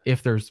awesome.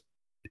 If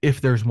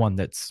there's one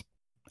that's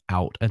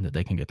out and that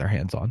they can get their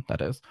hands on,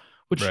 that is,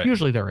 which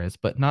usually there is,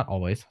 but not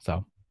always.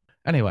 So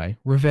anyway,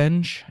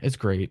 Revenge is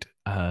great.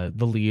 The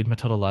lead,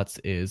 Matilda Lutz,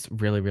 is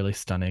really, really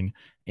stunning.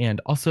 And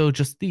also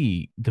just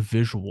the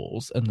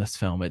visuals in this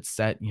film. It's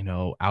set,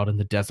 out in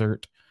the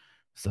desert.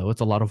 So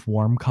it's a lot of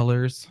warm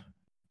colors.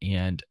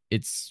 And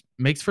it's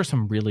makes for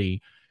some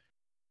really,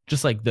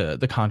 just like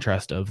the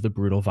contrast of the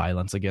brutal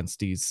violence against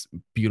these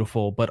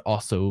beautiful but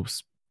also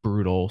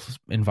brutal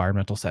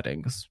environmental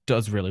settings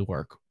does really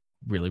work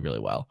really, really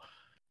well.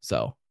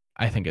 So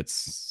I think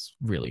it's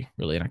really,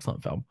 really an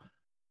excellent film.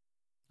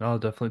 I'll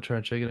definitely try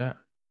to check it out.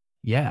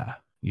 Yeah,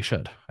 you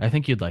should. I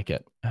think you'd like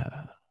it.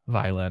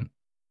 Violent,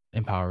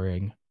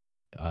 empowering.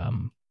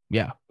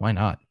 Yeah, why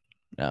not?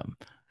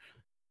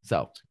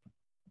 So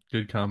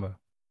good combo.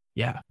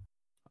 Yeah.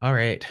 All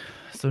right.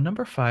 So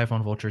number 5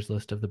 on Vulture's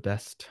list of the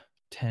best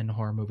 10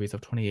 horror movies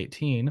of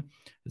 2018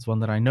 is one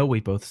that I know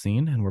we've both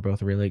seen and we're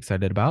both really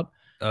excited about.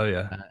 Oh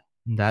yeah.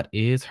 That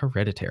is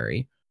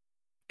Hereditary.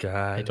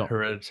 God,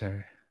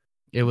 Hereditary.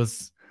 It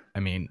was,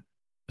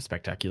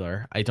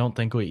 spectacular. I don't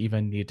think we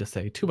even need to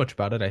say too much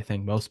about it. I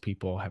think most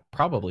people have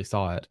probably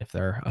saw it if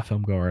they're a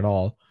film goer at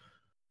all.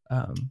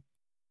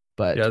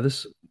 But yeah,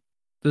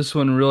 this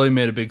one really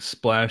made a big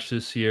splash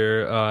this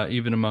year,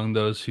 even among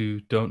those who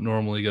don't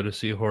normally go to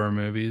see horror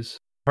movies.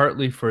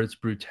 Partly for its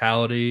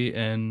brutality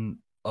and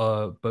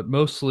but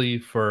mostly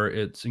for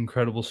its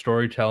incredible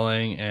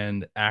storytelling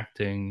and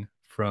acting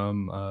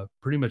from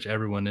pretty much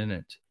everyone in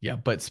it. Yeah,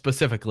 but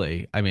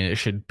specifically, it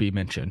should be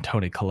mentioned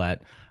Toni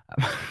Collette.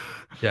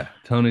 Yeah,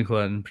 Toni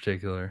Collette in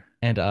particular.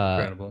 And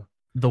incredible.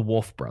 The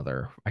Wolf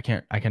brother. I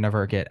can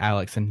never get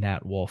Alex and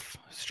Nat Wolf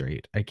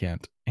straight. I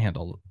can't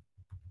handle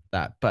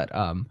that. But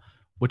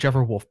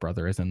whichever Wolf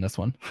brother is in this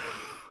one.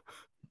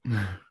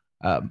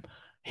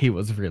 He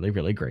was really,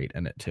 really great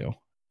in it too.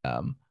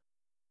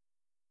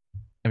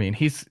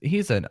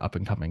 He's an up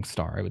and coming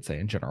star, I would say,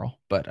 in general.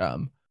 But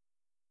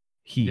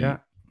he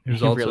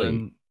was also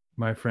in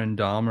My Friend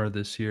Dahmer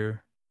this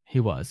year. He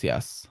was,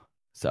 yes.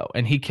 So,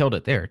 and he killed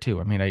it there too.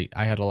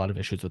 I had a lot of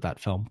issues with that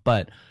film,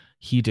 but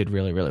he did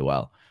really, really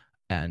well.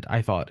 And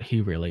I thought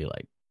he really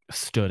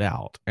stood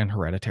out in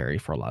Hereditary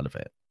for a lot of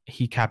it.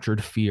 He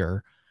captured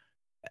fear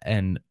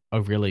in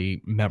a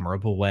really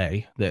memorable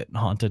way that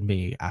haunted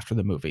me after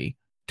the movie.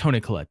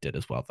 Toni Collette did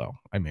as well, though.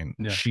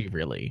 She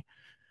really,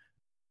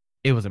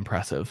 it was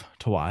impressive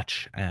to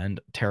watch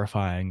and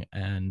terrifying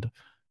and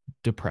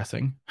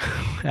depressing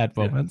at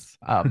moments.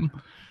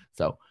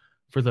 So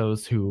for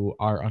those who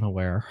are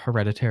unaware,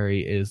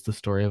 Hereditary is the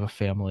story of a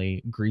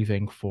family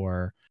grieving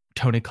for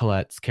Toni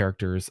Collette's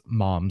character's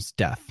mom's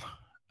death.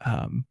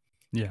 And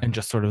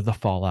just sort of the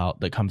fallout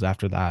that comes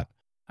after that.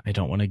 I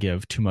don't want to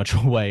give too much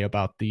away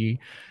about the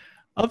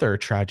other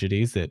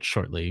tragedies that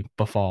shortly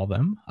befall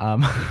them.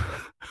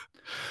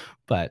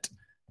 But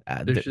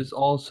there's just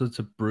all sorts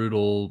of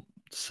brutal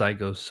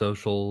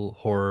psychosocial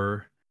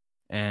horror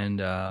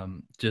and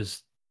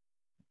just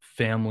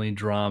family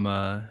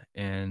drama,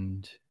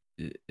 and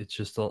it's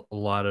just a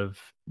lot of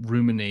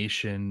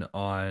rumination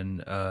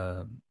on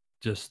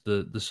just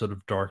the sort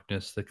of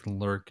darkness that can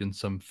lurk in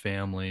some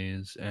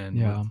families, and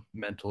Yeah. with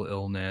mental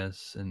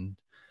illness, and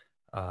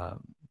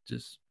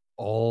just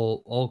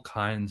all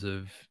kinds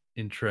of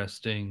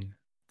interesting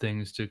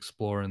things to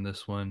explore in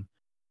this one.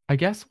 I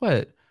guess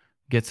what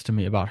gets to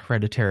me about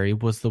Hereditary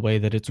was the way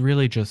that it's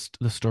really just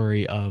the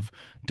story of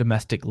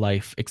domestic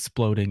life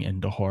exploding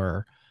into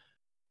horror,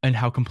 and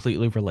how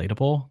completely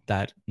relatable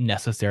that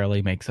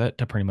necessarily makes it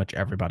to pretty much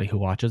everybody who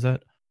watches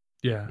it.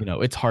 Yeah. You know,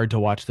 it's hard to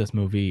watch this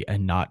movie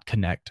and not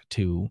connect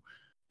to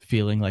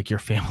feeling like your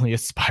family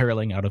is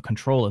spiraling out of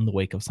control in the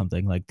wake of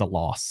something like the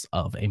loss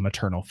of a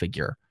maternal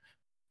figure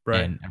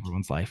Right. in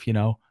everyone's life. You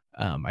know,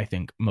 I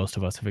think most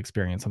of us have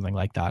experienced something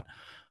like that.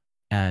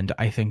 And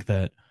I think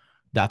that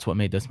that's what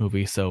made this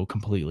movie so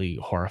completely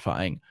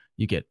horrifying.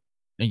 You get,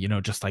 you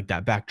know, just like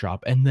that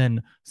backdrop. And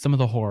then some of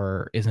the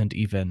horror isn't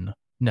even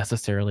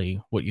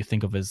necessarily what you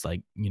think of as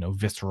like, you know,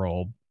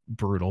 visceral,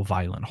 brutal,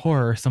 violent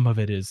horror. Some of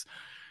it is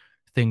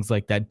things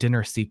like that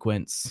dinner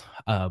sequence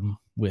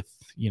with,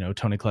 you know,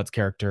 Toni Collette's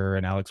character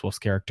and Alex Wolff's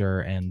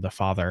character and the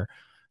father.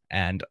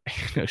 And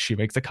she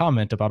makes a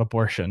comment about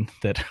abortion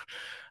that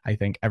I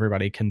think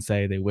everybody can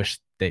say they wish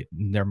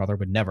their mother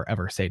would never,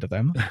 ever say to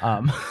them.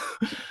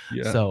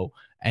 Yeah. So,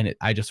 and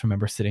I just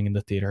remember sitting in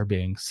the theater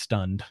being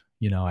stunned.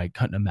 You know, I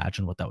couldn't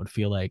imagine what that would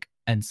feel like.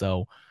 And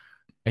so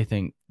I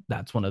think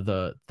that's one of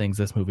the things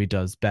this movie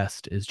does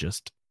best, is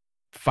just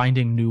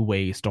finding new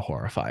ways to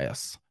horrify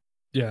us.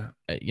 Yeah.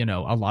 You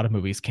know, a lot of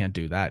movies can't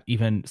do that.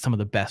 Even some of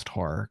the best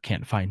horror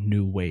can't find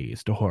new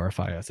ways to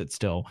horrify us. It's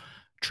still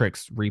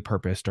tricks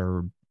repurposed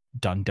or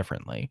done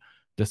differently.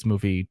 This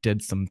movie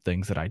did some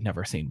things that I'd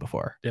never seen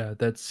before. Yeah,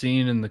 that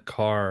scene in the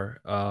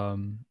car.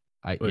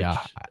 I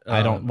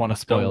don't want to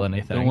spoil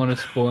anything. Don't want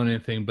to spoil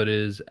anything, but it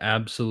is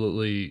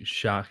absolutely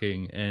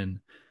shocking, and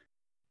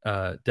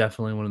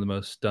definitely one of the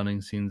most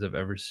stunning scenes I've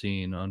ever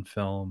seen on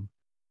film.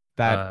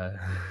 That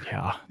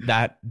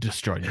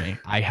destroyed me.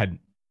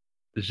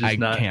 There's just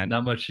can't.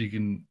 not much you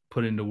can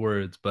put into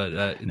words, but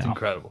it's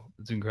incredible.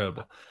 It's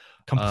incredible.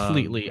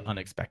 Completely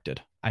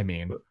unexpected. I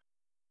mean,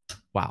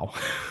 wow.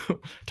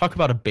 Talk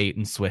about a bait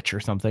and switch or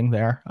something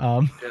there.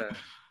 Yeah.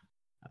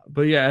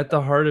 But yeah, at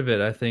the heart of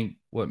it, I think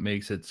what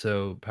makes it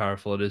so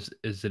powerful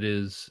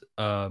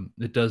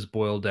it does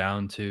boil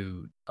down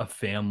to a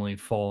family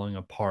falling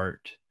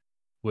apart,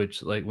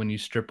 which, like, when you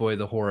strip away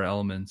the horror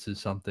elements, is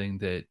something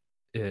that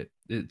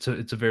it's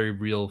a very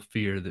real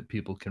fear that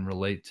people can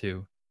relate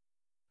to.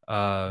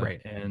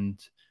 Right. And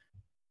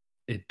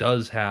it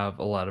does have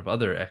a lot of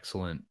other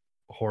excellent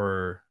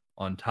horror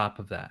on top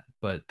of that,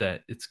 but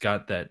that it's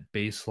got that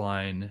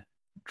baseline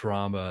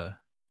drama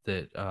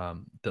that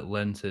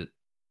lends it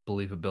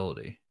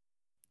believability.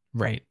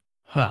 Right.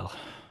 Well,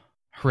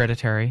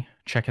 Hereditary,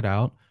 check it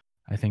out.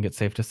 I think it's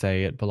safe to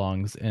say it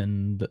belongs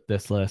in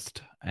this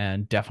list,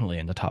 and definitely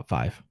in the top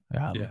 5.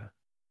 Yeah.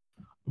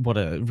 What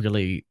a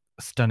really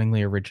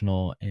stunningly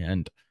original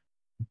and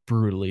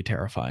brutally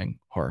terrifying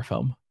horror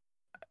film.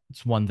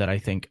 It's one that I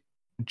think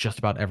just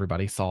about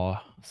everybody saw.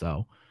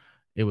 So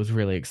it was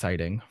really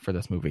exciting for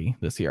this movie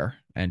this year,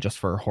 and just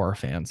for horror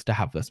fans to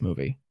have this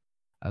movie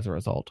as a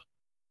result.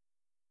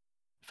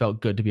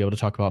 Felt good to be able to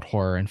talk about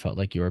horror, and felt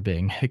like you were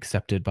being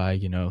accepted by,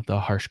 you know, the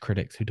harsh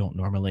critics who don't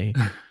normally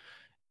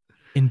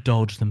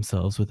indulge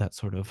themselves with that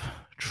sort of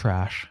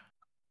trash.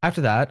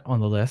 After that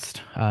on the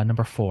list,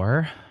 number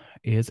 4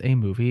 is a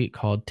movie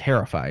called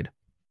Terrified,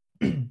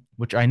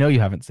 which I know you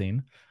haven't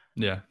seen.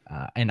 Yeah.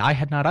 And I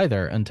had not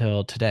either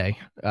until today,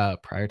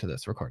 prior to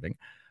this recording.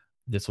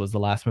 This was the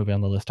last movie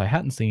on the list I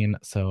hadn't seen,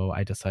 so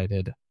I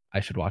decided I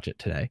should watch it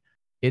today.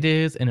 It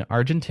is an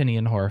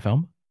Argentinian horror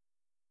film.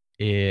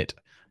 It,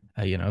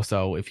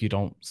 so if you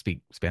don't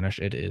speak Spanish,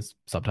 it is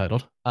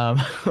subtitled.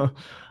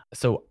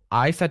 So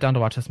I sat down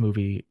to watch this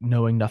movie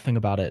knowing nothing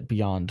about it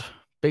beyond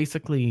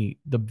basically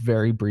the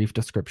very brief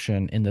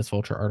description in this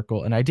Vulture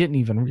article. And I didn't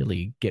even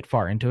really get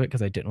far into it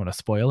because I didn't want to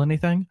spoil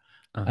anything.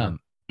 Uh-huh.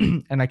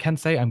 And I can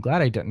say I'm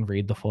glad I didn't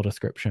read the full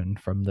description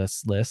from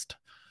this list,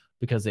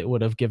 because it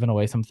would have given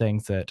away some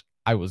things that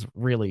I was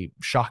really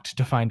shocked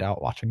to find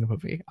out watching the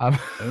movie.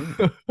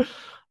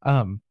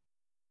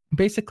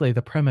 Basically,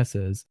 the premise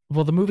is,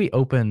 well, the movie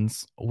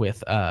opens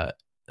with a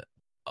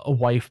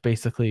wife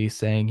basically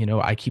saying, you know,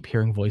 I keep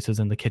hearing voices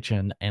in the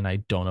kitchen and I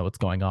don't know what's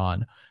going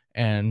on.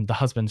 And the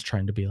husband's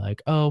trying to be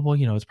like, oh, well,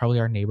 you know, it's probably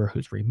our neighbor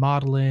who's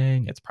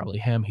remodeling. It's probably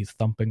him. He's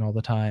thumping all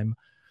the time.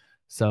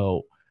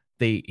 So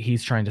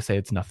he's trying to say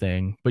it's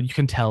nothing, but you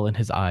can tell in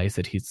his eyes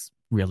that he's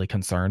really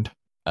concerned.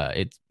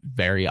 It's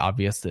very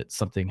obvious that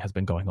something has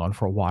been going on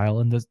for a while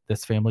in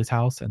this family's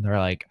house. And they're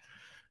like,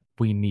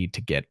 we need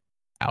to get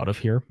out of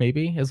here,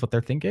 maybe, is what they're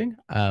thinking.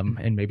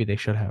 And maybe they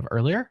should have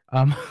earlier.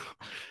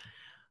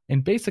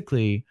 And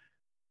basically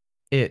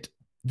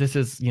this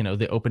is, you know,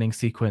 the opening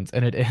sequence,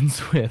 and it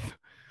ends with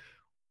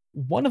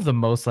one of the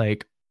most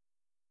like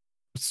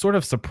sort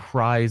of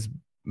surprise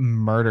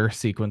murder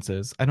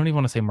sequences. I don't even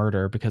want to say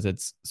murder because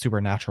it's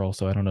supernatural,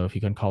 so I don't know if you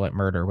can call it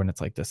murder when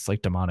it's like this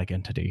like demonic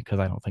entity, because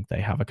I don't think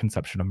they have a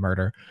conception of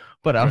murder.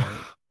 But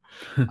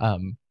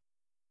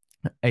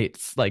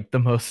it's like the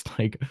most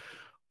like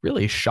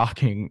really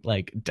shocking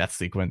like death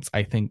sequence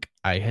I think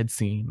I had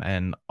seen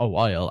in a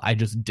while. I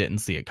just didn't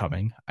see it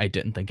coming. I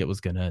didn't think it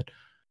was gonna.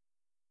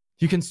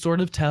 You can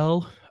sort of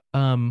tell,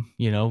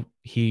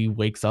 he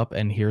wakes up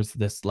and hears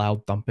this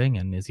loud thumping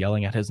and is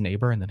yelling at his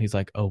neighbor, and then he's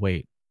like, oh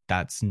wait,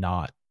 that's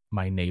not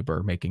my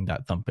neighbor making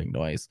that thumping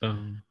noise.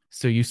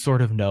 So you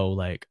sort of know,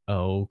 like,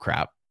 oh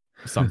crap,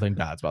 something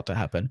bad's about to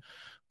happen.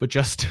 But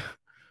just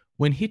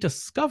when he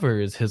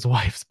discovers his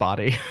wife's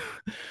body,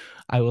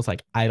 I was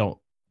like, I'm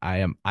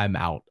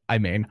out. I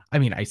mean,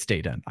 I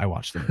stayed in. I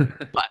watched the movie,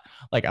 but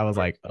like, I was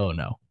like, oh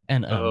no.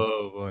 And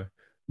oh boy,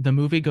 the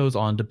movie goes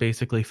on to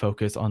basically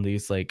focus on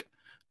these like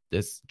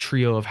this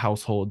trio of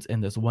households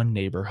in this one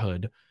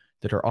neighborhood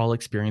that are all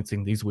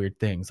experiencing these weird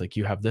things. Like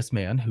you have this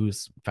man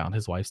who's found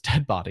his wife's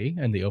dead body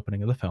in the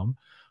opening of the film.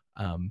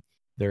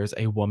 There's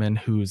a woman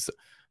whose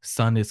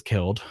son is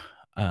killed,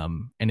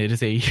 and it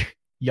is a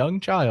young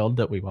child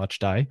that we watch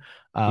die.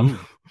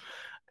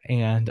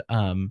 And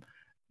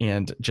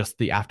just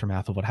the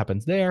aftermath of what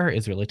happens there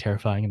is really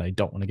terrifying, and I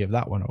don't want to give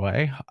that one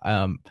away.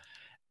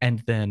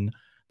 And then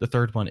the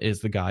third one is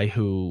the guy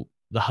who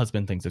the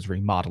husband thinks is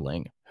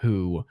remodeling,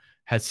 who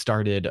has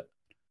started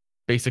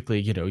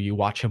basically, you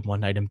watch him one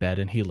night in bed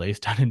and he lays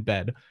down in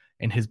bed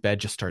and his bed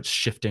just starts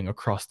shifting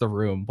across the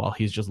room while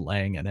he's just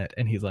laying in it.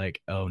 And he's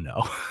like, oh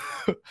no.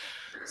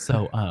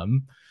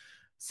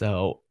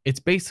 So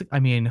it's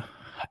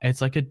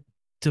it's like a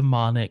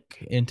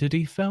demonic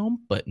entity film,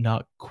 but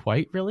not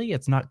quite really.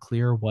 It's not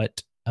clear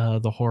what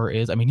the horror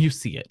is. I mean, you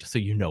see it, so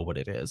you know what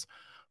it is.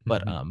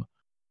 But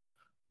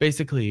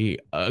basically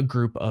a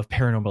group of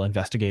paranormal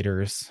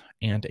investigators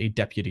and a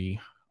deputy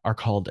are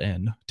called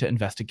in to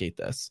investigate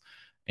this.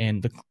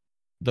 And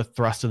the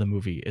thrust of the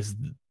movie is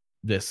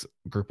this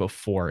group of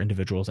 4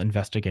 individuals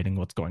investigating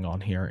what's going on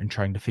here and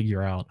trying to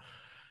figure out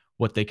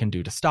what they can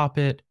do to stop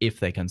it, if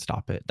they can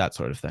stop it, that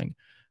sort of thing.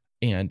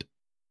 And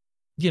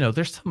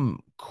there's some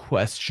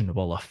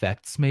questionable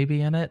effects maybe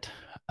in it,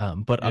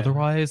 but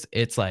otherwise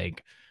it's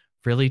like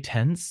really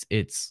tense.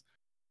 It's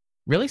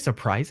really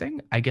surprising.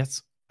 I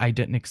guess I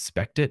didn't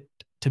expect it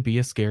to be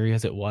as scary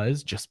as it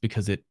was, just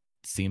because it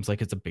seems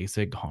like it's a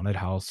basic haunted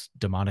house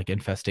demonic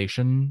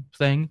infestation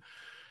thing,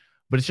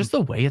 but it's just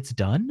the way it's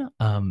done.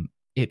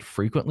 It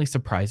frequently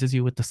surprises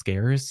you with the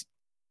scares.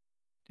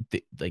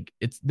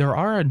 There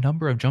are a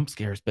number of jump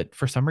scares, but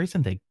for some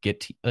reason they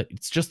get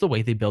it's just the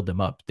way they build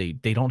them up. They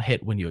don't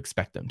hit when you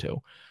expect them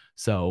to,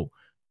 so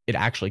it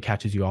actually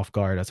catches you off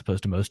guard, as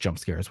opposed to most jump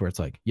scares where it's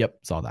like, yep,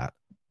 saw that.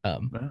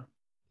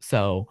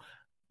 So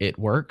it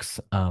works.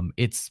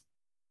 It's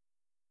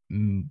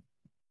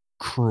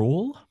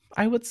cruel,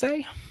 I would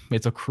say.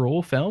 It's a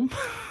cruel film.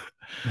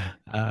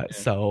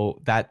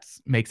 So that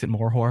makes it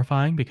more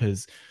horrifying,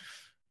 because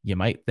you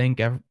might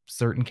think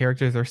certain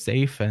characters are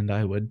safe, and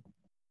I would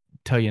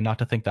tell you not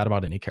to think that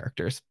about any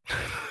characters.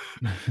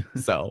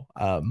 So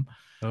oh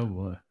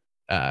boy,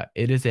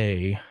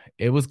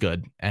 it was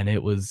good, and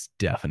it was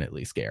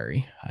definitely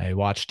scary. I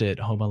watched it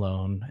home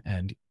alone,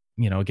 and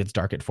it gets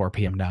dark at 4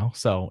 p.m. now,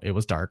 so it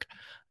was dark,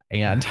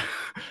 and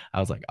I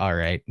was like, all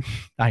right,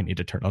 I need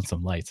to turn on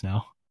some lights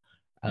now.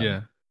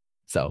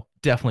 So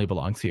definitely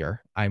belongs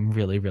here. I'm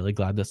really, really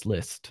glad this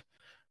list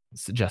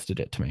suggested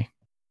it to me.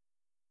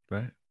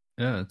 Right.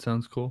 Yeah, it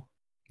sounds cool.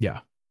 Yeah.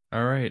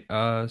 All right.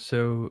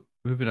 So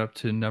moving up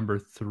to number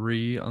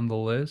 3 on the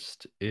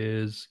list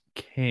is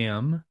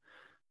Cam.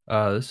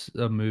 This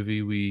is a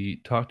movie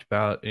we talked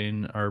about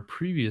in our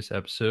previous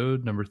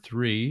episode number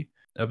 3,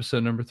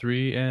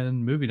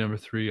 and movie number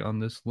 3 on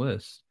this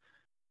list.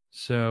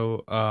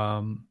 So,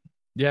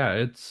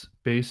 it's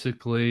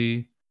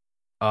basically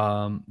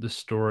the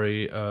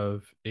story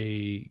of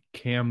a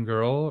cam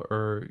girl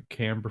or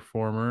cam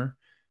performer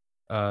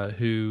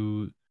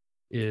who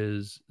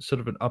is sort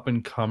of an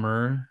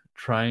up-and-comer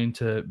trying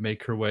to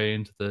make her way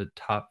into the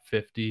top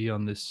 50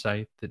 on this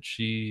site that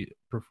she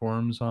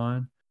performs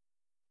on.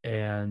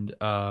 And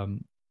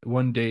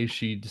one day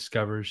she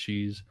discovers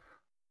she's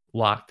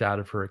locked out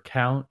of her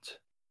account,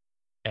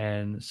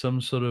 and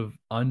some sort of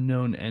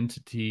unknown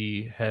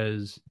entity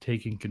has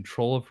taken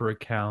control of her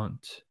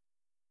account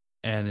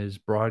and is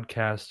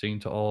broadcasting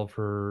to all of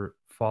her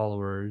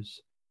followers,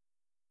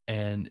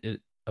 and it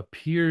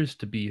appears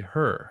to be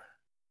her.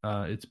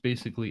 It's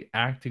basically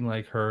acting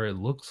like her. It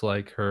looks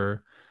like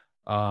her.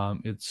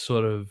 It's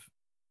sort of,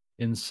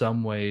 in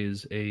some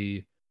ways,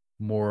 a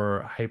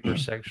more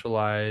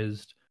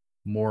hypersexualized,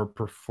 more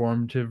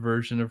performative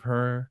version of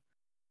her.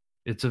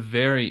 It's a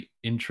very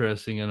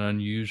interesting and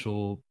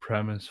unusual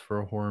premise for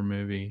a horror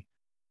movie.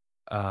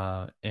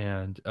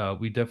 And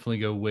we definitely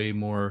go way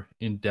more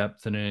in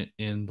depth in it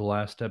in the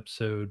last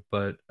episode,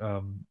 but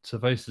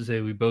suffice to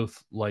say, we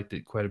both liked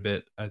it quite a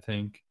bit. I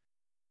think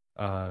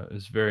it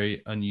was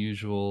very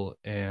unusual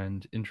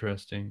and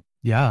interesting.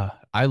 Yeah,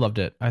 I loved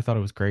it. I thought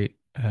it was great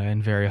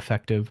and very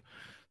effective.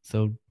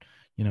 So,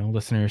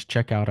 listeners,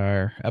 check out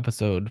our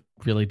episode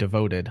really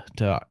devoted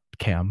to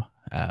Cam.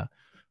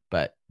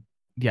 But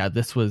yeah,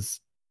 this was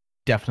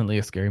definitely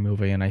a scary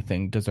movie, and I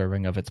think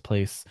deserving of its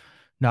place,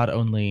 not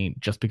only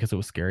just because it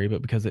was scary,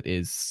 but because it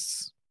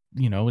is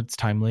it's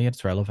timely,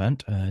 it's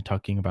relevant,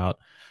 talking about,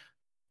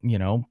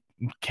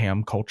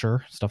 cam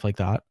culture, stuff like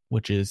that,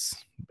 which is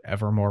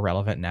ever more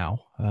relevant now.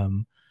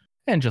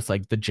 And just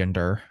like the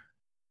gender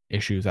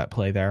issues at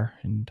play there.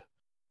 And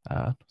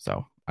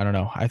so I don't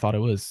know. I thought it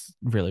was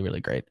really,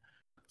 really great.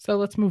 So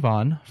let's move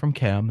on from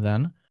Cam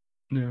then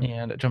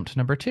and jump to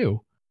number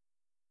 2,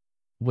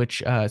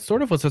 which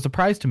sort of was a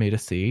surprise to me to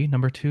see.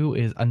 Number 2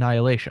 is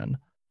Annihilation.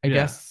 I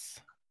guess,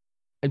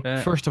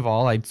 first of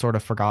all, I'd sort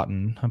of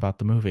forgotten about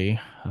the movie,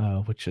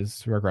 which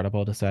is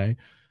regrettable to say.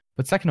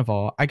 But second of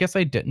all, I guess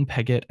I didn't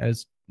peg it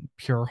as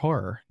pure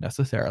horror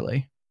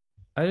necessarily.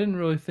 I didn't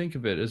really think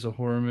of it as a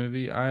horror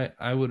movie.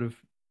 I would have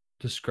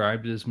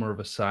described it as more of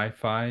a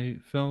sci-fi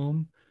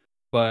film,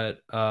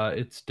 but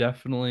it's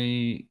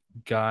definitely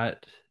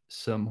got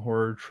some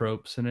horror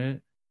tropes in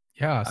it.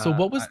 Yeah. So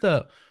what was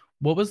the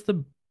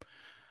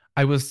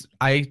I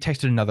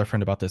texted another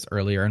friend about this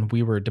earlier, and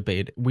we were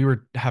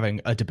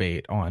having a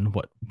debate on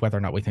whether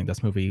or not we think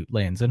this movie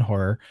lands in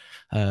horror.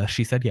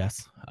 She said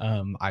yes.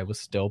 I was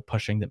still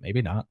pushing that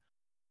maybe not.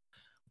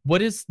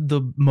 What is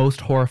the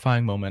most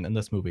horrifying moment in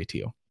this movie to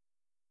you?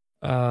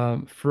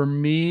 For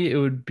me, it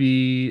would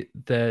be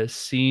the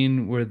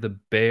scene where the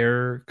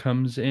bear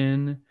comes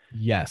in.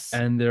 Yes.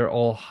 And they're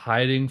all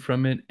hiding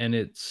from it, and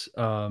it's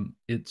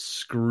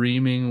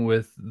screaming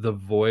with the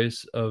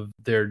voice of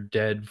their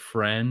dead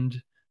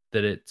friend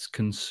that it's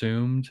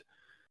consumed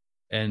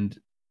and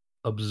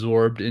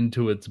absorbed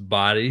into its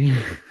body.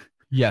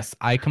 Yes,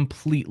 I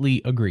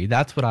completely agree.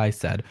 That's what I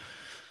said.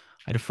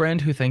 I had a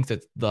friend who thinks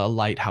it's the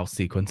lighthouse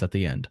sequence at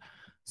the end.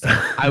 So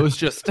I was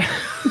just,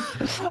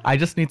 I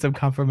just need some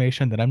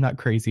confirmation that I'm not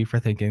crazy for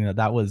thinking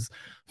that was,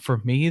 for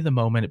me, the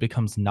moment it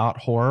becomes not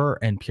horror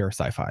and pure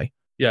sci-fi.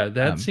 Yeah,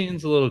 that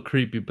scene's a little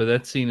creepy, but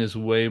that scene is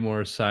way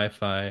more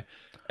sci-fi.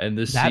 And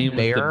the scene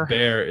with the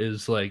bear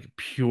is like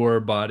pure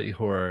body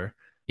horror.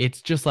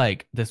 It's just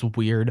like this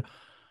weird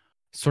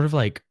sort of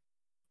like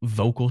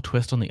vocal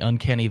twist on the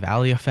uncanny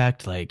valley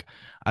effect. Like,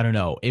 I don't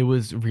know. It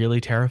was really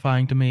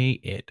terrifying to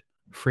me. It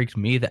freaked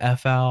me the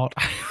F out.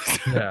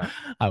 Yeah.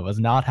 I was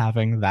not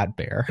having that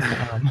bear.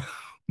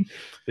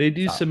 They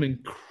do some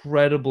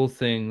incredible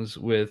things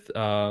with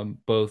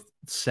both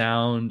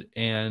sound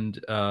and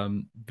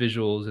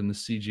visuals in the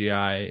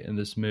CGI in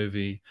this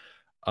movie,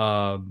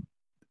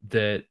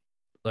 that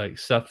like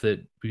stuff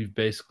that we've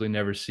basically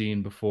never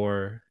seen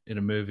before in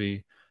a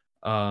movie.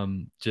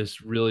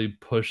 Just really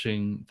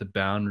pushing the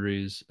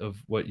boundaries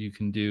of what you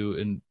can do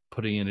and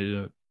putting it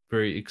in a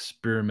very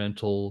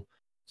experimental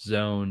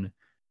zone.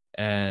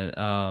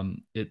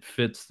 And it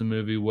fits the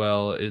movie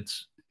well.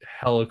 It's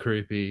hella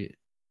creepy,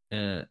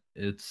 and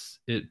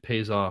it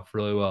pays off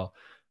really well.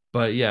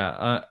 But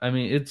yeah, I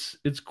mean,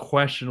 it's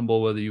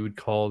questionable whether you would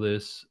call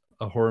this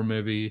a horror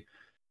movie.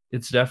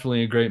 It's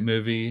definitely a great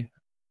movie.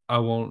 I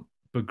won't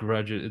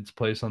begrudge it its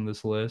place on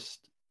this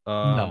list.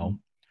 No.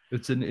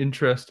 It's an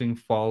interesting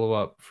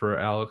follow-up for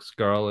Alex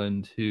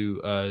Garland,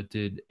 who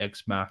did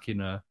Ex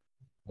Machina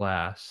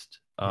last,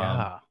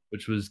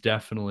 which was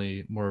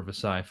definitely more of a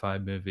sci-fi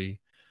movie.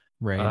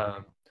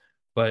 Right.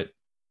 But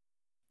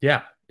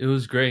yeah, it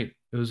was great.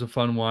 It was a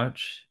fun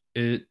watch.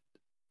 It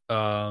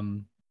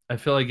I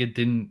feel like it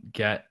didn't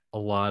get a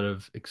lot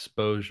of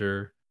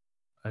exposure.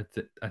 I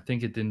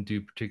think it didn't do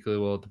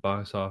particularly well at the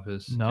box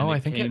office. No, I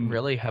think it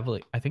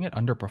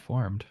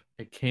underperformed.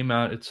 It came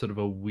out at sort of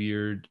a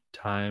weird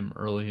time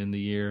early in the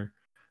year.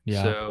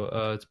 Yeah.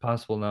 So it's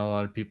possible not a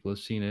lot of people have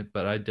seen it,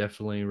 but I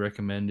definitely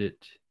recommend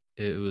it.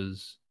 It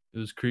was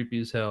creepy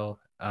as hell.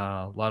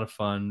 A lot of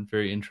fun,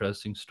 very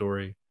interesting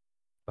story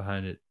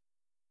behind it.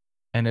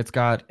 And it's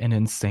got an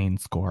insane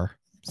score.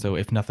 So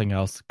if nothing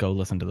else, go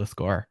listen to the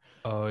score.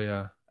 Oh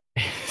yeah.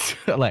 It's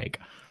like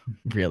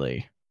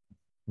really,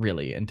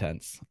 really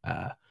intense.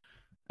 I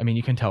mean,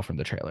 you can tell from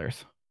the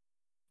trailers.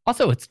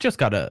 Also, it's just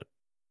got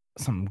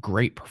some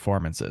great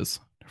performances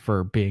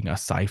for being a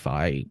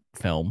sci-fi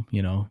film.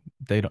 You know,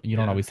 you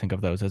don't always think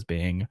of those as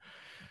being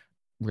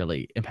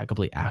really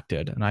impeccably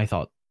acted. And I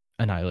thought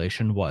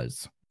Annihilation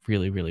was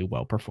really, really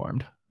well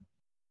performed.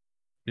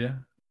 Yeah.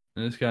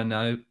 And it's got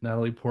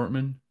Natalie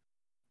Portman,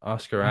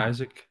 Oscar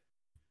Isaac.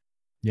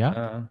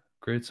 Yeah.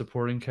 Great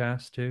supporting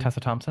cast too.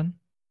 Tessa Thompson.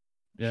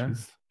 Yeah.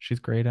 She's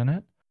great in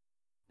it.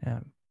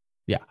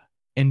 Yeah.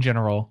 In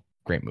general,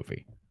 great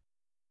movie.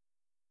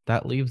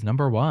 That leaves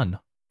number 1.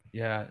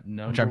 Yeah,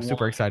 which I'm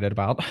super excited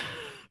about.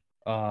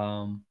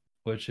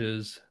 Which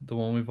is the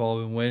one we've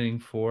all been waiting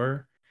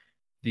for.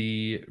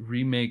 The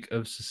remake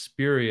of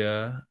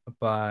Suspiria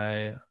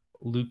by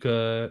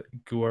Luca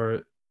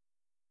Guadagnino.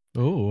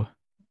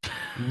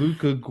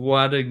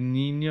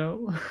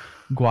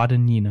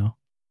 Guadagnino.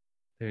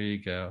 There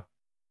you go.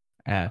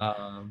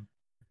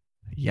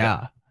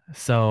 Yeah.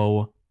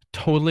 So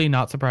totally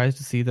not surprised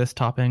to see this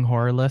topping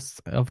horror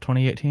lists of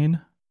 2018.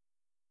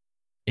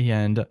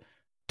 And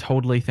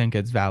totally think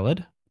it's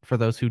valid. For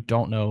those who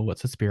don't know what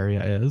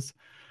Suspiria is,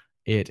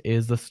 it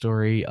is the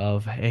story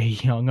of a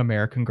young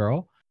American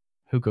girl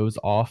who goes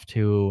off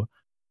to,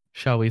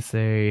 shall we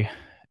say,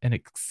 an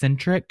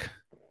eccentric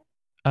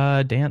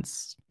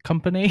dance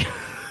company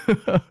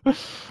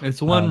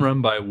It's one Um,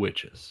 run by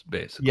witches,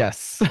 basically.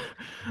 Yes.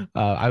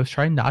 I was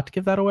trying not to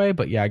give that away,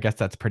 but yeah, I guess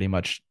that's pretty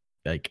much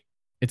like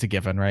it's a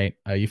given, right?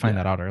 You find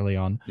Yeah. that out early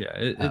on.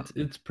 Yeah, Um,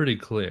 it's pretty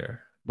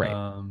clear. right.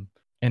 Um,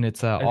 And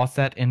it's I- all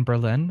set in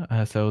Berlin.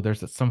 So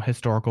there's some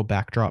historical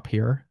backdrop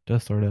here to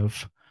sort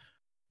of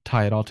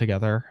tie it all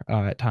together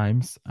at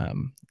times.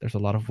 There's a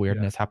lot of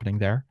weirdness happening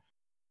there.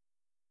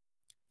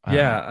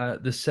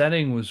 the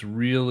setting was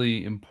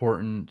really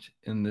important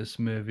in this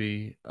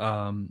movie.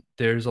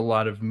 There's a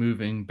lot of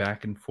moving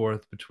back and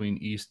forth between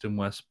East and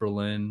West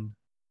Berlin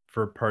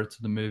for parts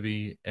of the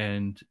movie,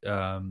 and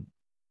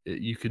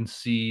you can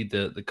see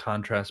the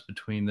contrast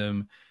between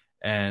them,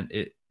 and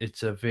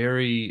it's a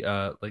very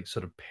like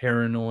sort of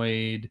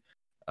paranoid,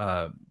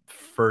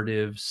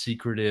 furtive,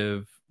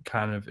 secretive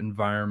kind of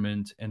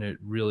environment, and it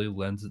really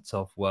lends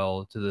itself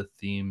well to the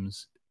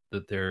themes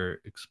that they're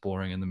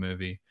exploring in the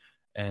movie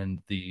and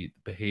the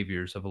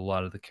behaviors of a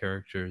lot of the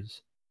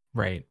characters.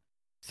 Right.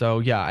 So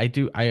yeah,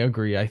 I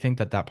agree. I think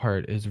that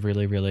part is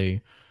really,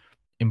 really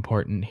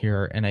important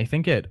here. And I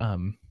think I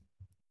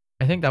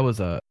think that was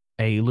a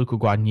Luca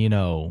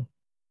Guadagnino.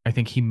 I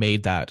think he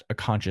made that a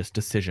conscious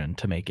decision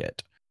to make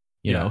it,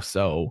 you know,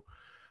 so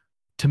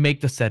to make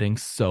the setting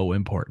so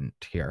important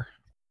here,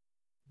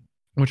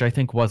 which I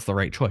think was the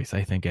right choice.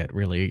 I think it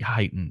really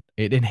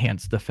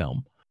enhanced the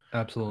film.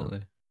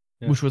 Absolutely.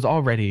 Yeah. Which was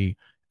already,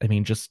 I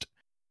mean, just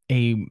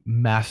a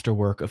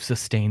masterwork of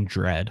sustained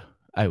dread,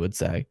 I would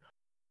say.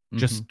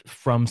 Just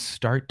from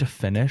start to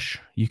finish,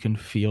 you can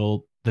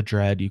feel the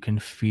dread, you can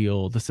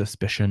feel the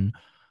suspicion.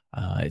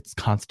 It's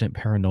constant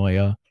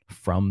paranoia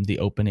from the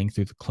opening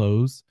through the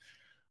close.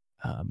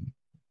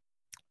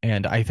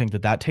 And I think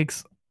that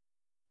takes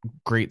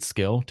great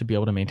skill to be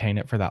able to maintain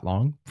it for that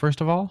long,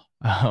 first of all.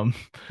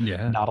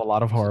 Not a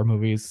lot of horror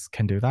movies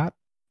can do that.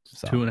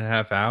 So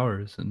 2.5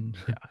 hours, and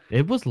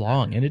it was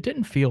long, and it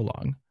didn't feel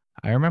long.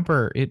 I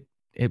remember it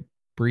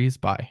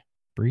breezed by.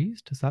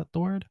 Breezed? Is that the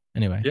word?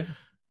 Anyway.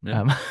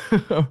 Yeah.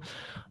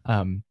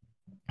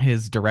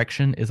 His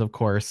direction is, of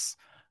course,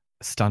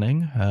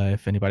 stunning.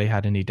 If anybody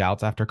had any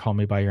doubts after Call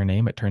Me by Your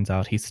Name, it turns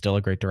out he's still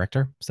a great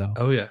director. So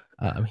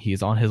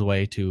he's on his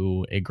way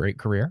to a great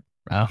career.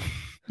 And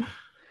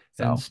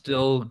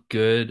still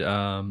good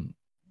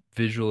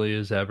visually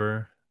as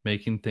ever,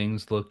 making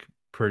things look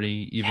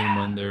pretty even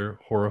when they're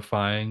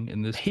horrifying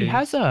in this case. He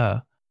has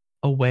a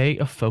way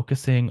of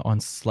focusing on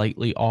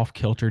slightly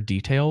off-kilter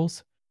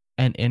details,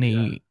 and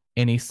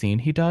any scene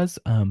he does.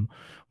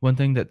 One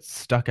thing that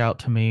stuck out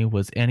to me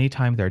was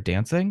anytime they're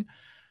dancing,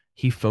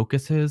 he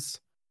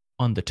focuses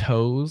on the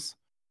toes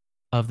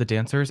of the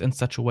dancers in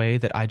such a way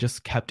that I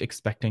just kept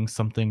expecting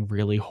something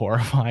really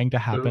horrifying to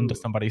happen to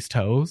somebody's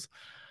toes.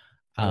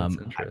 That's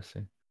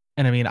interesting.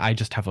 And I mean, I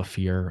just have a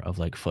fear of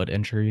like foot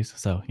injuries,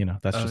 so you know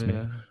that's just me.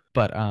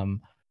 But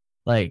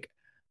like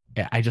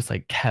I just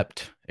like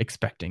kept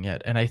expecting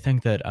it, and I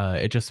think that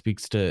it just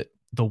speaks to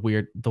the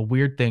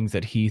weird things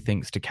that he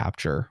thinks to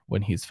capture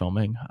when he's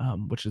filming,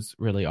 which is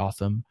really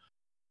awesome.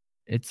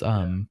 It's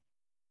and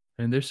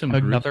there's some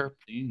another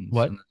scenes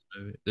what? In this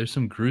movie. There's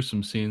some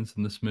gruesome scenes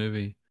in this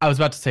movie. I was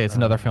about to say it's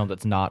another film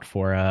that's not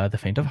for the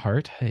faint of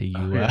heart,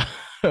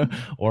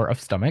 or of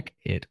stomach.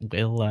 It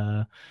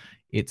will.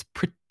 It's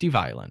pretty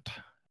violent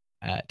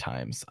at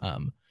times,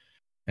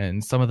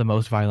 and some of the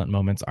most violent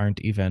moments aren't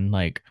even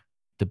like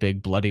the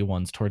big bloody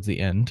ones towards the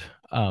end,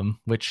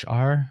 which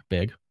are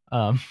big.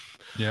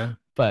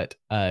 But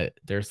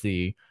there's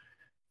the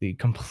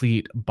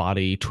complete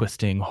body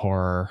twisting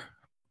horror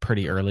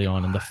pretty early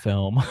on in the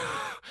film.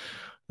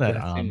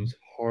 that seems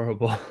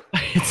horrible.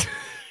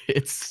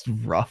 It's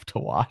rough to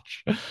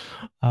watch.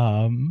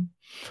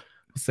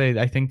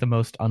 I think the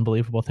most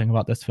unbelievable thing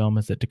about this film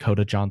is that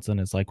Dakota Johnson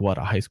is like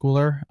a high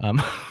schooler.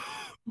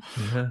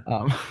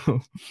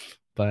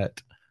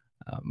 But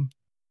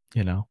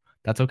you know,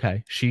 that's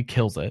okay. She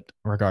kills it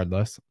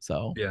regardless.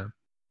 So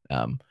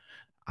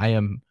I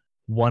am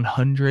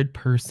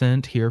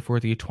 100% here for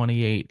the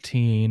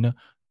 2018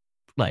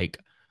 like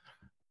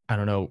I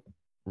don't know,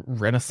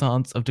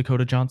 renaissance of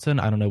Dakota Johnson.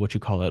 I don't know what you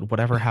call it.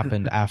 Whatever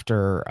happened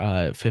after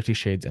 50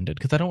 Shades ended,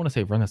 because I don't want to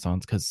say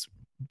renaissance because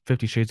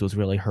 50 Shades was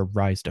really her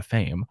rise to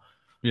fame.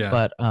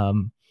 But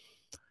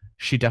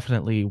she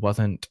definitely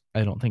wasn't,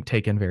 I don't think,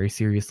 taken very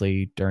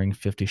seriously during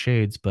 50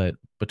 Shades, but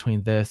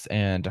between this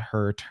and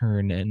her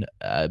turn in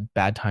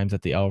Bad Times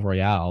at the El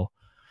Royale,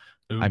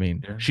 I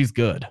mean, she's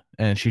good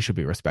and she should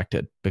be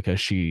respected because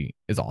she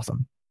is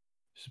awesome.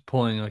 She's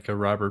pulling like a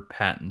Robert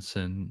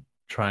Pattinson,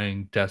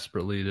 trying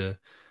desperately to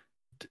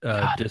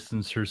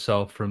distance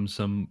herself from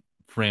some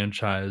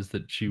franchise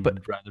that she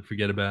would rather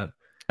forget about.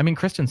 I mean,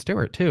 Kristen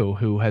Stewart too,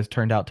 who has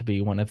turned out to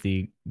be one of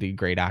the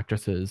great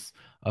actresses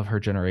of her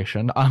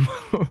generation.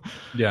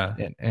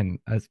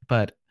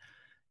 But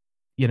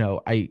you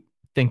know, I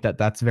think that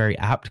that's very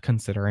apt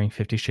considering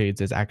 50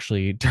 Shades is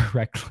actually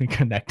directly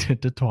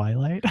connected to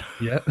Twilight.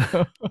 Yeah,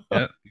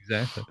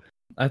 exactly.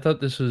 I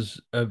thought this was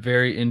a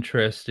very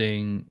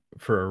interesting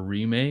for a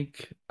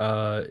remake.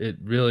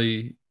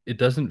 It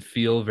doesn't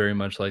feel very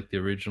much like the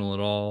original at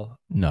all.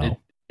 No.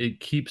 it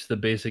keeps the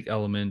basic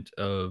element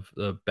of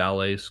the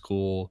ballet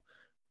school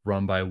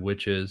run by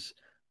witches,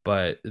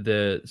 but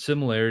the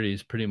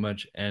similarities pretty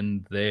much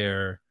end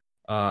there.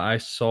 I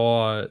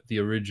saw the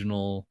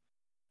original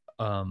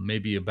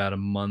maybe about a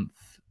month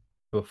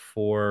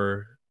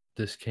before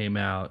this came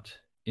out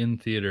in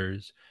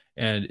theaters,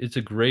 and it's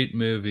a great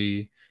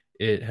movie.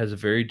 It has a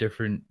very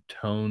different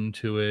tone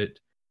to it.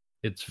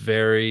 It's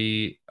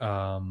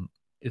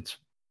it's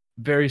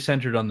very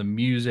centered on the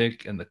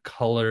music and the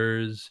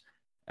colors,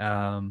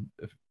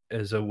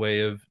 as a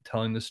way of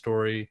telling the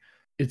story.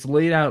 It's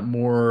laid out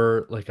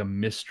more like a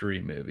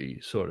mystery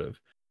movie, sort of.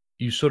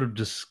 You sort of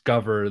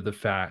discover the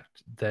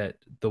fact that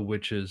the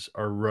witches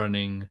are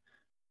running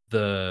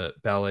the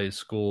ballet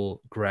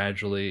school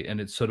gradually,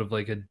 and it's sort of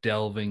like a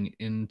delving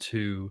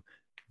into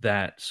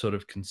that sort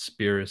of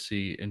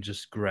conspiracy and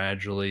just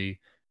gradually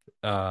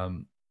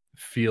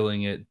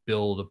feeling it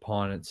build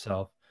upon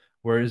itself.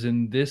 Whereas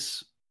in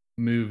this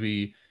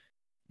movie,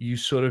 you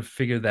sort of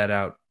figure that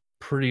out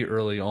pretty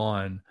early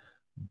on,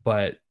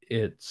 but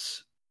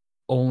it's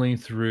only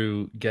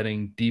through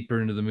getting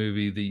deeper into the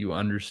movie that you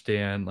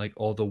understand like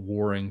all the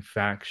warring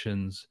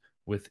factions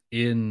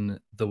within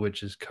the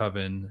Witches'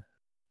 Coven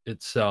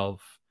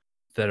itself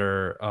that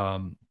are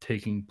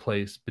taking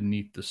place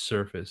beneath the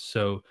surface.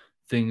 So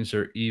things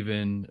are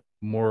even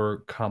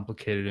more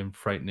complicated and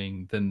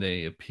frightening than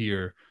they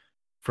appear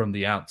from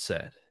the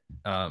outset.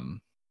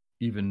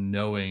 Even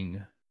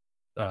knowing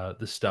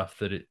the stuff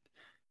that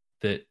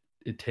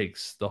it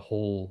takes the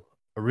whole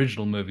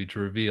original movie to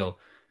reveal,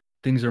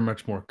 things are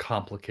much more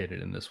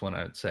complicated in this one,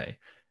 I would say.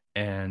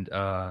 And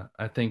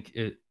I think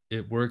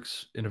it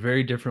works in a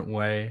very different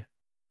way,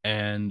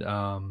 and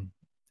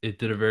it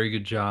did a very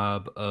good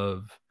job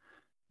of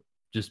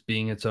just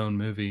being its own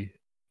movie.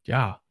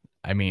 Yeah.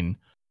 I mean,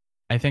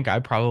 I think I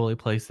probably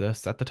place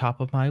this at the top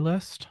of my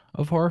list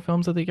of horror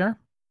films of the year.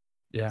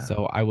 Yeah.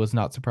 So I was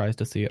not surprised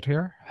to see it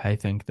here. I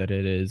think that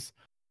it is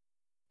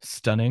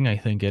stunning. I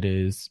think it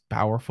is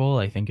powerful.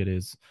 I think it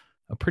is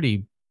a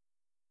pretty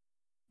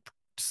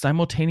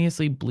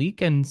simultaneously bleak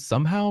and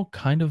somehow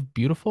kind of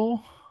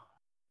beautiful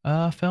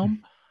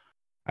film.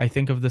 I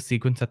think of the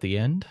sequence at the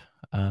end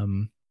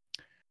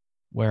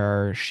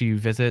where she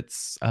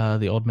visits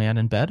the old man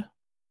in bed,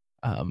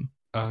 Oh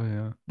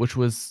yeah. which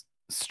was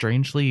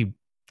strangely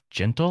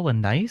gentle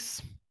and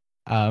nice.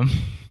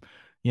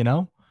 You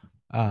know?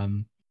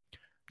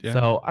 Yeah.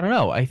 So I don't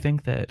know. I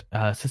think that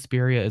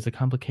Suspiria is a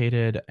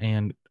complicated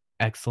and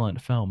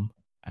excellent film,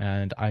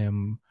 and I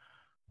am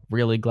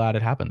really glad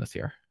it happened this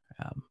year.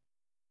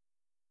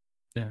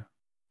 Yeah.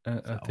 I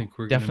So think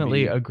we're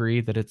definitely gonna be...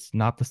 agree that it's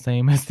not the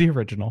same as the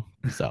original.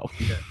 So,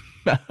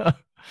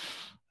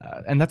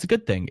 and that's a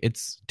good thing.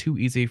 It's too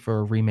easy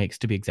for remakes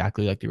to be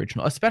exactly like the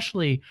original,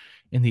 especially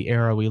in the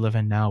era we live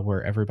in now,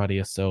 where everybody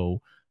is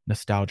so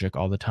nostalgic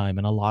all the time,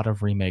 and a lot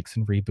of remakes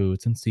and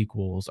reboots and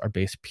sequels are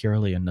based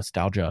purely in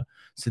nostalgia.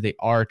 So they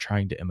are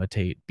trying to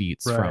imitate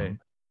beats from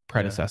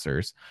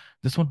predecessors.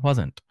 This one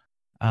wasn't.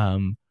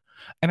 And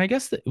I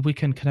guess that we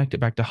can connect it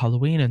back to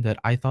Halloween, and that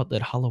I thought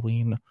that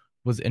Halloween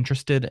was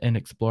interested in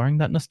exploring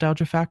that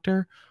nostalgia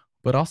factor,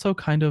 but also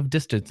kind of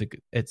distancing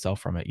itself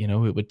from it. You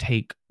know, it would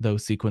take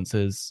those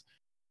sequences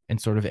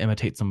and sort of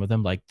imitate some of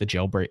them, like the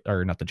jailbreak,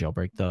 or not the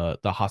jailbreak,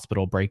 the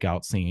hospital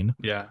breakout scene.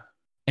 Yeah.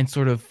 And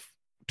sort of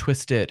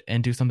twist it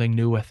and do something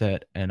new with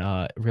it in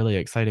really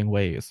exciting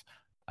ways.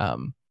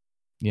 You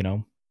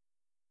know?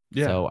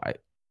 Yeah. So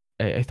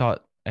I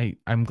thought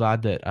I'm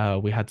glad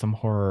that we had some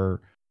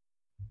horror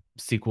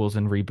sequels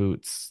and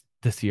reboots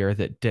this year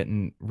that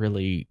didn't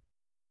really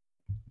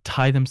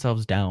tie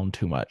themselves down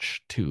too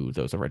much to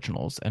those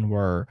originals and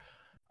were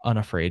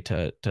unafraid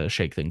to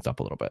shake things up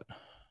a little bit.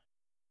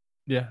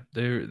 Yeah,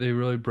 they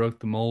really broke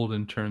the mold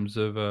in terms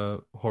of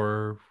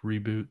horror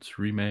reboots,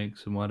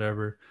 remakes, and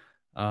whatever.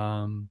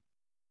 I'm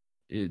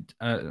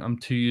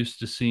too used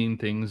to seeing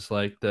things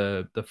like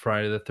the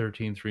Friday the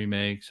 13th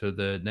remakes or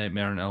the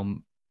Nightmare on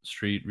Elm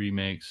Street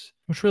remakes,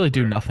 which really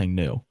do nothing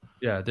new.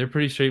 Yeah, they're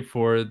pretty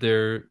straightforward.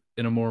 They're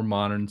in a more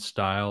modern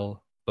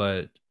style,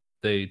 but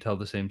they tell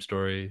the same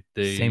story.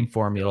 Same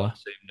formula,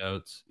 same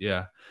notes.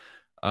 Yeah.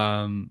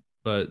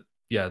 But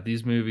yeah,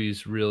 these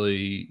movies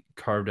really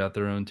carved out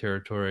their own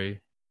territory,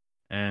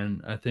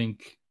 and I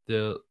think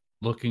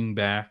looking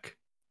back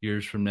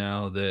years from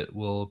now, that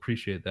we'll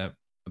appreciate that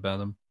about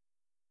them.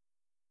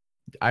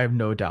 I have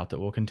no doubt that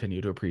we'll continue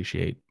to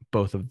appreciate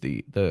both of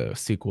the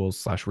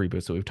sequels /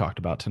 reboots that we've talked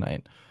about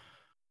tonight.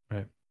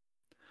 Right.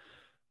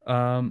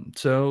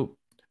 So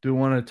do we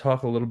want to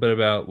talk a little bit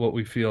about what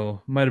we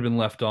feel might have been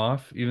left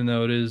off, even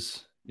though it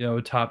is,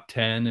 a top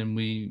 10, and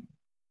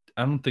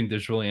I don't think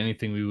there's really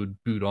anything we would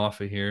boot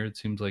off of here. It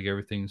seems like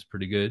everything's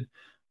pretty good.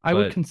 I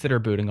would consider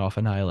booting off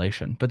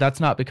Annihilation, but that's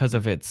not because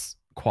of its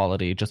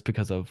quality, just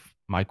because of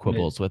my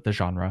quibbles with the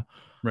genre.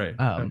 Right.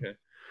 Okay.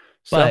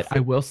 But I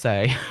will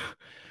say,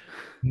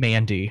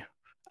 Mandy.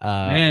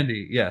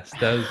 Mandy, yes,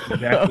 that was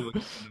exactly what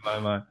came to my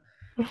mind.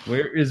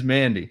 Where is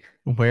Mandy?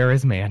 Where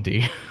is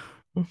Mandy?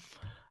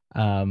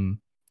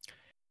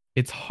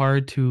 it's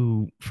hard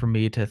for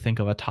me to think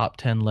of a top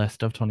 10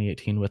 list of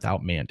 2018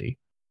 without Mandy.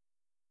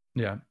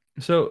 Yeah.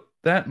 So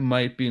that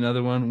might be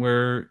another one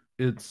where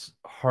it's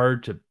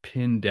hard to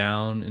pin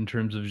down in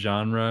terms of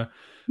genre.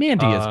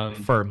 Mandy is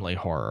firmly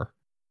horror.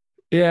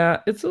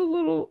 Yeah, it's a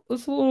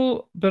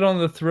little bit on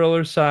the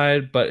thriller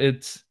side, but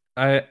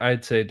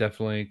I'd say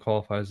definitely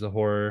qualifies the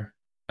horror.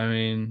 I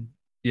mean,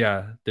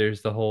 yeah,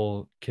 there's the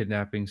whole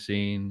kidnapping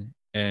scene,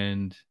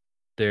 and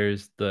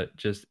there's the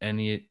just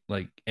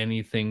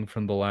anything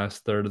from the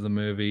last third of the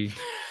movie.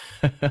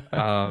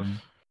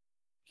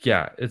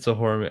 Yeah, it's a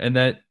horror, and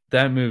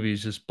that movie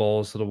is just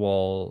balls to the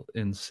wall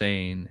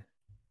insane,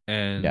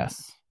 and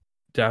Yes,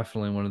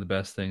 definitely one of the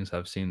best things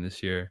I've seen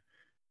this year.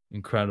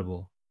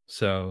 Incredible.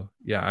 So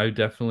yeah, I would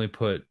definitely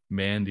put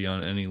Mandy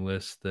on any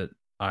list that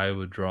I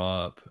would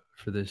draw up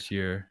for this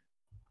year.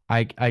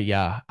 I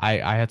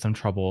had some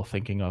trouble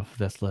thinking of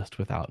this list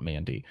without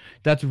Mandy.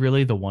 That's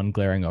really the one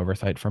glaring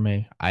oversight for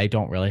me. I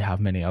don't really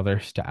have many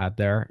others to add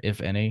there,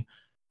 if any.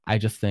 I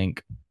just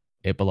think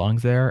it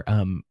belongs there.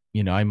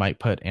 I might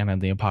put Anna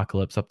and the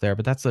Apocalypse up there,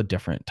 but that's a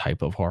different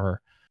type of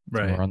horror. It's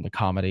Right. more on the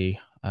comedy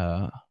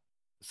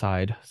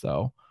side.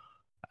 So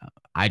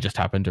I just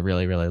happen to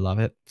really, really love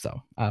it.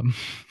 So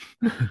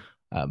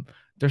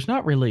there's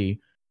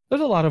a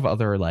lot of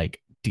other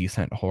like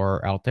decent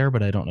horror out there,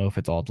 but I don't know if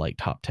it's all like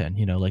top 10.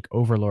 Like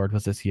Overlord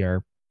was this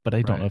year, but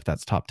I don't know if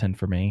that's top 10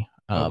 for me.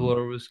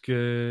 Overlord was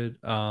good.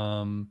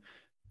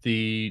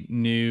 The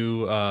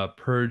new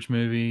Purge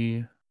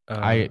movie.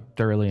 I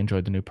thoroughly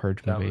enjoyed the new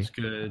Purge movie. That was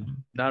good.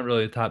 Not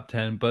really a top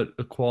 10, but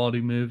a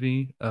quality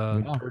movie.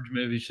 Yeah. Purge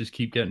movies just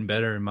keep getting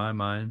better in my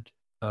mind.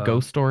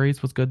 Ghost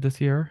Stories was good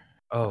this year.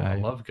 I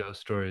love Ghost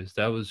Stories.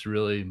 That was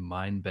really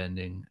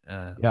mind-bending.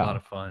 A lot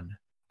of fun.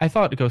 I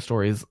thought Ghost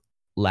Stories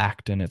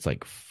lacked in its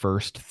like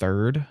first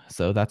third,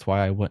 so that's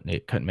why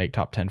it couldn't make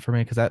top 10 for me,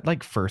 because that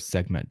like first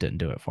segment didn't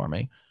do it for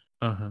me.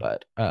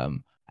 But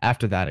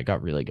after that it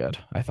got really good.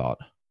 I thought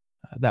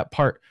that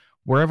part,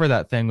 wherever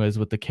that thing was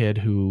with the kid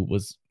who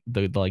was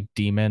the like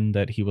demon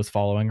that he was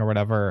following or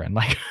whatever, and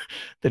like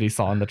that he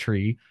saw in the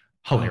tree,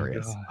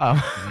 hilarious.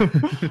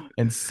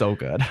 And so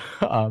good.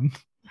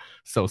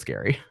 So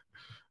scary.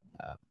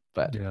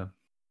 But yeah.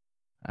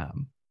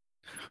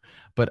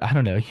 But I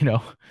don't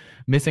know,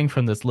 missing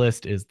from this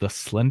list is the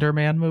Slender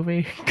Man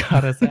movie,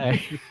 gotta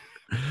say.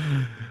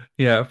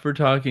 Yeah, if we're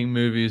talking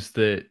movies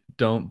that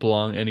don't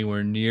belong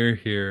anywhere near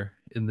here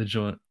in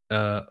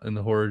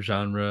the horror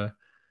genre,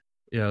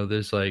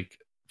 there's like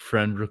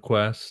Friend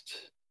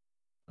Request.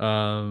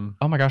 Oh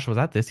my gosh, was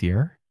that this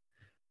year?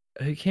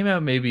 It came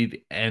out maybe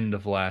the end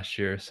of last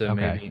year, so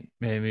Okay.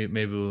 maybe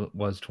it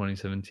was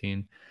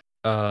 2017.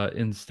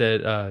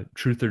 Instead,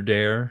 Truth or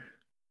Dare.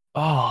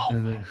 Oh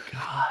my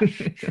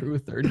gosh,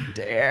 Truth or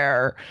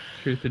Dare.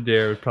 Truth or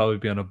Dare would probably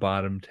be on a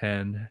bottom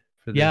 10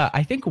 for this. Yeah,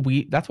 I think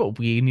that's what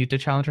we need to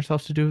challenge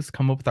ourselves to do, is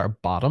come up with our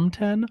bottom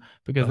 10,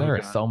 because there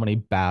are so many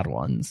bad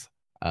ones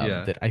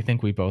that I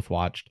think we both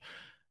watched,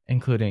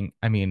 including,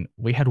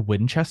 we had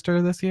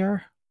Winchester this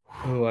year.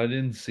 Oh, I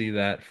didn't see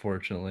that,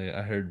 fortunately.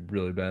 I heard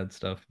really bad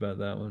stuff about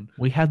that one.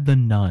 We had The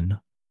Nun.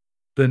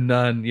 The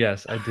Nun,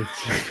 yes, I did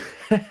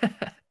see.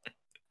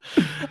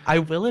 I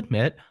will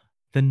admit,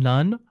 The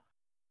Nun,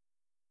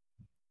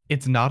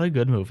 it's not a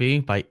good movie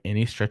by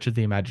any stretch of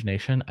the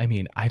imagination.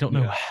 I don't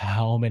know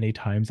how many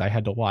times I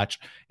had to watch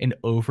an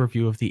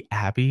overview of the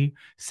Abbey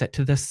set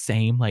to the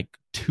same like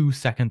 2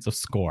 seconds of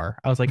score.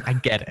 I was like, I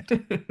get it.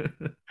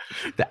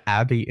 The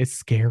Abbey is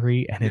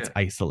scary and it's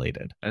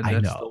isolated. And I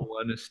that's know. the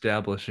one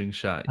establishing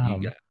shot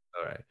you got.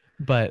 All right.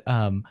 But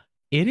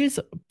it is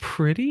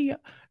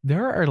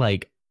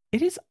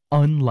it is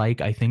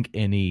unlike, I think,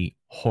 any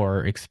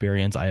horror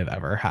experience I have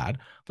ever had.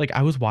 Like,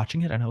 I was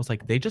watching it and I was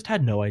like, they just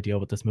had no idea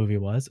what this movie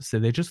was, so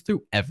they just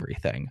threw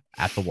everything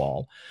at the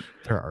wall.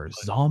 There are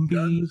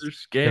zombies,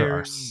 there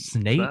are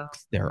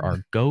snakes, there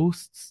are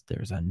ghosts,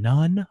 there's a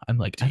nun. I'm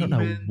like, demons, I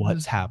don't know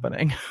what's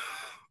happening.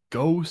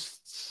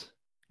 Ghosts,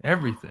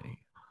 everything.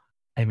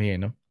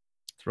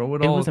 Throw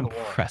it all. It was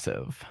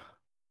impressive.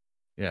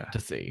 Yeah, to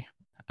see.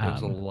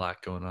 There's a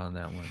lot going on in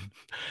that one.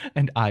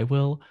 And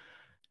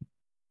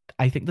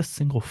I think the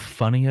single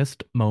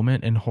funniest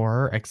moment in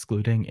horror,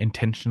 excluding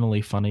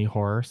intentionally funny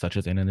horror such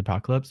as In an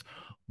Apocalypse,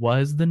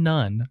 was The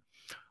Nun,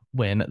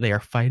 when they are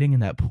fighting in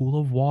that pool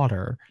of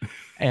water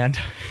and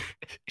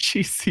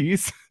she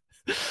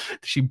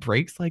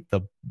breaks like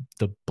the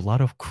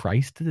blood of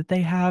Christ that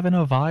they have in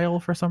a vial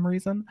for some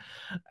reason,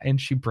 and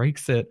she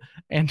breaks it,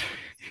 and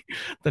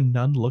the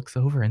nun looks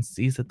over and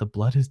sees that the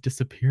blood has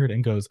disappeared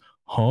and goes,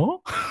 huh?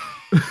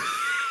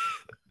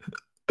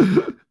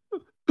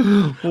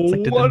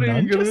 Like, did what the are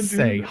nun you gonna just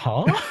say,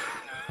 huh?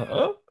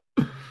 Huh?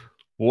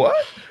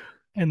 What?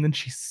 And then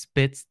she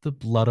spits the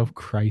blood of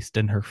Christ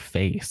in her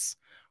face.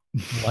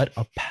 What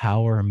a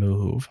power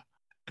move.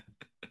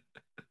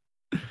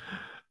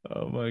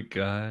 Oh my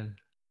god.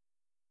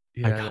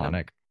 Yeah,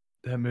 iconic.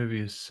 That movie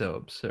is so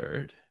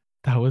absurd.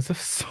 That was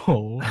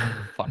so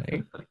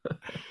funny.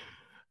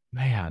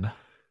 Man.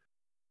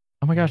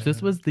 Oh my gosh, this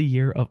Yeah. was the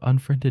year of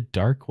Unfriended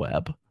Dark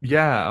Web.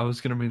 Yeah, I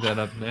was gonna bring that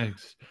up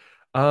next.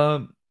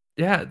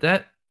 Yeah,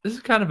 this is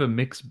kind of a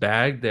mixed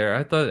bag there.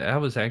 I thought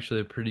that was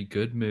actually a pretty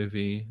good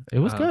movie. It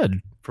was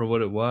good. For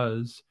what it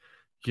was.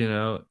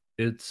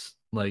 It's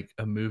like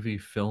a movie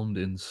filmed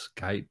in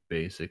Skype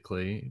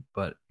basically,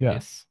 but it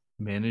Yes.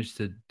 managed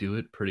to do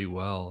it pretty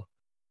well.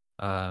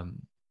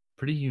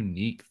 Pretty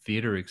unique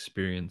theater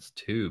experience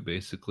too,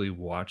 basically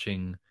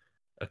watching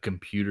a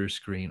computer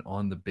screen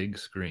on the big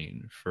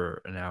screen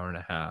for an hour and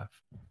a half.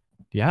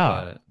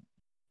 Yeah.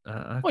 But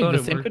I Well, thought the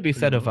it same worked could be pretty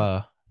said of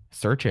well.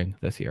 Searching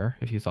this year,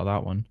 if you saw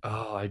that one.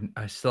 Oh,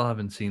 I still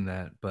haven't seen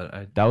that,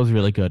 but That was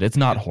really good. It's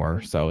not It's horror,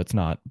 good. so it's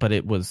not, but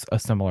it was a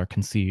similar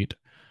conceit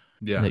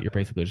Yeah, that you're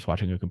basically just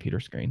watching a computer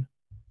screen.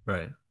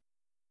 right.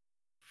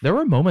 There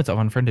were moments of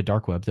Unfriended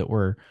Dark Web that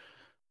were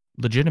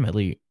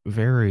legitimately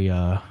very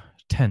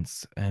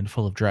tense and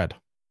full of dread.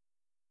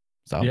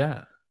 So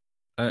Yeah,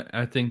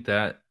 I think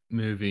that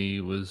movie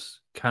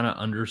was kind of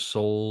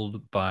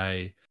undersold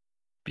by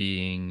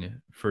being,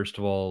 first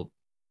of all,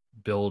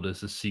 billed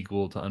as a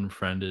sequel to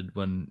Unfriended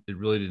when it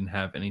really didn't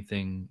have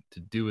anything to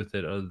do with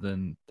it other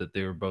than that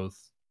they were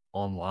both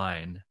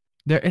online.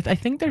 I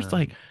think there's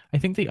Um, I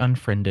think the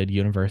Unfriended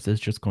universe is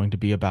just going to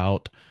be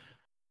about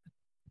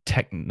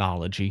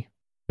technology,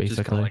 just kind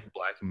of basically. like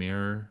Black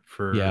Mirror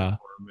for Yeah.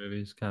 horror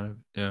movies, kind of.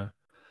 Yeah.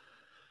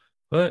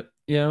 But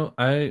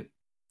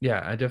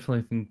I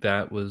definitely think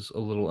that was a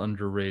little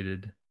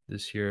underrated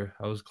this year.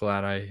 I was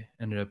glad I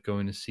ended up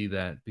going to see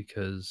that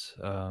because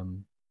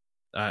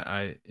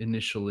I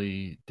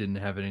initially didn't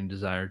have any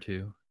desire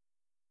to.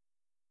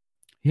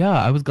 Yeah,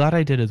 I was glad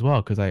I did as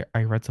well because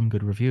I read some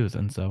good reviews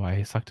and so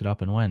I sucked it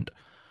up and went.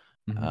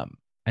 Mhm.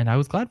 And I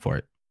was glad for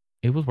it.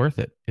 It was worth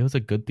it. It was a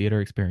good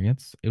theater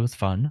experience. It was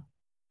fun.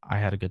 I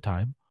had a good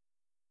time.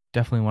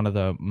 Definitely one of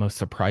the most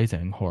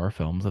surprising horror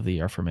films of the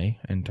year for me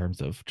in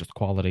terms of just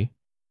quality.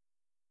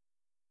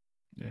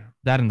 Yeah.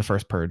 That and the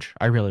first Purge.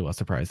 I really was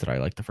surprised that I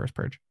liked the first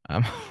Purge.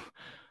 But,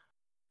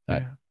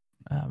 Yeah.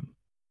 um,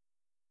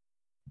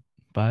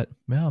 but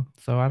yeah.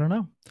 So I don't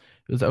know.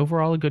 It was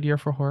overall a good year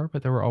for horror,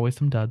 but there were always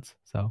some duds.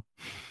 So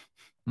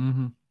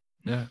Mm-hmm.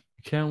 Yeah.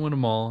 You can't win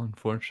them all,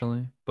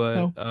 unfortunately.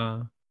 But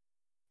no.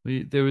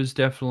 there was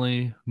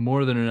definitely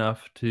more than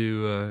enough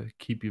to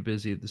keep you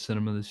busy at the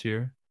cinema this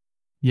year.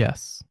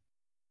 Yes.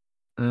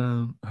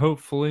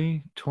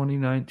 Hopefully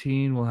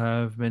 2019 will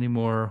have many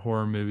more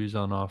horror movies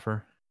on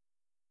offer.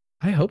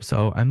 I hope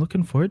so. I'm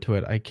looking forward to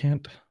it. I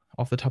can't,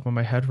 off the top of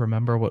my head,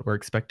 remember what we're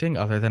expecting,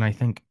 other than I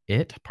think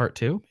It Part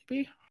Two,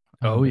 maybe.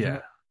 Oh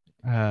Isn't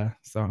yeah. it?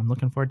 So I'm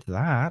looking forward to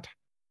that.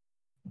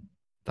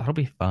 That'll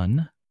be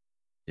fun.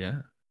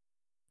 Yeah.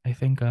 I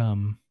think.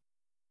 I'm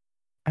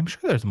sure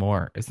there's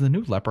more. Is the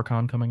new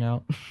Leprechaun coming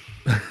out?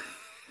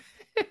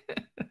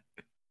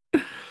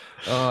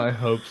 Oh, I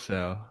hope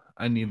so.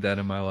 I need that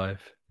in my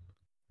life.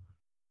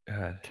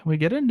 God. Can we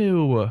get a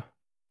new? There's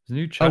a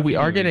new Oh, Chucky we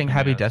are movie getting coming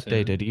Happy out Death Day.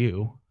 soon. Did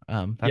you?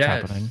 That's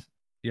happening. Yes.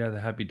 Yeah,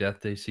 the Happy Death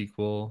Day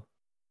sequel.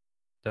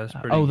 That's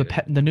pretty Oh, good.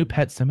 the new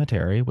Pet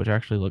Cemetery, which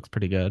actually looks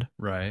pretty good.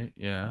 Right,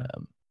 yeah.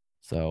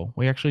 So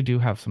we actually do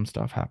have some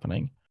stuff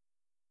happening.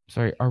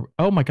 Sorry.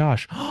 Oh my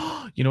gosh.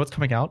 You know what's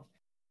coming out?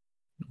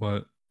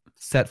 What?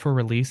 Set for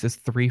release is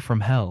 3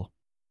 from Hell.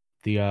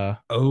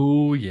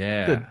 Oh The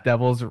yeah.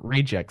 Devil's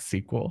Rejects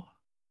sequel.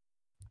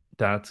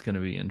 That's gonna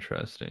be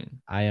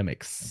interesting. I am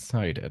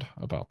excited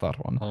about that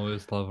one.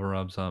 Always love a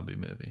Rob Zombie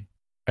movie.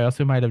 I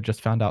also might have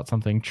just found out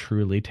something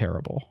truly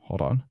terrible.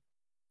 Hold on.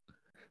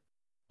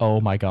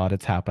 Oh my god,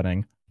 it's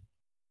happening.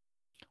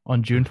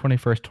 On June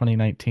 21st,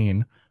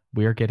 2019,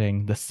 we're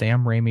getting the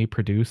Sam Raimi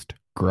produced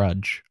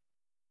Grudge.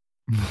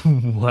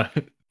 What?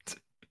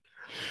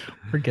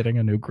 We're getting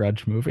a new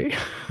Grudge movie.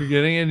 We're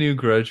getting a new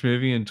Grudge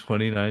movie in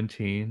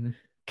 2019.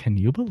 Can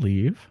you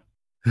believe?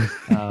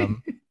 Oh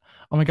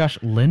my gosh,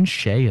 Lin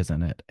Shaye is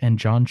in it and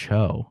John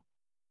Cho.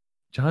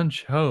 John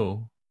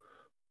Cho.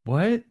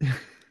 What?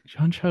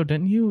 John Cho,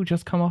 didn't you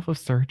just come off of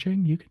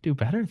Searching? You could do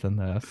better than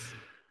this.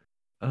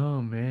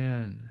 Oh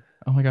man.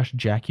 Oh my gosh,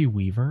 Jackie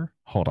Weaver.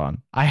 Hold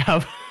on. I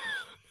have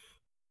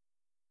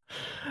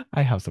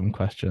some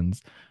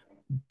questions.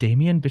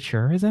 Damien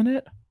Bichir is in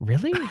it?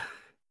 Really? What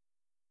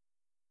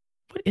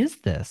is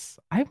this?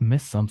 I've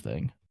missed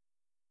something.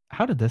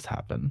 How did this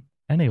happen?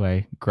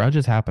 Anyway, Grudge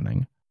is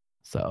happening.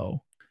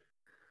 So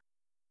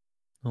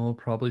We'll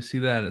probably see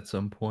that at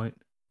some point.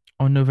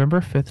 on November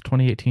 5th,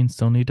 2018,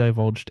 Sony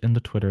divulged in the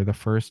Twitter the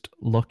first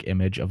look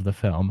image of the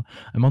film.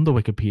 I'm on the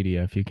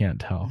Wikipedia if you can't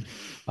tell.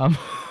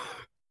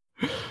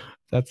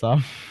 That's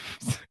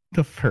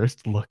the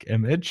first look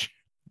image.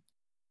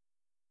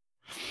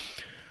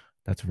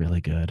 That's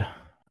really good.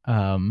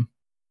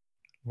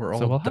 We're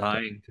So all we'll have to-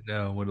 dying to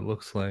know what it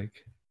looks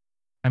like.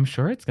 I'm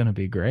sure it's going to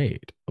be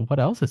great. What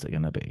else is it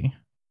going to be?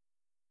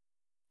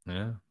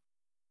 Yeah.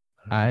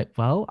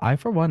 I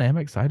for one am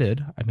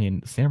excited. I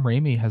mean, Sam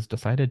Raimi has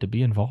decided to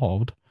be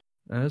involved,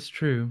 That's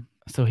true.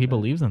 so he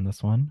believes in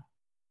this one.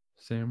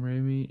 Sam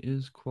Raimi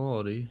is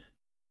quality.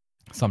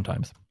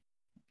 Sometimes.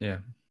 Yeah,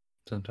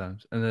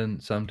 sometimes. And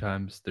then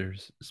sometimes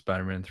there's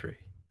Spider-Man 3.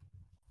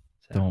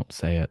 Don't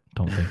say it.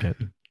 Don't think it.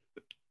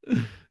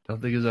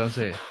 Don't think it's don't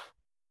say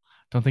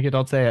Don't think it.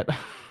 Don't say it.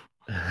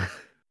 it.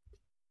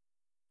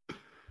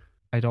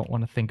 I don't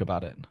want to think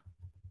about it.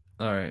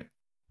 All right.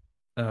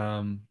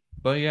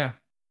 But yeah,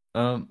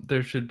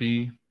 there should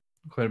be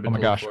quite a bit. Oh my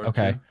to look gosh. forward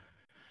Okay. to.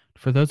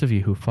 For those of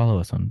you who follow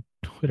us on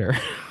Twitter, I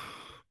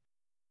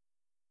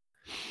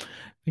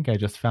think I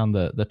just found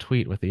the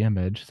tweet with the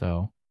image.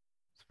 So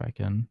if I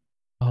can.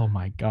 Oh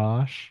my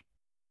gosh.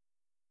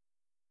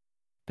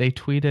 They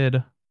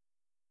tweeted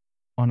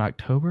on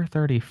October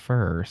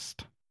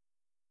 31st.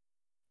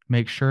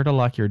 Make sure to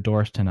lock your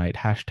doors tonight.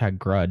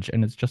 #grudge.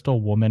 And it's just a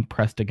woman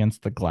pressed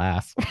against the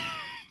glass.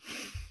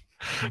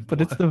 But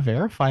it's the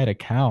verified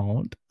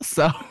account.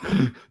 So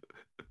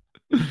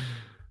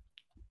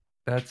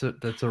That's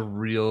a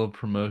real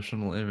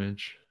promotional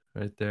image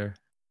right there.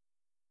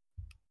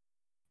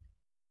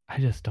 I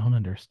just don't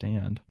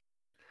understand.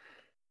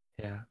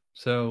 Yeah.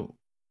 So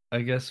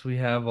I guess we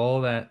have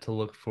all that to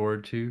look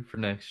forward to for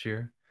next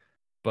year.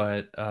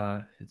 But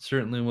it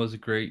certainly was a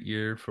great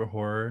year for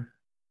horror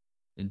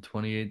in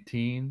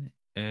 2018,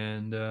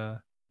 and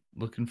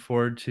looking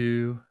forward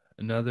to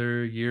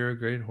another year of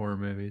great horror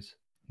movies.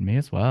 Me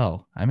as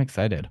well. I'm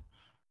excited.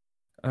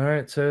 All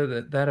right, so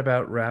that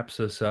about wraps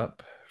us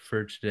up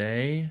for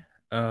today.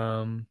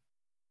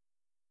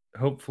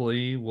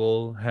 Hopefully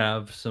we'll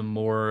have some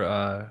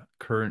more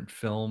current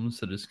films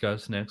to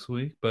discuss next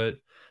week, but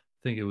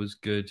I think it was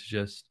good to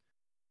just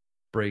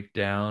break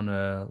down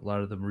a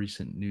lot of the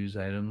recent news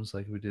items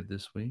like we did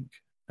this week.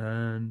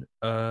 And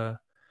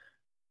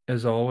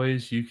as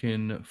always, you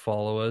can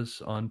follow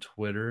us on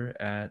Twitter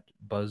at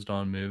Buzzed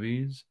On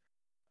Movies.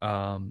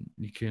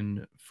 You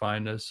can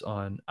find us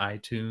on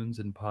iTunes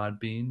and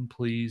Podbean.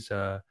 Please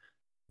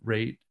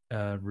rate,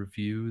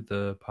 review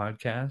the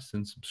podcast,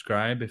 and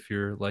subscribe if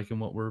you're liking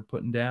what we're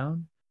putting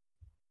down.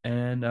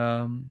 And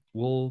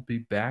we'll be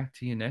back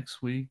to you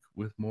next week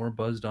with more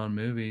Buzzed On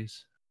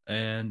Movies.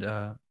 And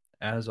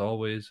as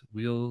always,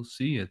 we'll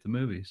see you at the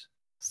movies.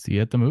 See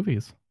you at the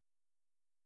movies.